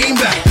 lean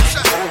back,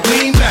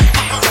 lean back,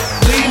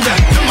 lean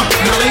back. Come on,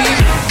 now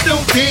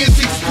don't dance,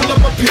 just pull up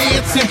my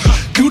pants and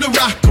do the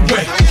rock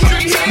away.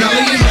 Now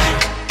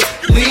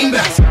lean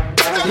back,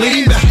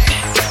 lean back,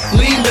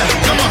 lean back.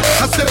 Come on,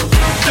 I said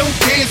don't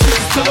dance,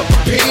 just pull up my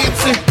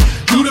pants and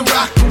do the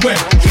rock away.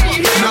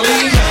 Now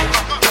lean back,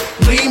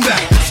 lean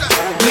back,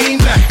 lean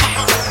back,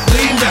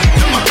 lean back.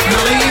 Come on,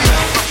 now lean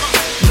back,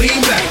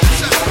 lean back,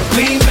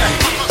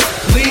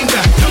 lean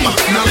back. Come on,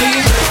 now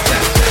lean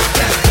back.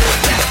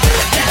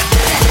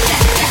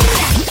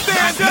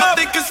 Stand up.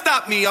 Nothing can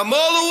stop me. I'm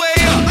all the way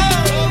up.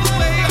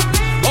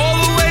 All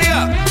the way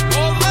up.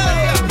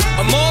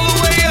 I'm all the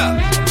way up.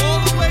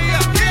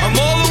 I'm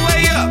all the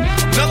way up.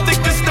 Nothing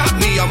can stop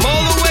me. I'm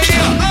all the way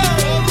up.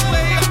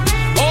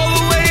 All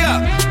the way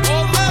up.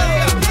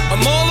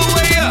 I'm all the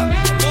way up.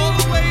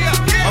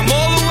 I'm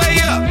all the way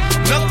up.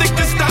 Nothing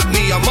can stop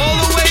me. I'm all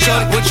the way up. Show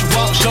it what you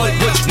want, show it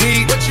what you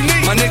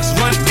need. My niggas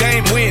run the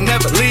game, we ain't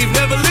never leave.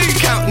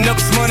 Counting up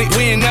this money,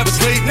 we ain't never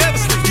sleep.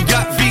 You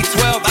got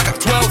V12, I got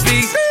 12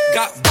 V's.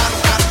 Got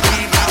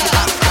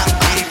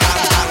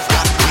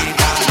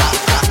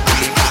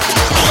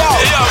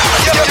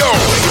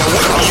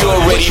You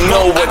already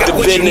know what the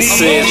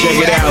business is. Check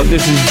it out,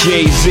 this is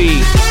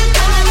Jay-Z.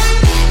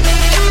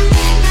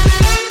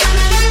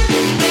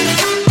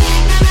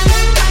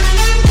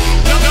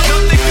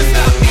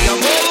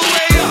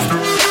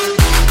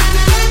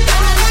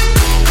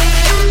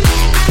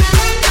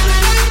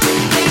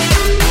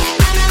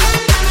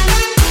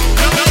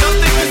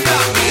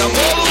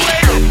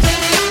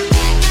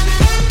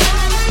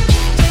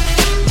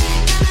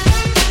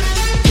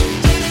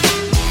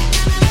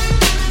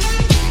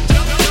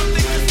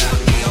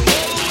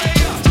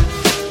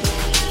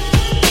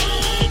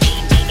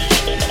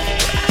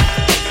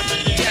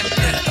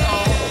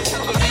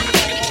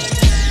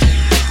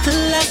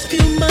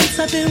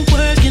 I've been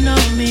working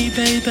on me,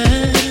 baby.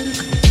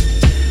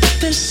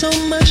 There's so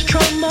much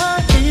trauma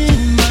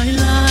in my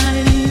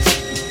life.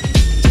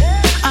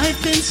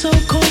 I've been so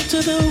cold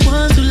to the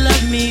ones who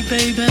love me,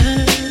 baby.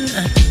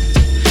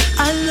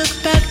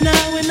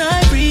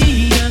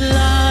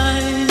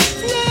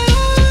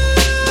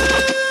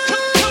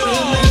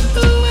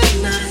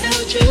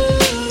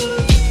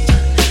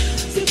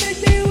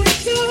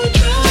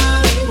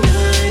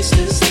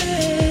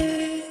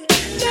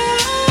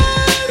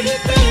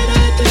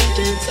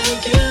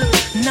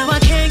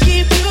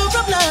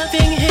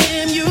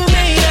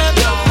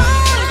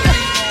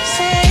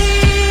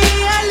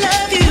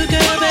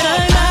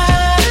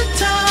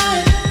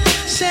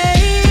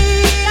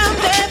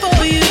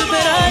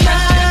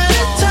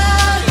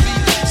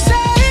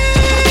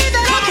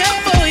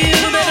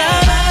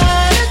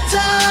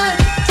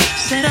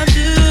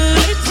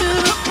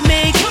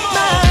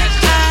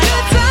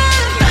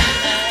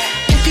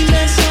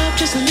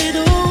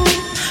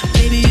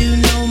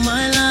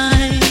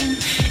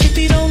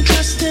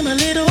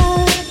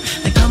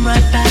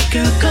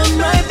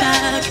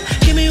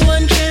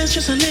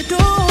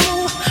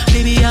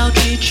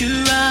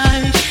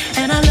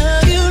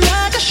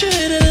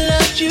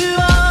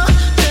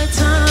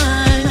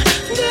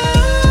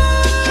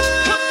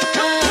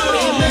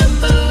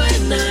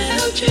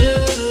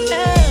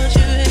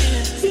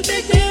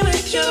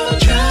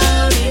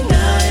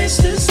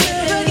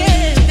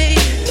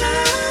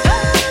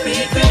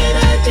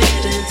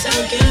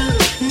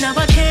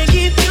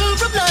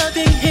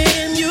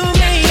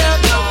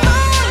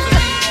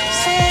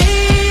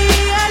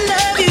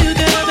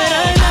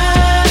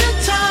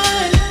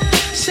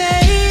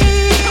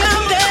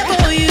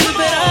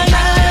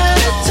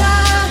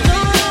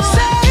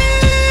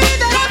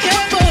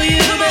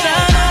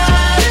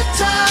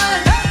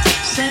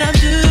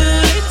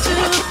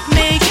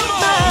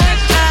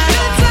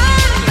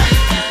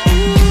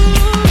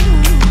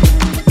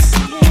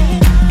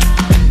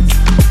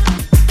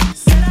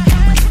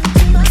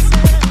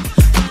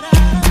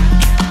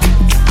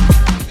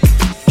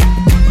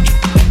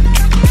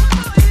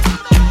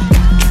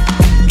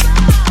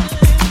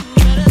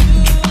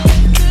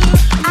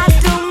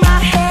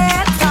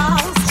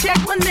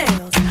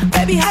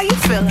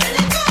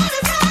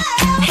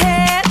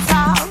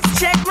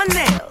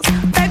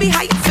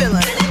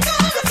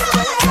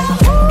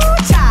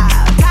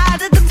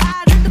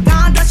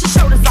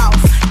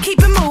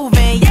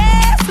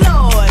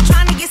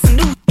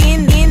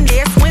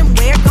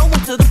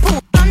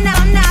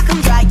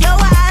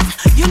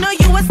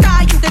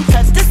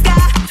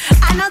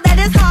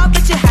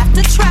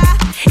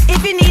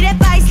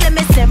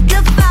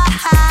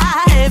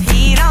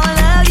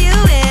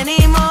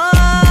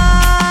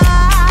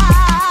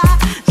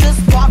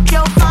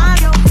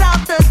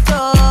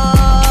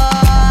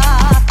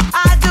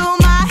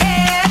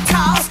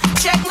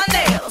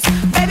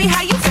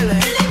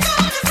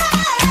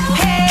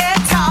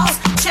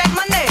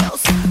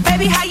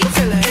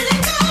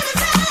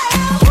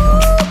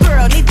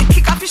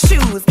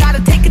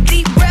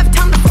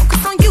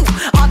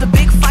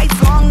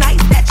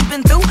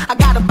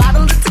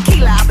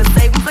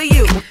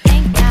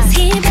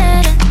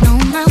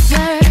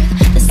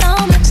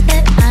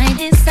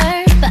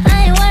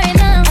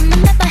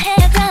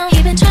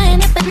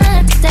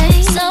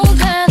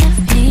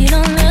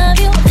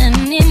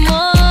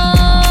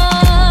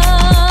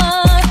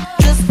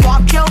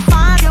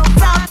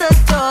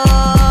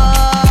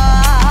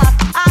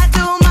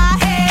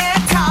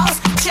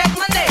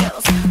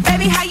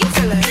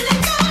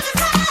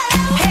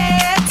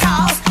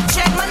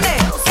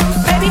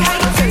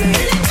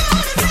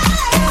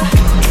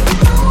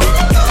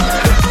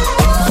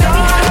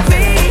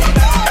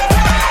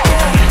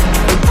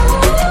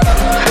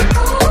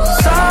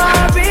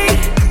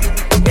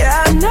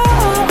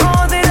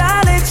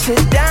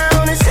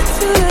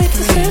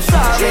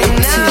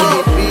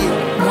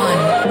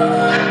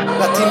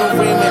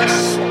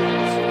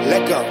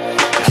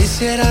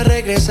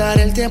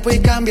 el tiempo y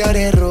cambiar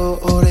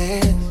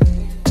errores.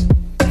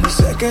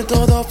 Sé que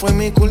todo fue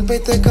mi culpa y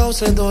te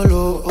causé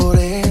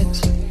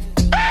dolores.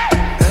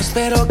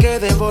 Espero que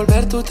de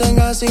volver tú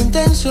tengas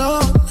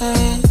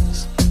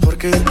intenciones,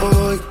 porque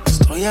hoy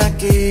estoy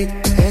aquí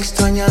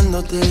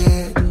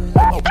extrañándote.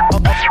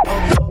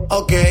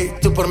 Ok,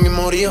 tú por mí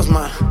morías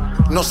más.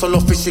 No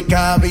solo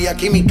física, había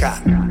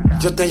química.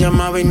 Yo te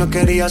llamaba y no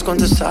querías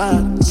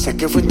contestar. Sé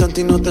que fui tonto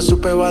y no te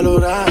supe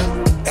valorar.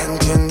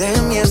 Entiende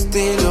mi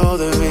estilo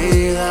de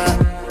vida.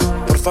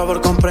 Por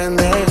favor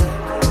comprende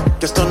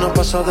que esto no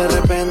pasó de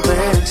repente.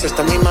 Si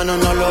está en mi mano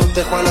no lo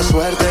dejo a la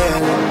suerte.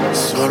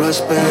 Solo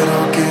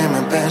espero que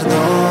me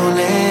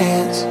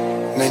perdones,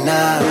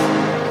 nena.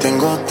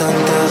 Tengo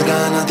tantas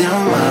ganas de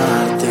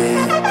amarte.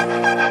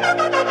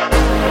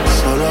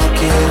 Solo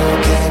quiero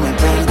que me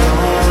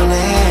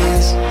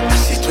perdones.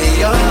 Así tú y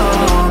yo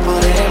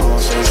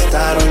podremos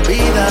estar.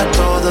 Olvida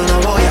todo, no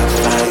voy a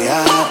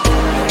fallar.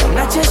 I'm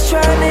not just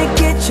trying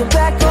to get you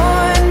back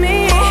on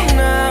me,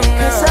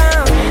 cause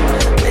I'm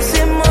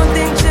missing more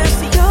than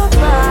just your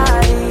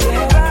body.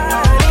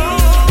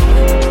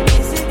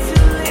 Is it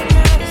too late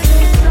now to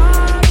say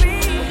sorry?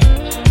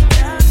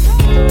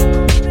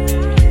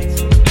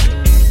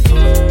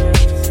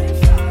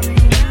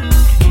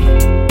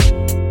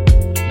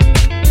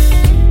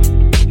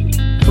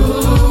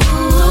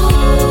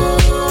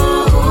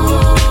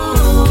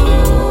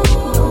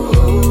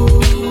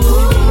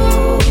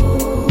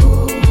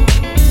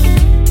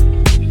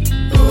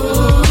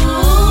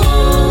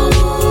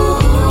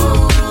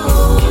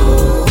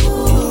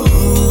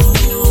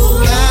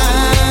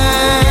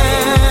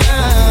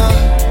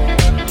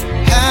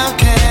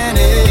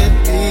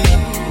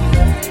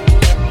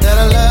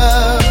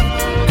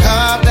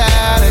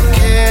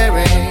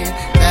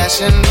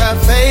 By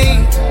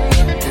fate,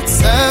 it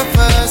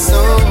suffers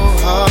so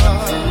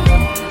hard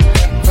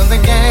from the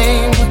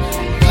game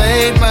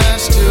played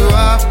much too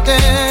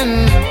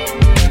often,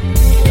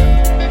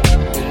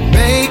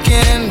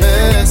 making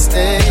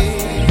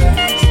mistakes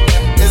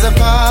is a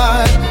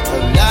part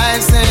of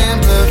life's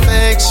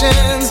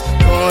imperfections.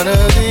 One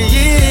of the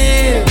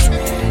years,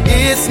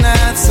 it's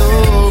not so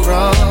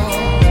wrong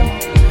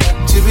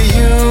to be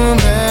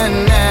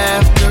human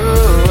after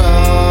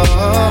all.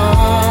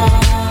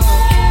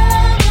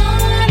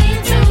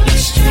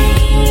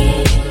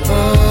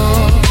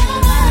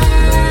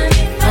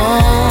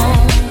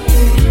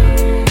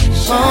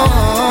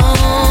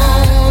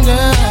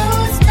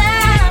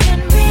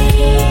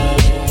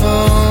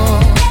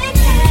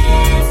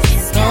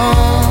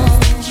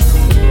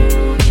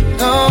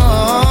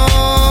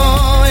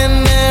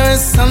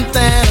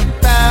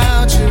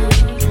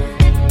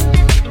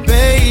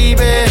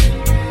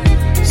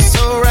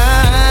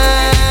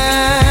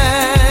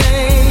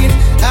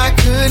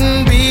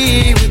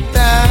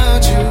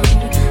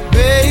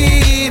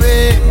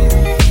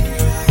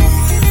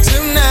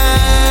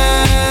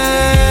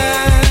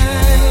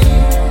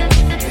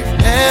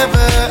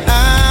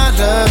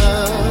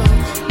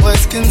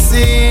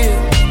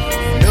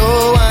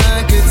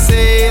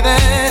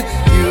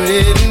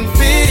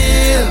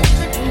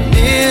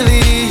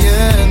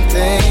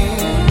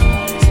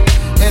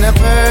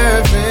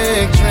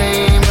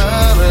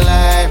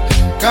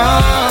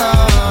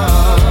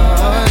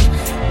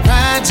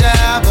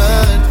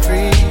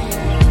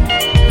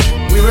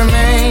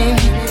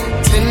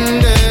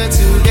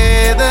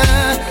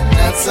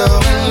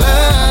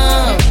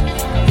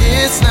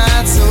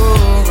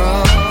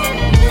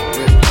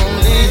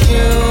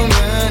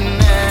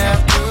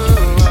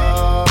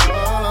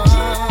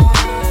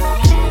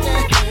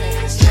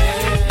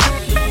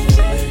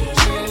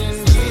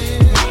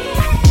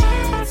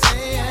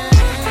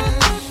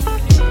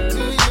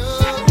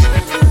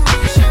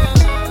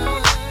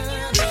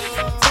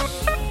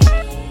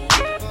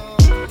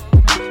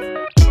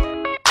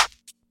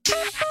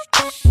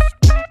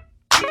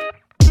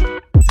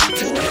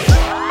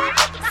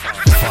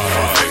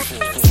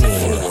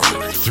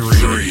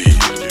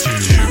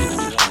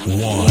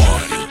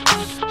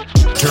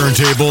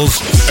 Turntables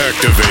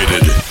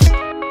activated.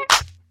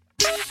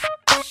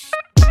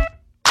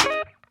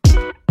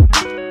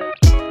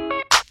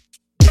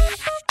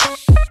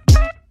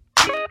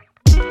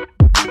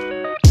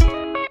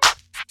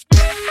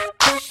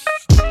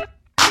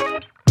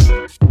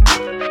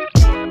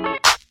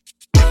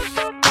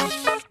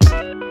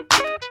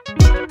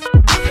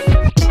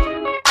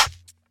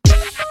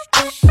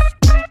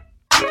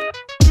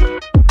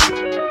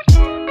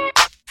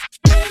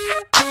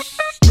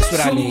 What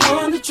I need.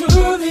 Someone to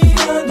truly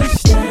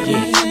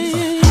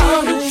understand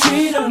how to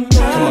treat a man.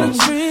 Come on,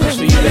 that's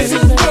for you, baby.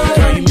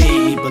 Girl, you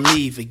made me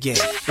believe again.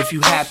 If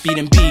you happy,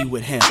 then be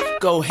with him.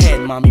 Go ahead,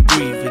 mommy,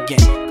 breathe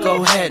again.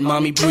 Go ahead,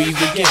 mommy, breathe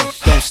again.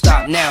 Don't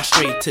stop now,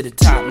 straight to the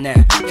top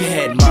now. Go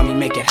ahead, mommy,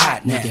 make it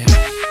hot now.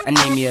 I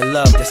need me a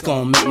love that's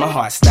gonna make my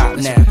heart stop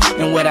now.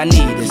 And what I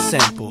need is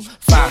simple.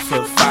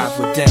 5'5"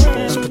 with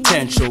dimples,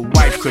 potential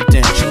wife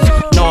credentials.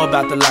 Know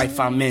about the life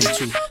I'm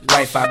into,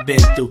 life I've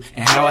been through,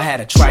 and how I had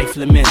a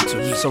trifling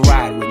mental. So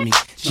ride with me,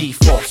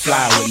 G4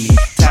 fly with me.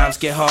 Times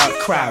get hard,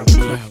 cry with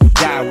me,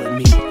 die with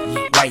me.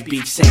 White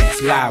Beach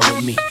Sands, lie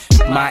with me.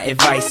 My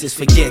advice is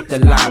forget the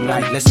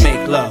limelight. Let's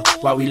make love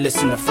while we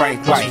listen to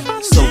Frank White.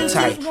 So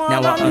tight,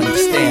 now I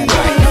understand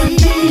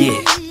life.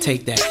 Yeah,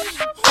 take that.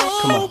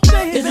 Come on.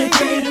 Is a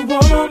pretty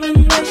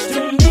woman next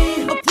to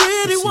me? A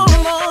pretty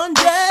woman,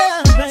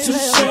 yeah, baby. To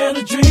share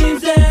the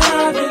dreams that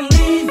I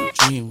believe.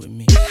 Dream with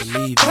me,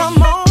 believe.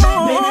 Come on,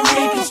 maybe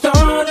we can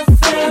start a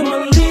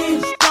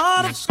family.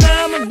 Start a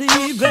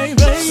family,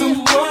 baby.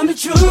 Someone that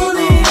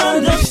truly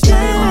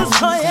understands.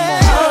 Oh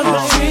yeah, how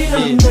to treat a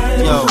man.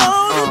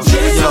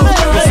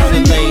 What's the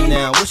lay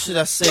now? What should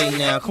I say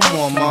now? Come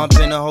on, ma,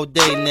 been a whole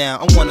day now.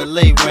 I wanna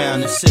lay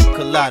round and sip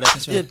colada,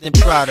 dipped in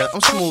Prada.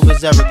 I'm smooth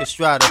as Eric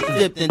Estrada,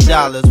 dipped in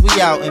dollars. We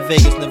out in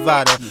Vegas,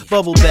 Nevada.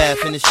 Bubble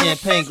bath in a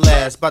champagne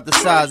glass, about the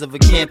size of a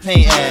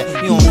campaign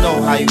ad. You don't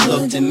know how you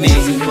looked at me,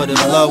 but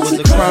if love was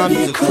a crime,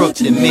 you's a crook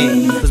to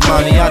me. Cause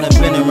mommy, I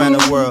done been around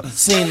the world,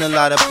 seen a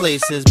lot of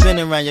places, been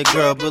around your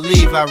girl,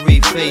 believe I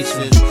read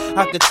faces.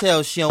 I could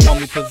tell she don't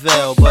want me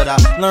prevail, but I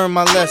learned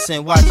my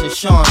lesson watching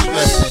Sean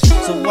stressing.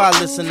 So why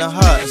listen to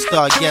her and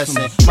start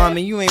guessing?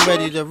 Mommy, you ain't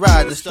ready to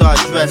ride to start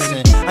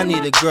dressing. I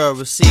need a girl,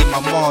 receive my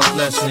mom's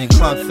blessing.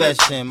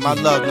 Confession, my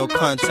love, no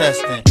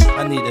contesting.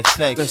 I need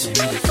affection.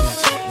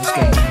 Let's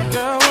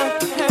go.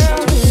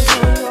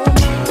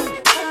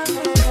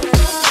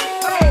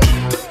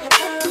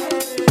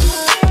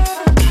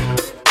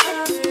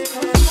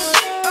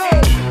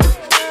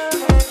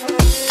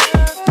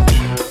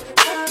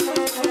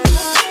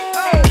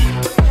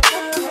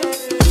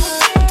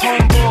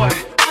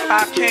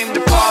 I came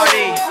to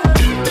party.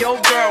 Your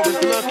girl was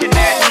looking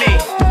at me.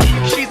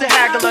 She's a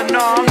haggler,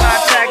 no, I'm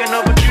not tagging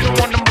her, but you don't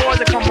want them boys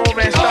to come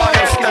over and start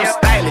asking you.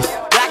 Stylish,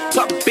 black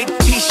talk, big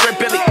t-shirt,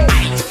 Billy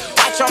Ice.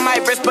 Watch on my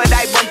wrist, but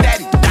I want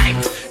that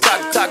dime.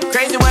 Talk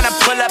crazy when I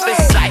pull up in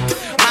sight.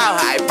 Mile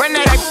high, run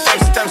that I'm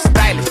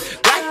stylish.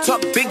 Black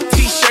talk, big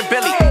t-shirt,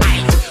 Billy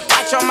Ice.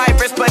 Watch on my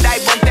wrist, but I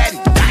want that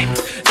dime.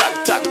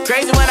 Talk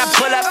crazy when I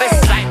pull up in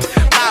sight.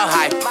 Mile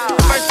high,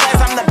 first class,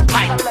 I'm the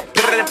pipe.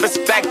 Put it in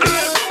perspective.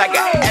 I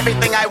got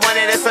everything I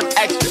wanted and some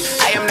extra.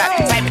 I am not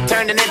the type of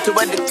turning into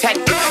a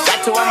detective.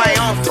 Got to on my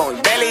own phone,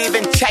 barely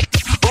even check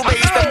it. Uber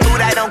eats the food,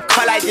 I don't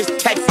call, I just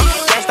text it.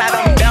 Guess I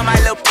don't bail, my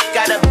little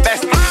got a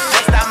vest.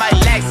 Next out my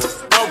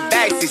Lexus, no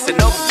backseat, so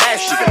no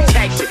best, you can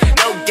check shit.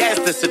 No gas,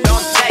 so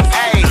don't text.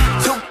 Hey,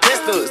 2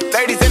 pistols,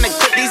 30s in the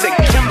clip, these are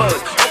Kimbos.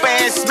 Open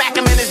hand, smack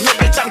him in his nip,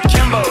 bitch, I'm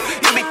Kimbo.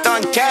 You be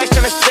throwing cash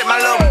on the strip, my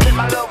little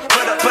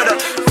put a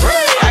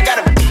I got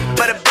a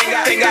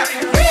big eye.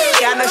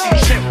 I know she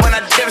trip when I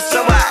dip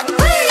so high.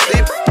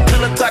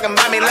 Pillow talking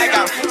about me like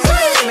I'm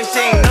and she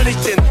ain't know this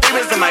shit.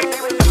 Three in my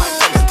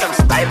I'm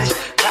stylish.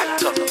 Black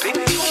top, big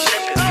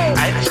t-shirt,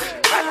 Irish.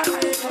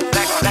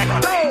 Black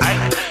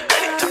island.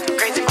 Ready talking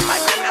crazy on my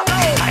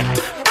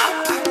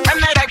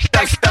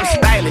I'm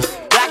stylish.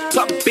 Black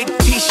top, big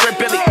t-shirt,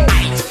 Billy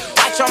Ice.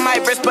 Watch on my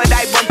wrist, but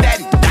I want that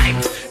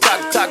dime.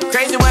 Talk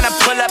crazy when I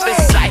pull up in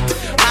sight.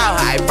 Mile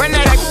high, run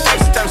that I'm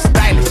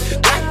stylish.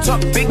 Black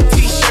top, big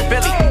t-shirt,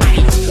 Billy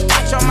Ice.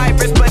 Watch on my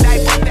wrist, but I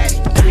want that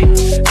dime.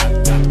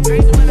 Talk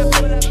crazy when I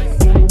pull up in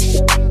sight.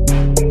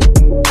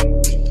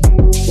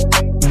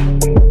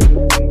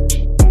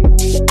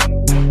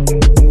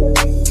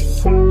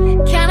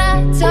 Can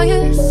I tell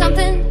you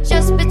something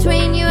just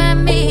between you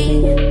and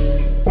me?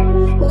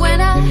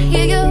 When I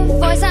hear your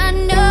voice, I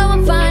know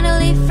I'm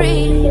finally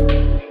free.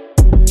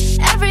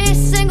 Every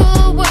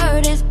single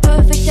word is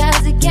perfect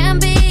as it can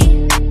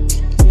be.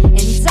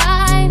 And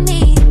I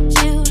need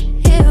you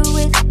here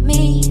with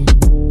me.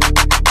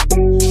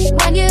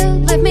 When you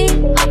lift me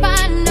up,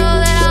 I know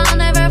that I'll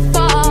never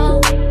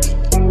fall.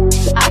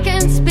 I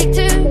can speak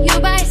to you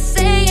by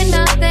saying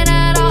nothing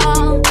at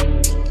all.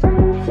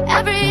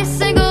 Every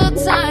single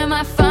time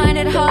I find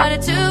it harder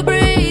to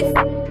breathe,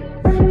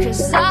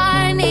 'cause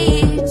I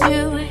need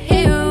you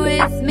here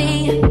with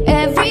me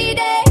every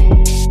day.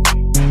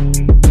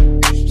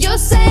 You're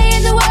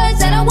saying the words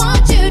that I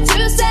want you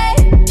to say.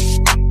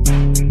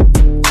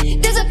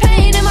 There's a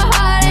pain in my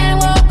heart and it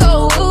won't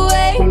go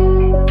away.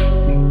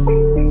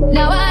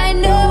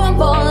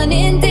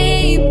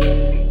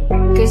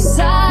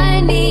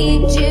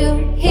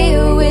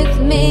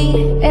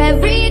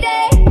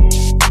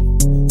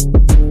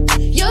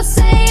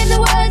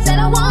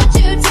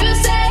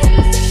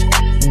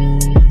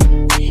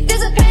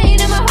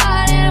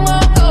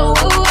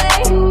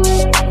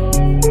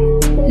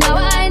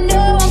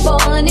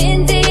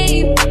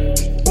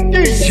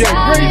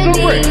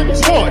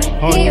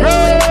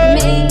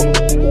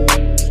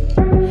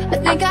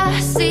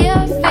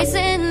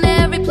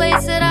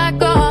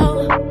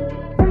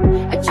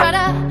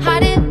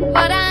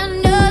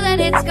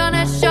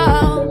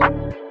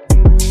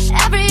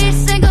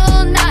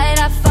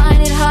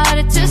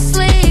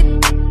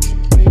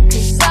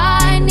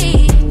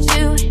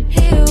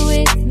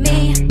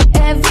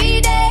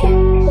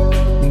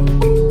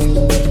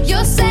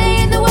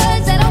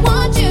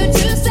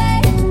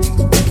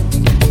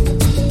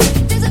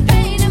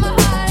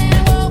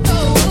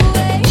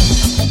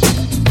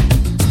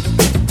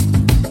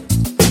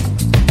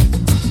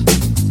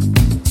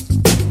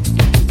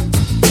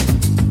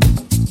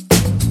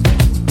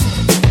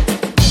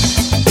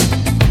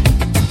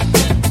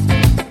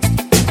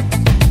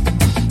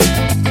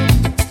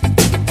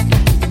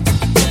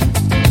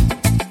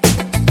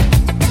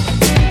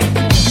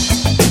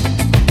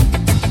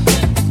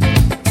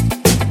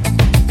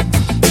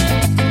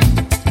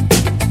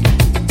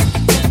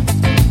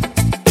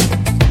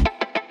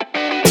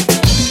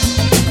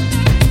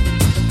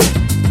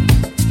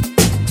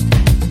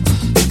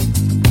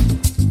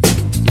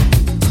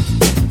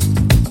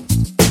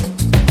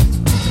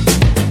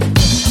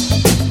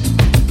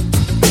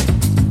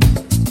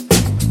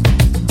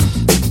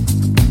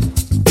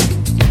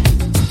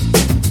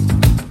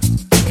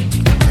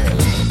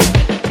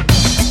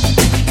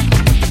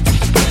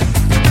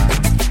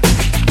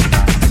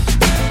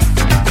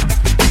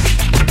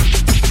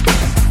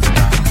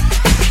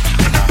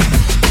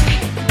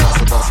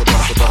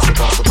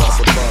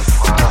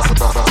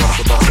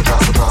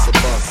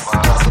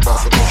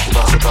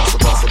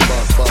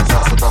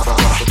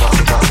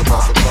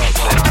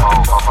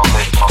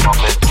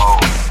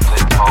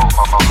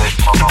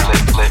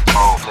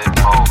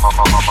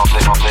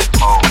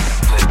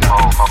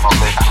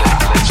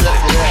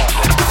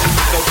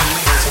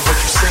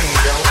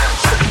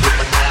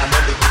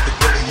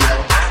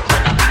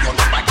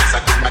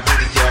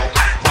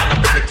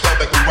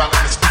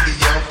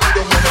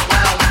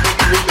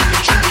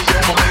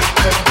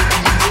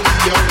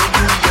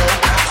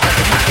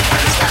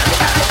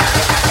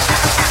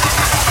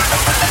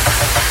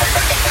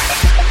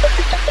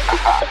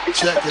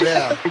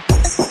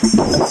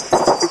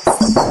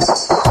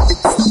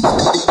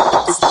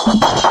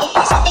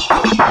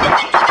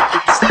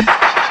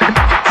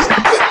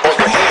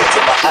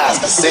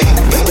 sing.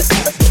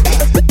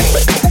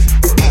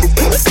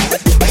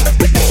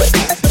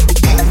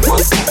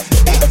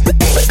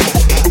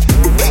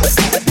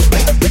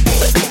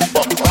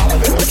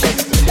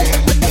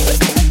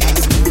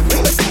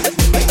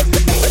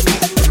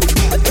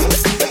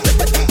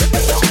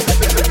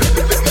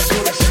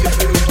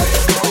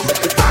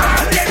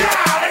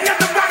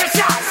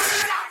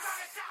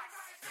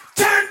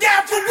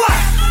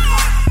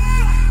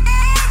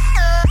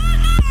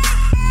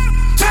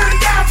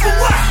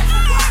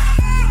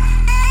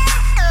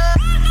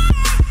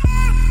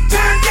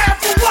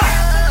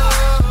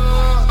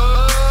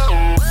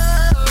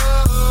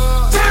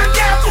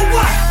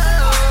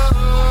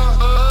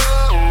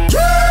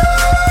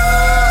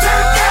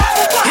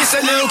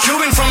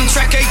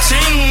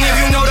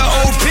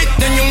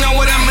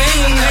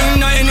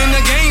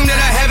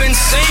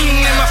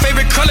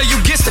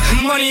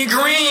 Money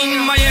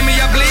green, Miami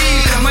I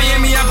bleed,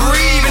 Miami I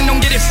breathe, and don't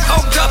get it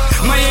fucked up.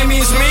 Miami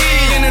is me,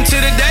 and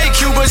until the day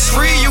Cuba's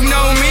free, you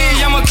know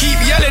me, I'ma keep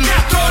yelling.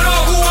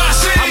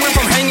 I went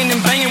from hanging and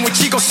banging with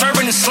Chico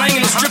serving and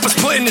slanging, the strippers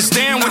putting us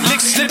down with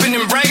licks slipping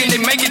and bragging. They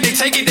make it, they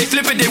take it, they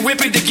flip it, they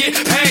whip it to get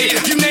paid.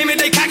 You name it,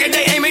 they cock it,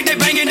 they aim it, they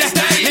bang it, that's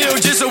day. Lil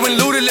Jizzle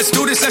and Luda, let's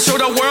do this, let's show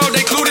the world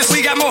they clueless.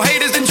 We got more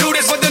haters than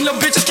Judas, but them little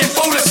bitches can't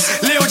fool us.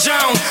 Lil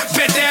Jon,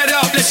 bet that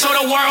up, let's show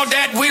the world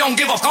that we don't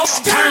give a fuck.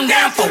 Turn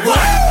down for what?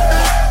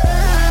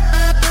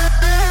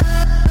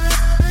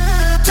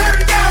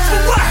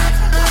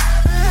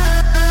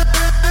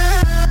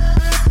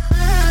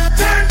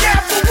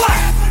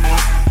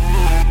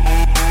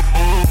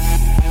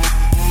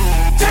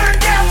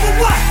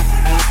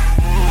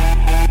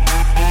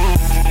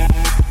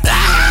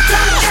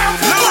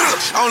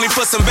 Only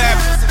for some bad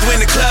when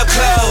the club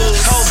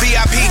closed. Whole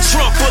VIP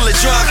trunk full of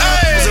drunk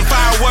and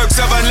fireworks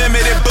of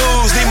unlimited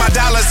booze. Need my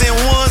dollars in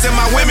ones and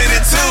my women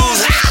in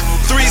twos.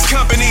 Three's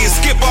company and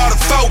skip all the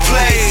folk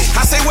plays.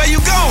 I say, where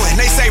you going?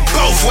 They say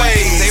both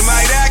ways. They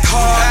might act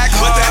hard,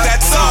 but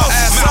that's all.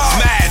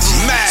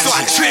 Magic. So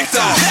I tricked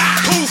off.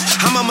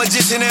 I'm a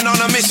magician and on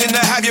a mission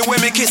to have your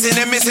women kissing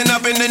and missing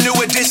up in the new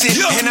edition.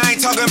 And I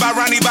ain't talking about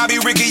Ronnie, Bobby,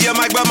 Ricky, your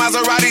Mike, but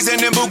Maseratis and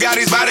them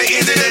Bugattis by the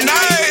end of the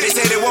night. They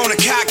say they want a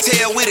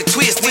cocktail with a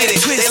twist in it.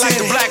 They like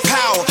the black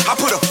power, I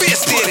put a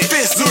fist in it.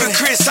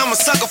 Ludacris, I'm a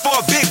sucker for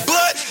a big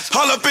butt.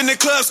 All up in the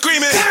club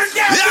screaming. Turn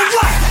down for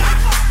what?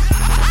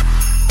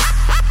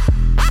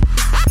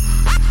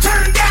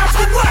 Turn down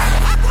for what?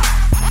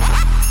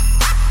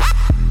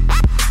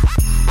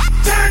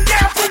 Turn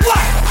down for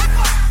what?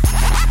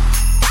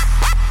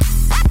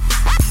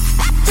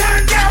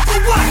 Turn down for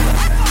what?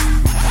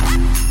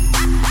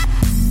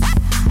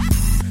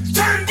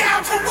 Turn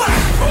down for what?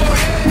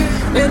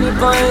 Any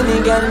boy, any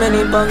girl,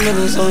 many bang,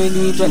 many, so we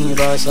do it when you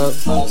boss up.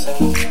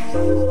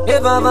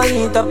 If I ever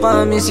hit up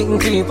on me, she can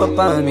creep up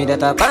on me,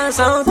 that I pass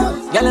out.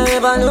 Girl, I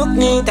ever look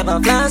neat, ever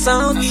flash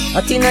out.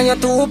 I think on your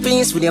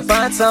two-piece with your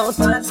parts out.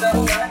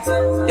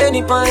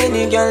 Any boy,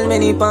 any girl,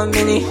 many bang,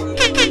 many.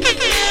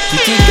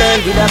 Pretty girl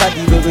with a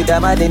body, with a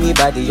mad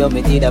anybody, you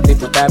me need a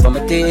people type on my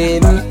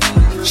team.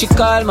 She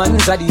call man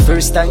for the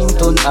first time,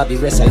 don't have the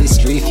rest of the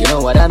street, you know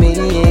what I mean.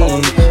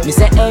 Me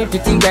say, hey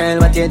pretty girl,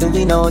 what you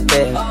doing out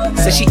there?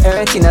 Say she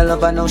hurting her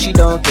lover, now she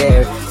don't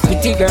care.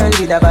 Pretty girl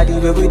with a body,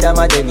 with a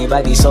mad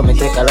anybody, so me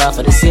take her off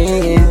of the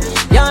scene.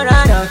 You're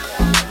right,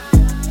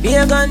 be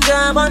a gun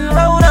job on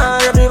round her,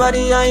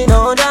 everybody I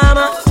know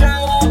drama.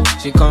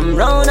 She come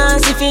round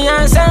and see for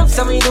herself,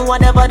 so we do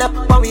whatever the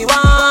fuck we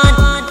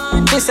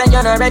want. Me say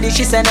you're not ready,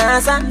 she said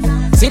answer.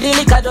 See the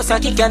liquor just a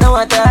kick, you know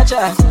what touch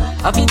her.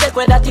 I feel take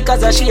with that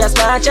cause she a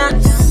scratcher.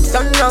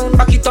 Turn round,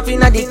 back it up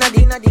in a din.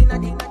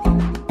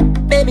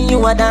 Baby,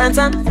 you a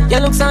dancer. You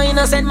look so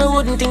innocent, me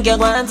wouldn't think you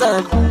want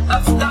her.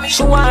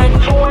 She want.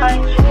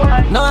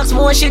 No ask me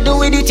what she do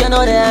with it, you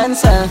know the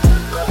answer.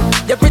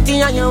 You're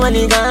pretty and you're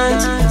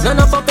elegant. None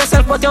of up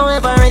yourself, but you're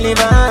ever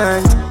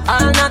relevant.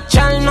 All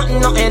natural,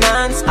 nothing, no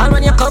enhance. All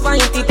when you cover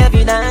it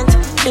evident.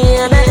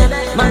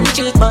 Baby, man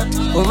cheat but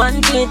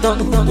woman cheat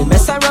don't. We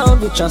mess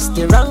around, we trust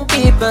the wrong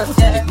people.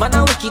 If man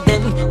a wicked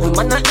then,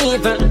 woman a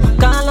evil.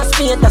 Call a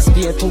spade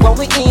to what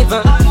we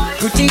evil.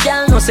 Pretty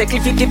girl, no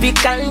sacrificial.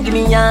 Give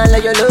me all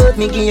of your love,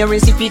 me give you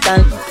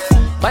reciprocal.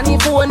 Funny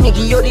phone, me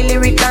give you the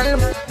lyrical.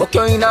 But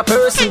you're in a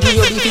person, give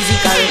you the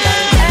physical.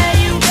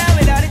 Hey, you got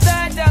without a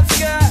tied up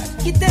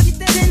skirt. Get that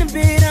in the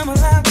bed, I'ma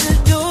lock the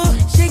door.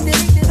 Shake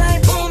that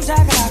like boom,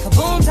 chakalaka,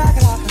 boom,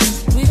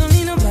 chakalaka. We don't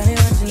need nobody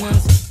watching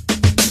us.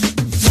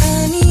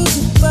 I need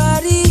your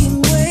body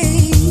in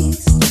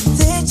ways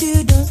that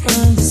you don't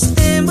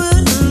understand, but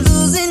I'm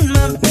losing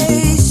my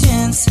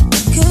patience.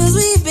 Cause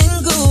we've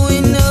been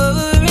going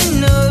over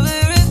and over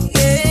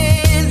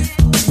again.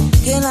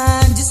 Girl,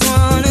 I just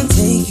wanna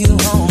take you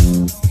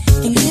home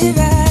and get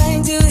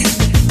right to it.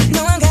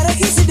 No, I gotta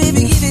kiss it,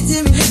 baby, give it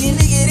to me.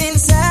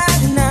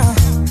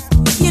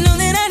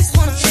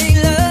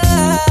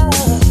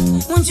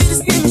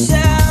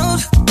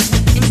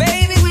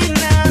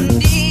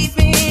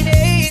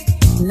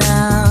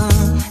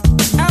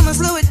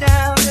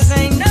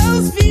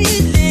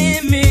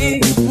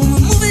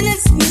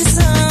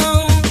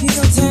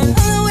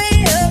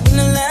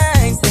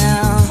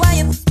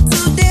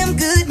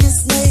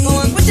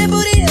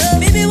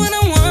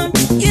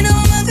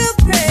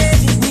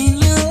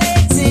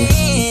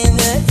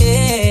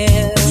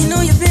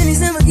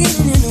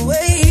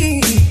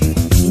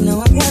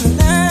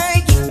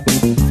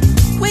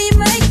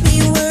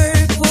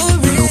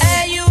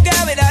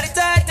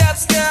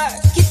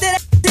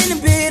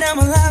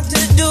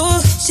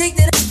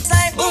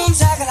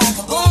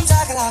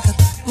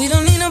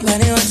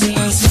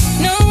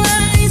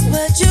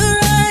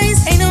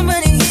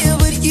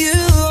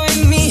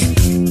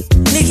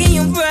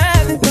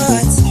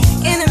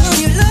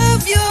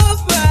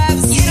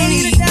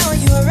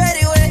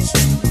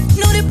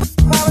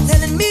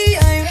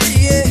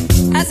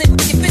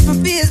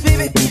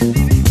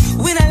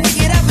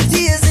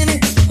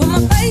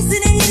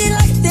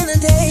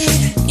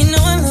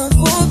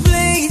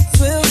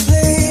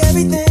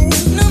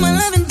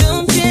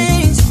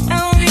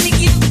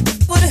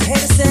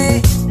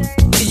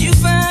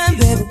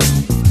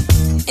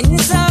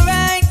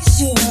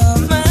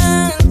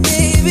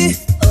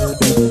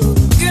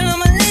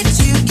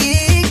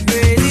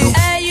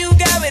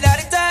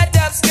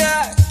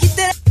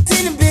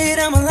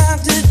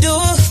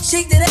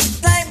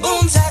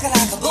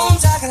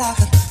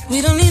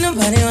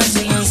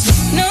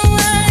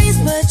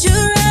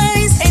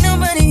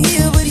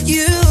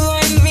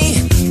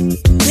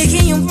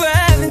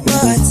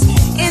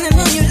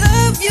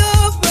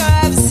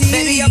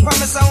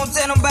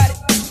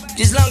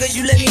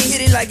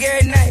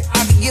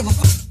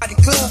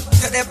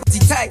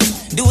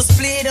 a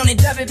split on it,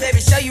 drop it,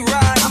 baby, show you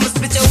ride. I'ma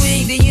split your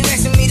wig, then you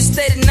asking me to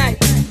stay tonight.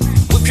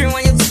 Whip cream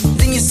on your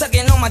then you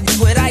sucking on my dick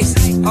with ice.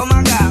 Oh my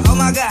God,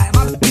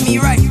 my get me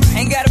right.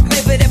 Ain't gotta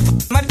pay for that,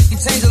 my dick can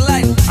change your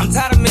life. I'm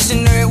tired of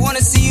missionary,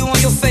 wanna see you on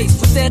your face.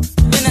 Put that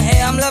in the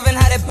air, I'm loving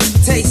how that pussy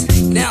tastes.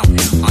 Down,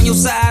 on your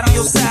side.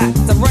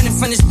 I'm running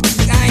from this,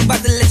 I ain't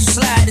about to let you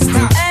slide this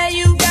time. Hey,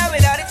 you got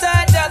it, all the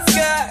time,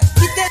 Jessica.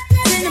 Get that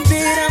in the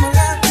bed, I'ma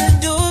lock the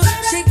door.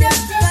 Shake that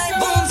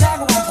like boom,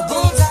 talk-a-locka,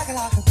 boom,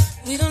 talk-a-locka.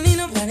 We don't need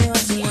nobody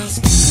watching us.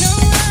 No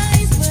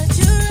eyes but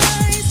your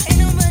eyes, ain't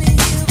nobody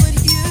here but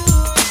you.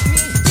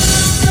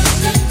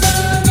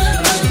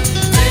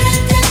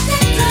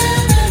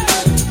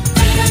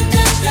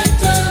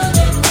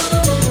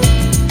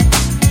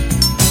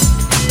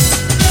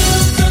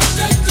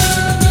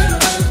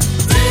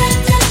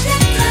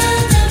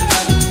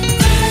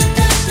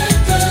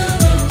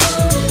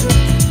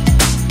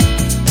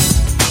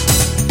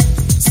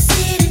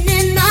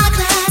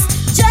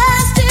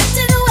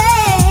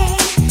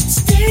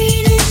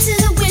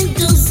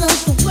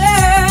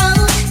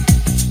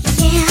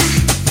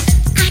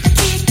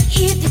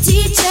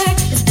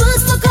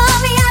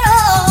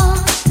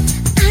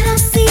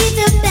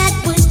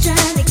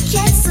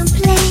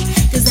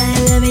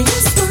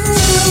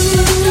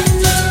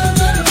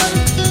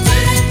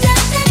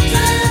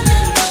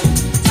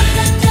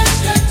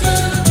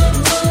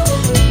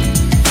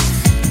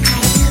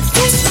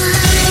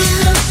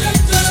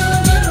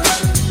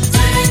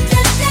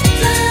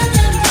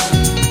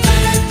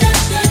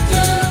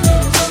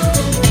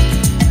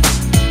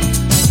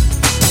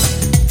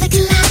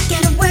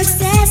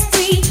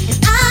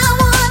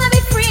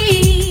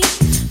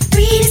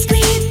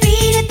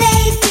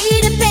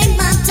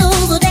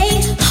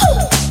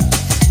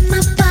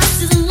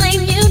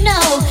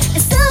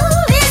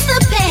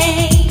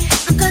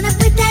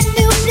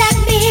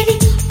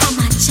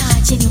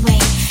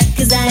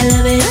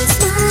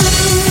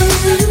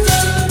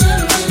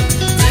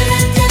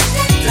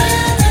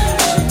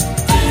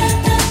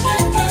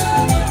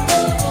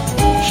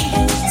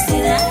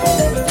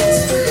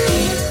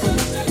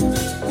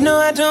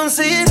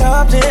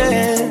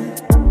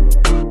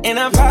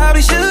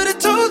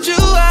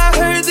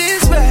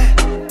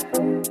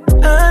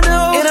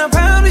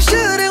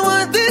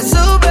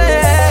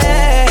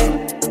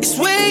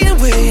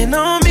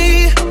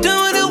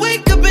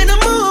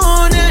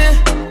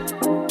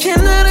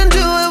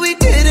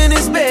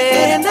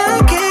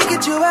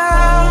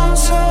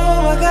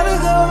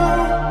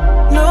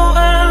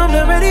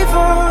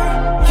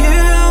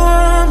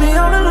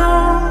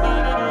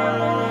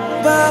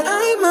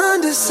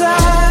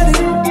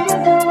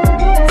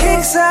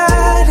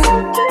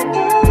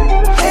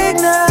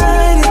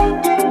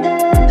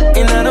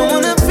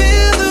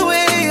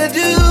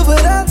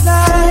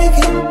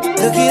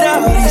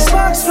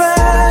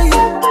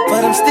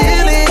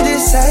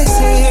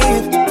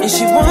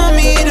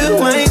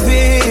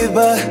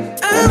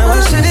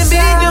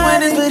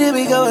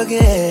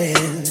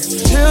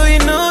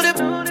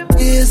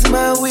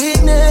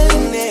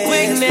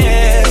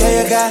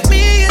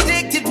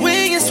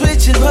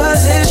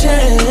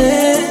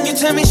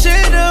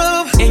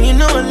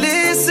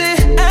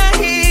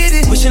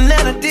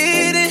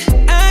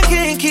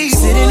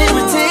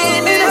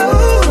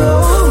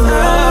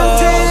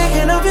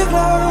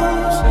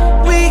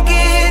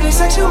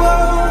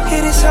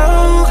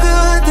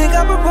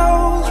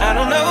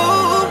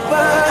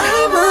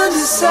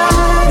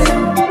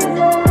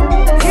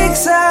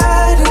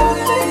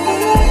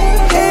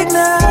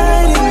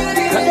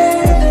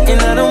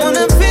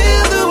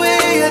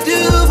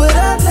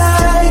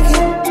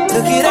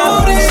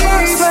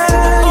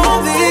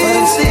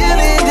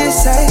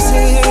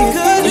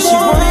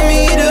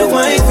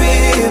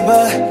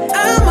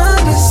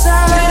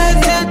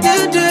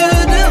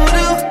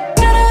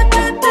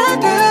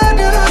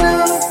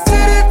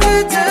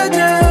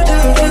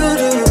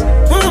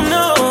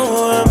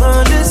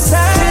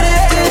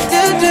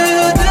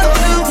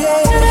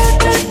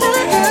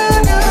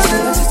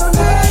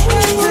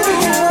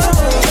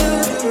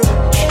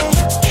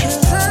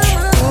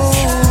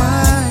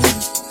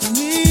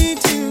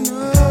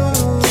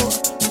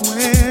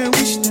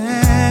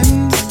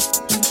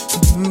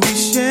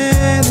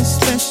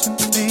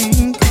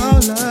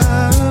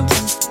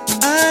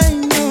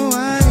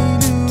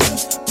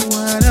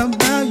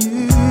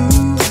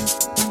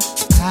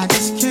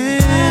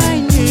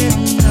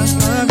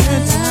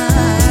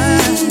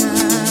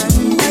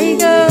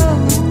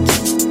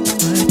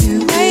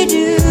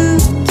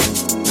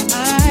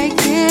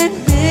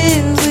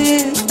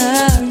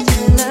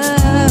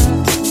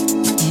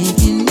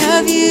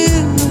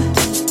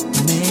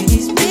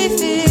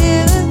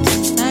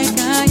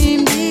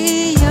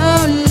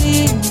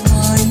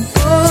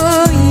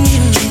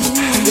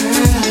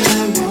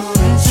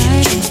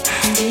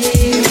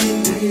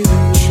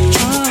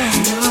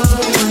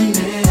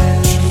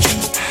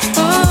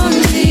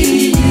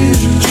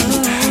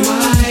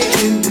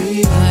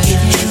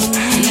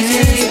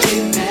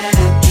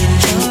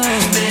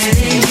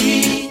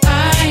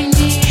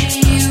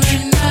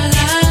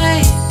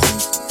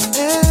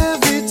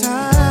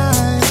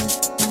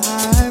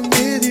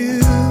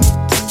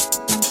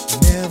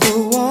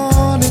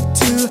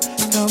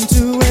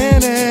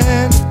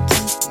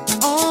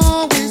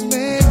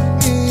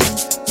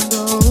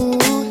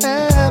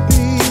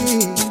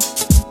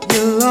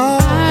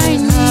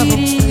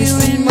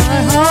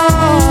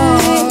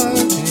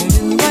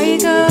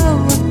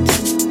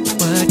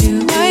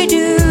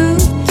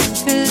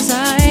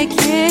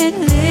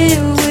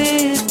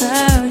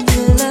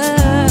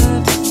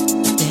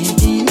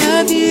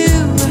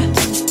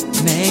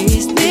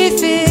 me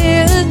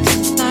feel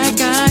like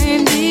I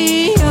am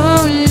the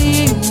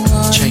only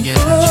one. Check it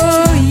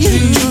out. Oh, you.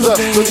 Jesus,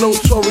 the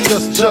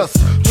notorious just.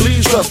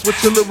 Please us with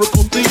your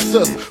lyrical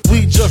thesis.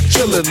 We just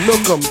chillin',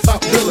 milk 'em, top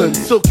billin',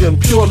 silkin',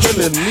 pure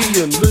linen, me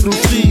and Little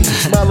C,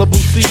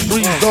 Malibu sea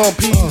breeze, dawn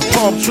peas,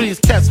 palm trees,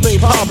 cats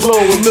named Pablo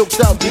and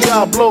milked out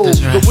Diablo.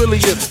 The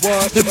williest,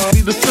 if you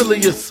be the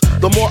silliest,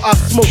 the more I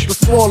smoke, the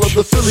smaller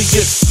the silly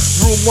gets.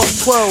 Room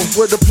 112,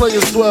 where the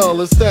players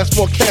dwell, and stash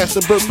more cash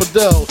than Bert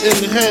Fidel.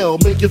 Inhale,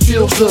 make you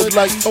feel good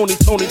like Tony.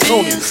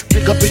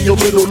 Pick up in your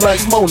middle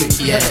like Moni.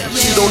 Yeah.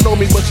 She don't know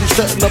me, but she's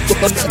setting up the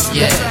banana.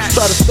 Yeah.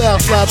 Try to style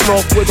sliding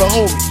off with a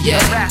homie.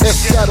 Yeah.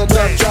 Escada,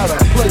 Jada,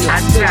 player,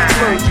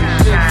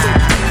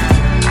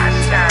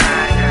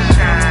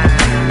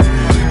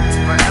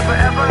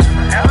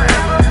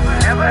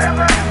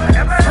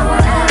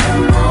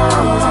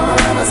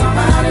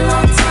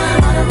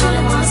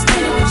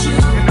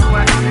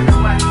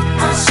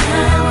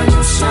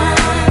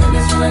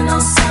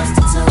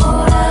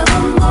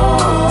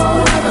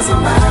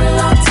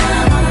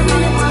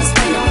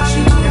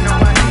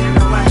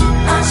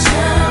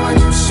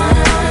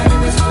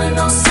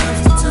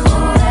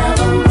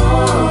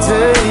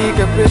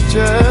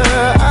 picture,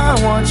 I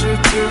want you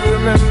to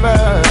remember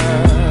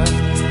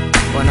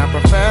when I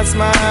profess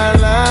my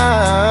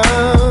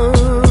love.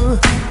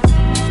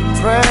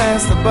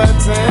 Press the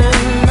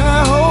button, I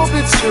hope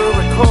it's your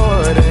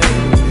recording.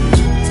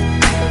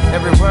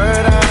 Every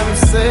word I'm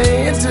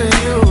saying to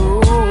you,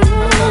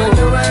 I'm telling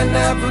you right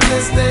now from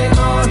this day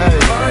on.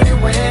 You've already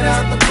weighed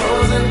out the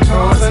pros and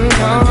cons.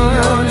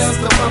 You're just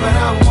the woman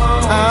I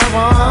want.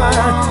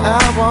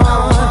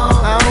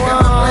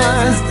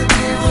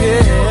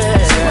 Yeah.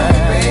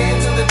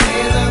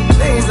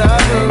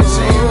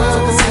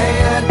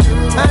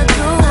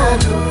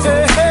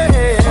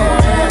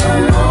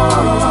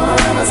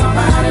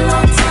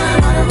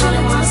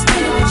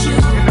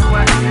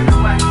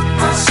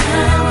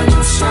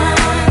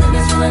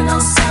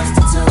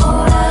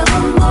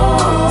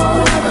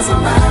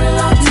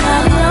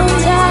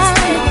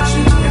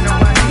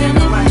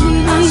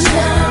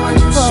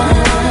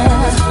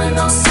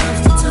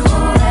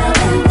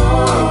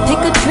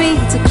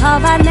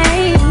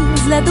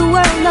 Let the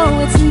world know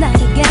it's not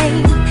a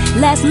game.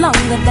 Lasts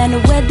longer than a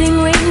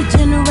wedding ring.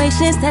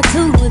 Generations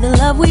tattooed with the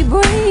love we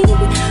bring.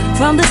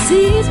 From the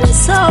seeds we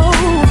sow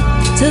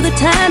to the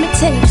time it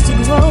takes to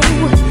grow.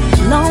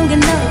 Long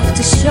enough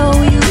to show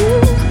you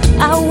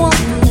I won't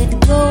let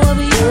go of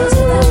you.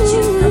 Without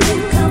you, I'm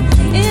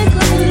incomplete.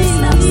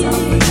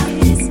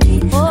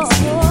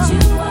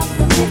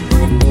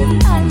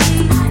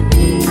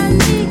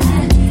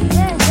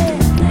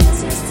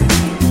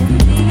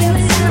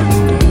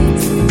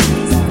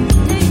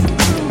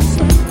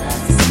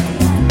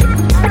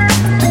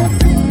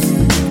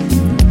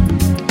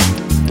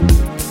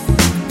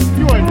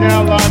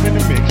 Now live in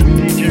the mix with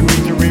DJ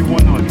Razor Ray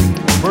 100,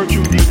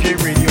 Virtual DJ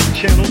Radio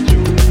Channel 2.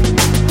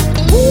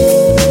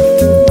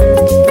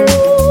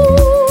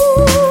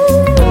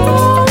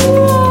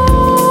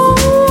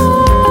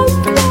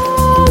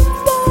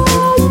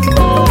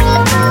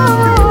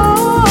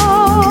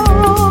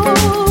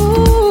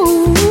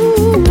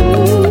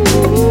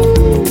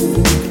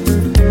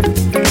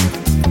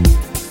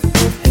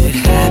 It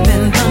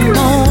happened the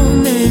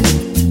moment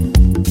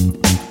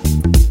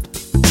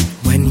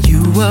when you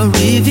were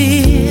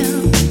revealed.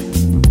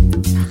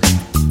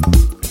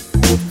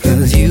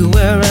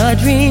 A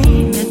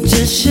dream that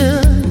just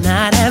should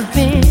not have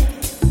been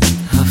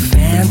a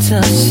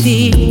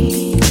fantasy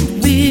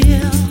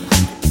real.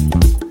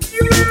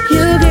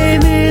 You gave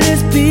me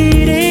this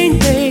beating,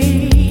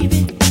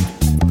 baby,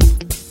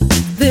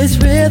 this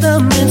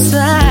rhythm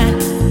inside.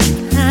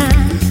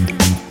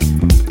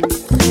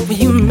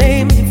 You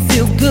made me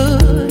feel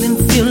good and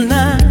feel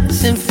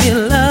nice and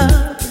feel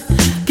love.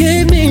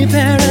 Gave me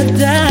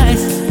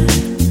paradise.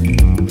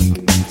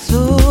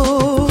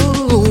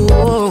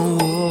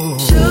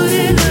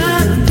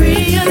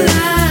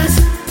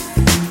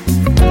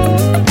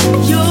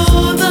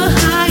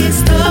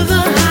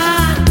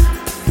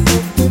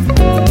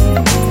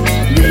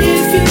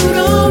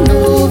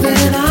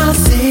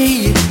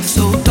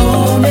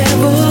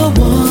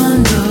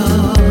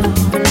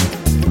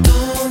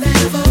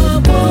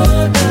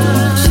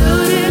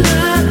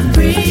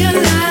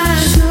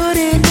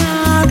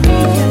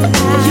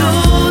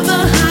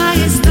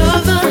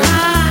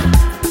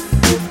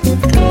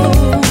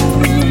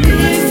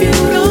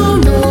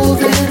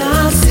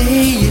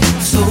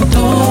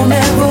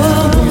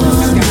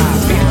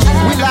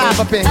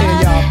 Up in here,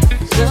 y'all.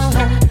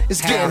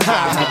 It's getting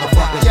hot.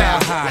 Yeah.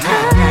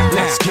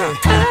 Let's get.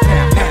 Yeah.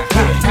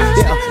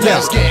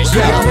 Let's get.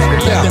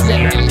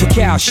 Yeah.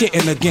 cow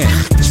shitting again.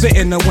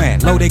 Spitting the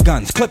wind, loaded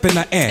guns, clipping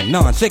the end.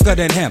 None sicker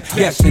than him,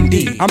 yes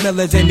indeed. I'm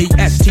illers in the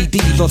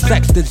STDs or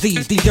sex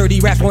disease. These dirty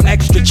rats want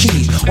extra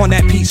cheese on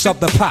that piece of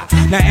the pot.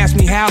 Now ask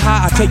me how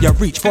high, I tell you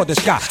reach for the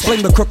sky.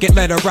 Fling the crooked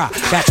letter rock,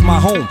 that's my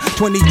home.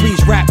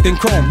 23's wrapped in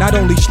chrome. Not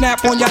only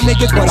snap on y'all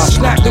niggas, but I'll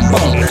snap them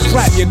bones.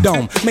 Slap your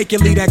dome, make you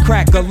leave that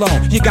crack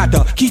alone. You got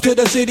the key to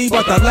the city,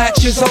 but the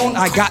latch is on.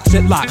 I got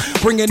it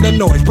locked. Bringing the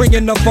noise,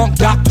 bringing the funk,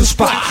 dock the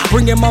spot.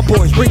 Bringing my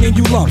boys, bringing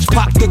you lumps,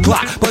 pop the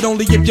Glock. But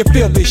only if you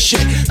feel this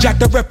shit. Jack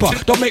the Ripper,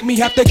 don't make me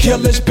have to kill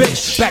this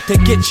bitch. Back to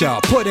get ya,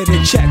 put it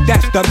in check.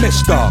 That's the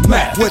Mr.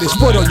 Mac with his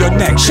foot on your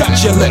neck.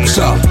 Shut your lips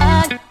up.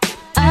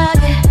 I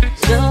get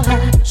so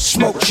high.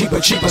 Smoke cheaper,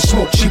 cheaper,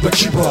 smoke cheaper,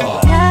 cheaper.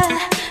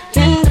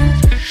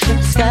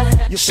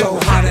 You're so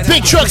hot.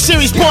 Big Truck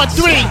Series Part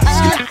 3.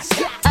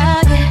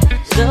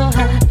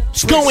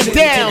 It's going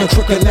down.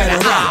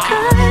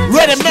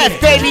 Red and Meth,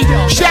 baby.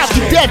 Shout to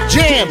Def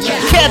Jam.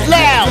 Kev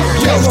Loud.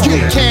 Yes, you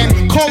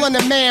can. Calling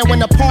a man when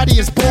the party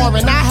is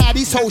boring. I had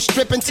these hoes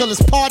stripping till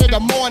it's part of the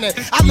morning.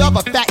 I love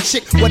a fat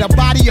chick with a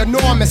body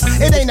enormous.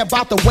 It ain't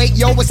about the weight,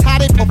 yo, it's how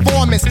they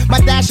performance. My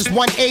dash is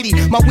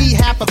 180, my weed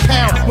half a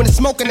pound. When it's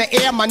smoke in the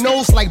air, my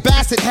nose like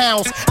basset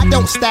hounds. I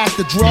don't stash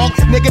the drug,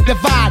 nigga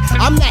divide.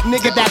 I'm that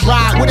nigga that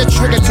ride with a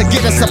trigger to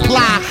get a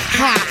supply.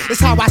 Ha,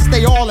 it's how I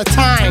stay all the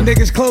time.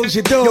 Niggas close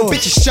your doors. Yo,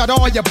 bitches shut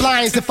all your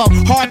blinds. If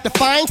I'm hard to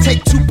find,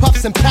 take 2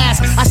 puffs and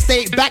pass. I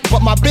stayed back,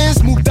 but my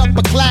Benz moved up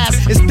a class.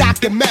 It's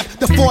Dr. Meth,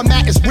 the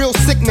format is real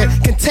sickening,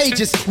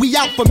 contagious. We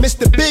out for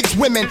Mr. Big's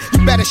women.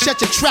 You better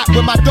shut your trap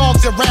when my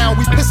dog's around.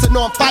 We pissing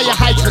on fire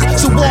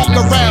hydrants, so walk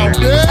around,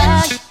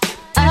 bitch.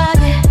 I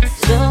get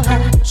so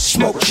high.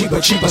 Smoke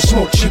cheaper, cheaper,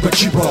 smoke cheaper,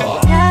 cheaper.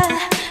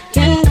 I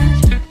can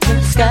touch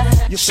the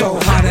sky. You're so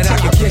hot that I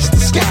can kiss the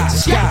sky.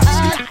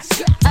 I get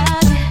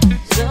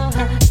so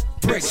high.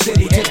 Brick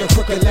City, take a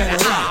crooked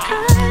letter rock.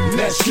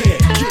 Let's get.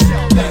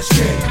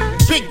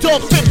 Big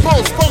Dog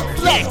Pitbulls, Funk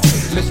Flex.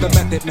 Mr.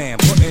 Method Man,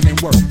 putting in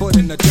work, foot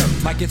in the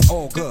dirt, like it's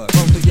all good.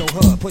 Roll through your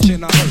hood,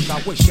 pushing a hearse,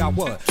 I wish I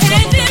would.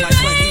 Something like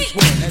Clint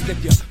Eastwood, as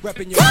if you're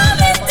repping your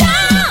Coming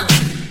down,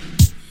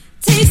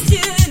 taste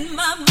you in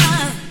my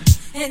mind,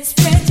 and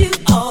spread you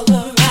all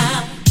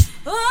around.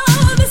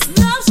 Oh, this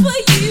love's for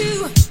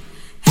you.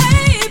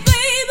 Hey,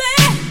 baby,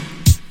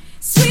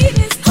 sweet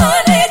as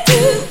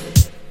honeydew.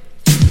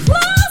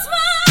 Close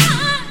my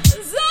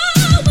eyes, I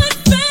would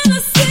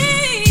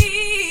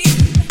fantasy,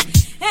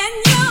 and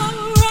you're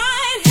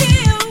right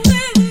here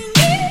with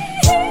me.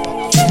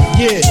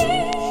 Yeah,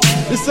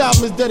 this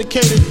album is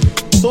dedicated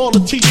to all the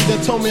teachers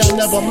that told me I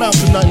never amount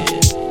to nothing.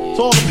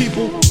 To all the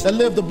people that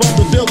lived above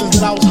the buildings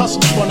that I was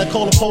hustling from, that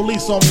called the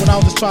police on me when I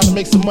was just trying to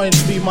make some money to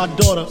feed my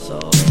daughter.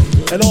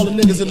 And all the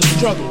niggas in the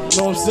struggle, you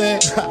know what I'm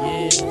saying?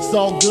 It's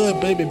all good,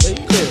 baby,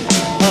 good.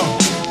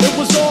 It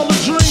was all a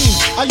dream.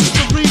 I used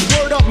to read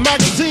Word Up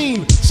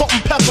magazine, Salt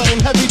and Pepper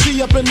and Heavy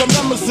D up in the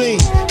limousine,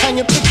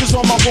 hanging pictures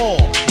on my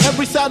wall.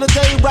 Every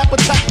Saturday, rap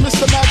attack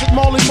Mr. Magic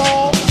Molly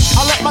Mall.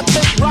 I let my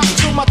tape rock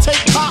till my tape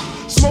pop.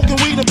 Smoking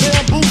weed and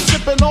bamboo,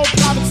 sipping on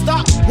private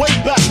stock. Way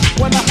back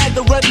when I had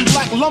the red and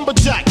black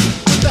lumberjack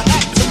with the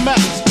hat to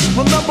match.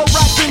 Remember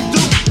rapping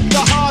Duke?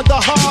 The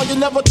hard, you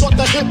never thought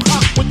that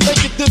hip-hop would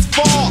take it this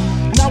far.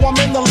 Now I'm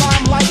in the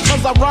limelight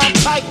cause I rhyme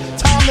tight.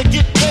 Time to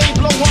get paid,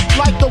 blow up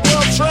like the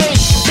world trade.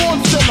 Born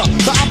sinner,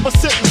 the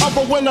opposite of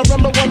a winner.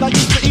 Remember when I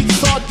used to eat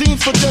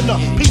sardines for dinner?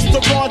 Peace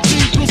to Raw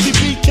G, Lucy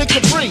B, Kid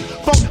Capri,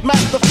 Funk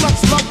Master Flex,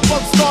 Love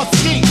Bug Star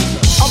Ski.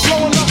 I'm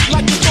blowing up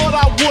like you thought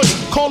I would.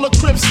 Call a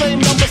crib,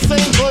 same number,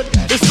 same hood.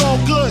 It's all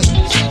good.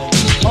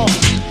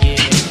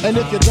 And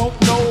if you don't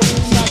know,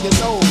 now you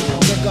know,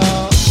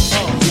 nigga.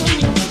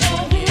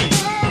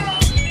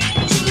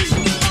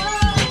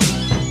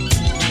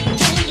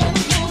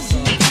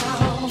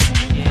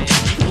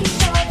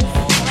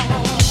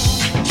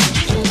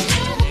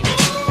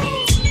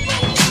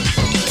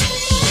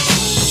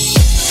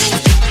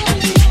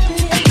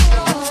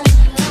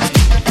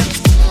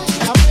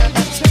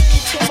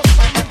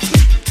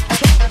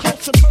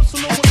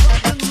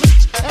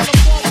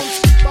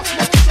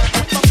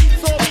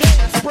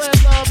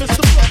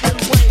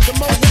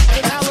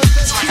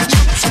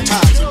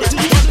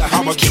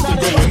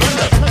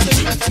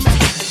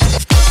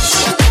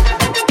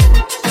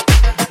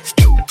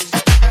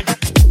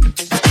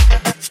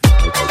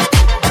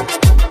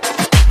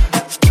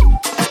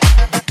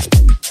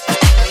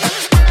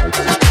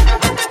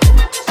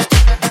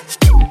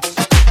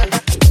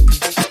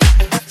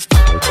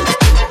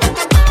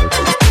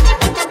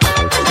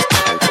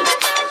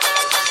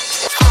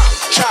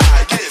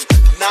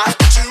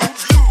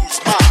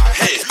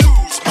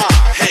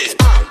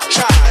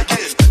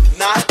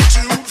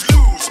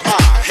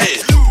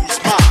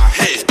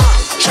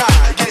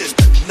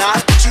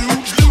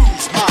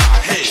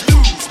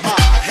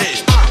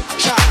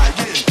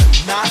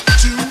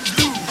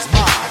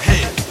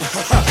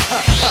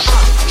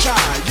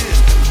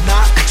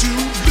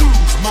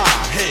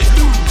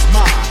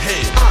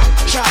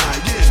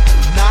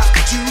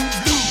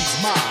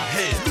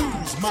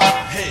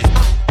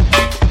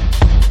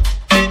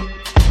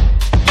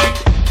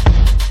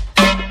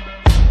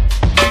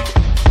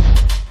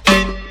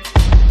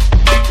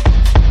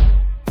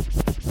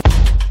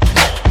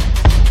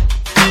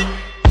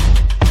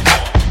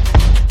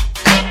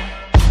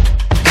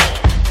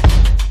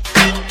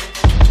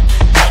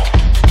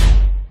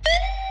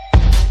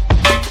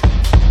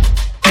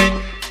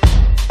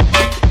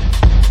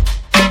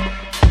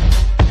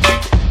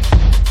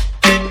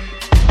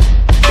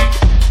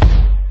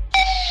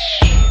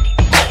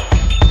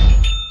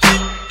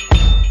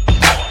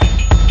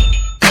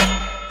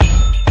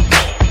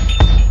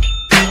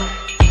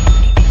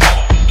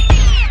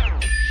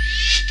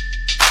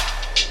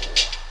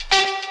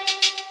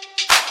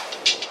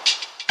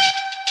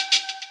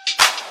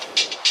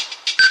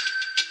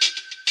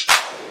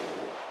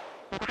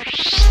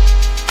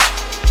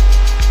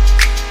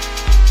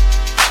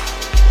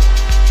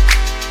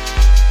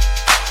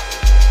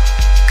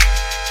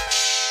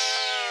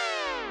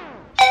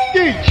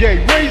 DJ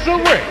Razor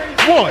Ray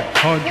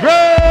 100.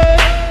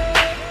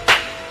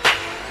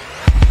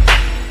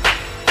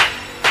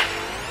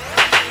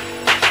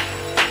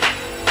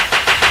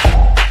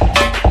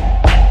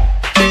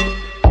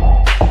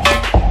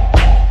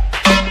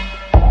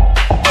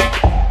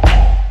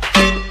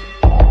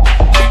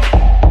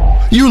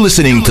 You're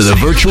listening to the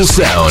virtual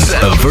sound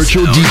of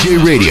Virtual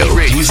DJ Radio.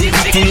 Vous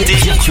écoutez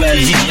Virtual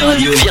DJ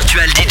Radio.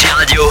 Virtual DJ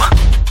Radio.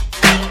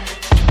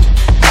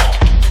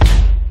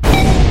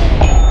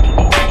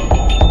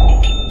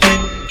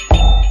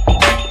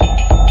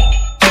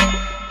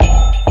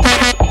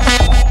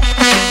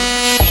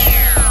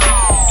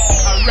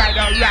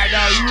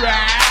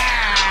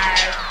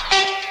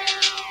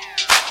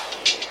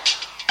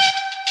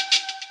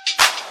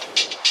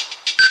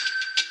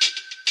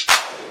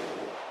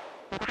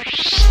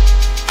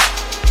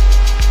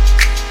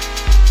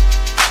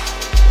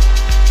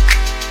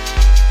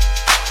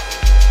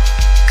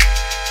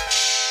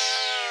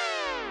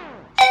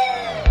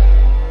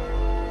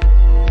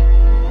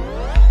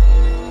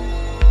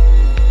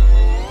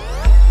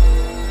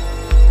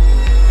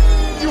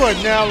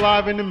 Now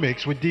live in the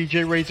mix with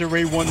DJ Razor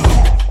Ray 100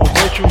 on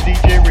Virtual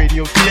DJ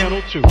Radio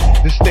Channel 2,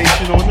 the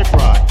station on the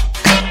grind.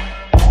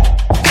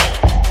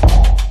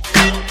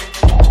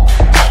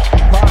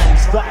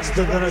 Rhymes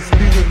faster than a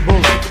speeding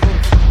bullet,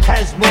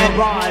 has more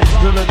rhymes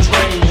than a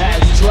train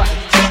has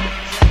tracks,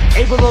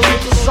 able to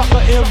reach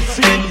sucker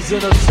MCs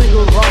in a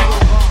single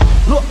rhyme.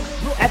 Look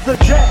at the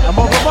jam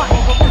of a mic,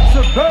 it's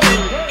a bird.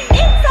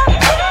 It's a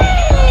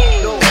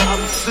bird. No,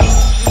 I'm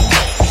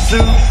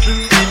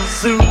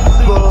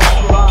super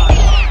rhyme.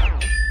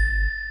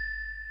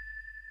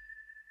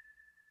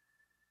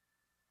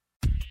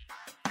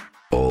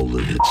 All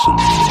the hits and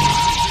more.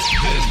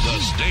 Is the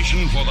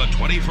station for the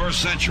 21st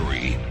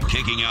century,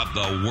 kicking out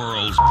the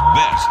world's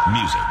best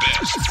music.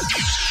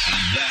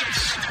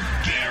 That's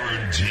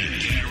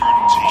guaranteed.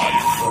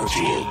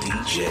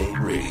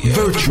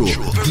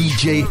 Virtual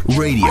DJ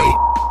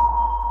Radio.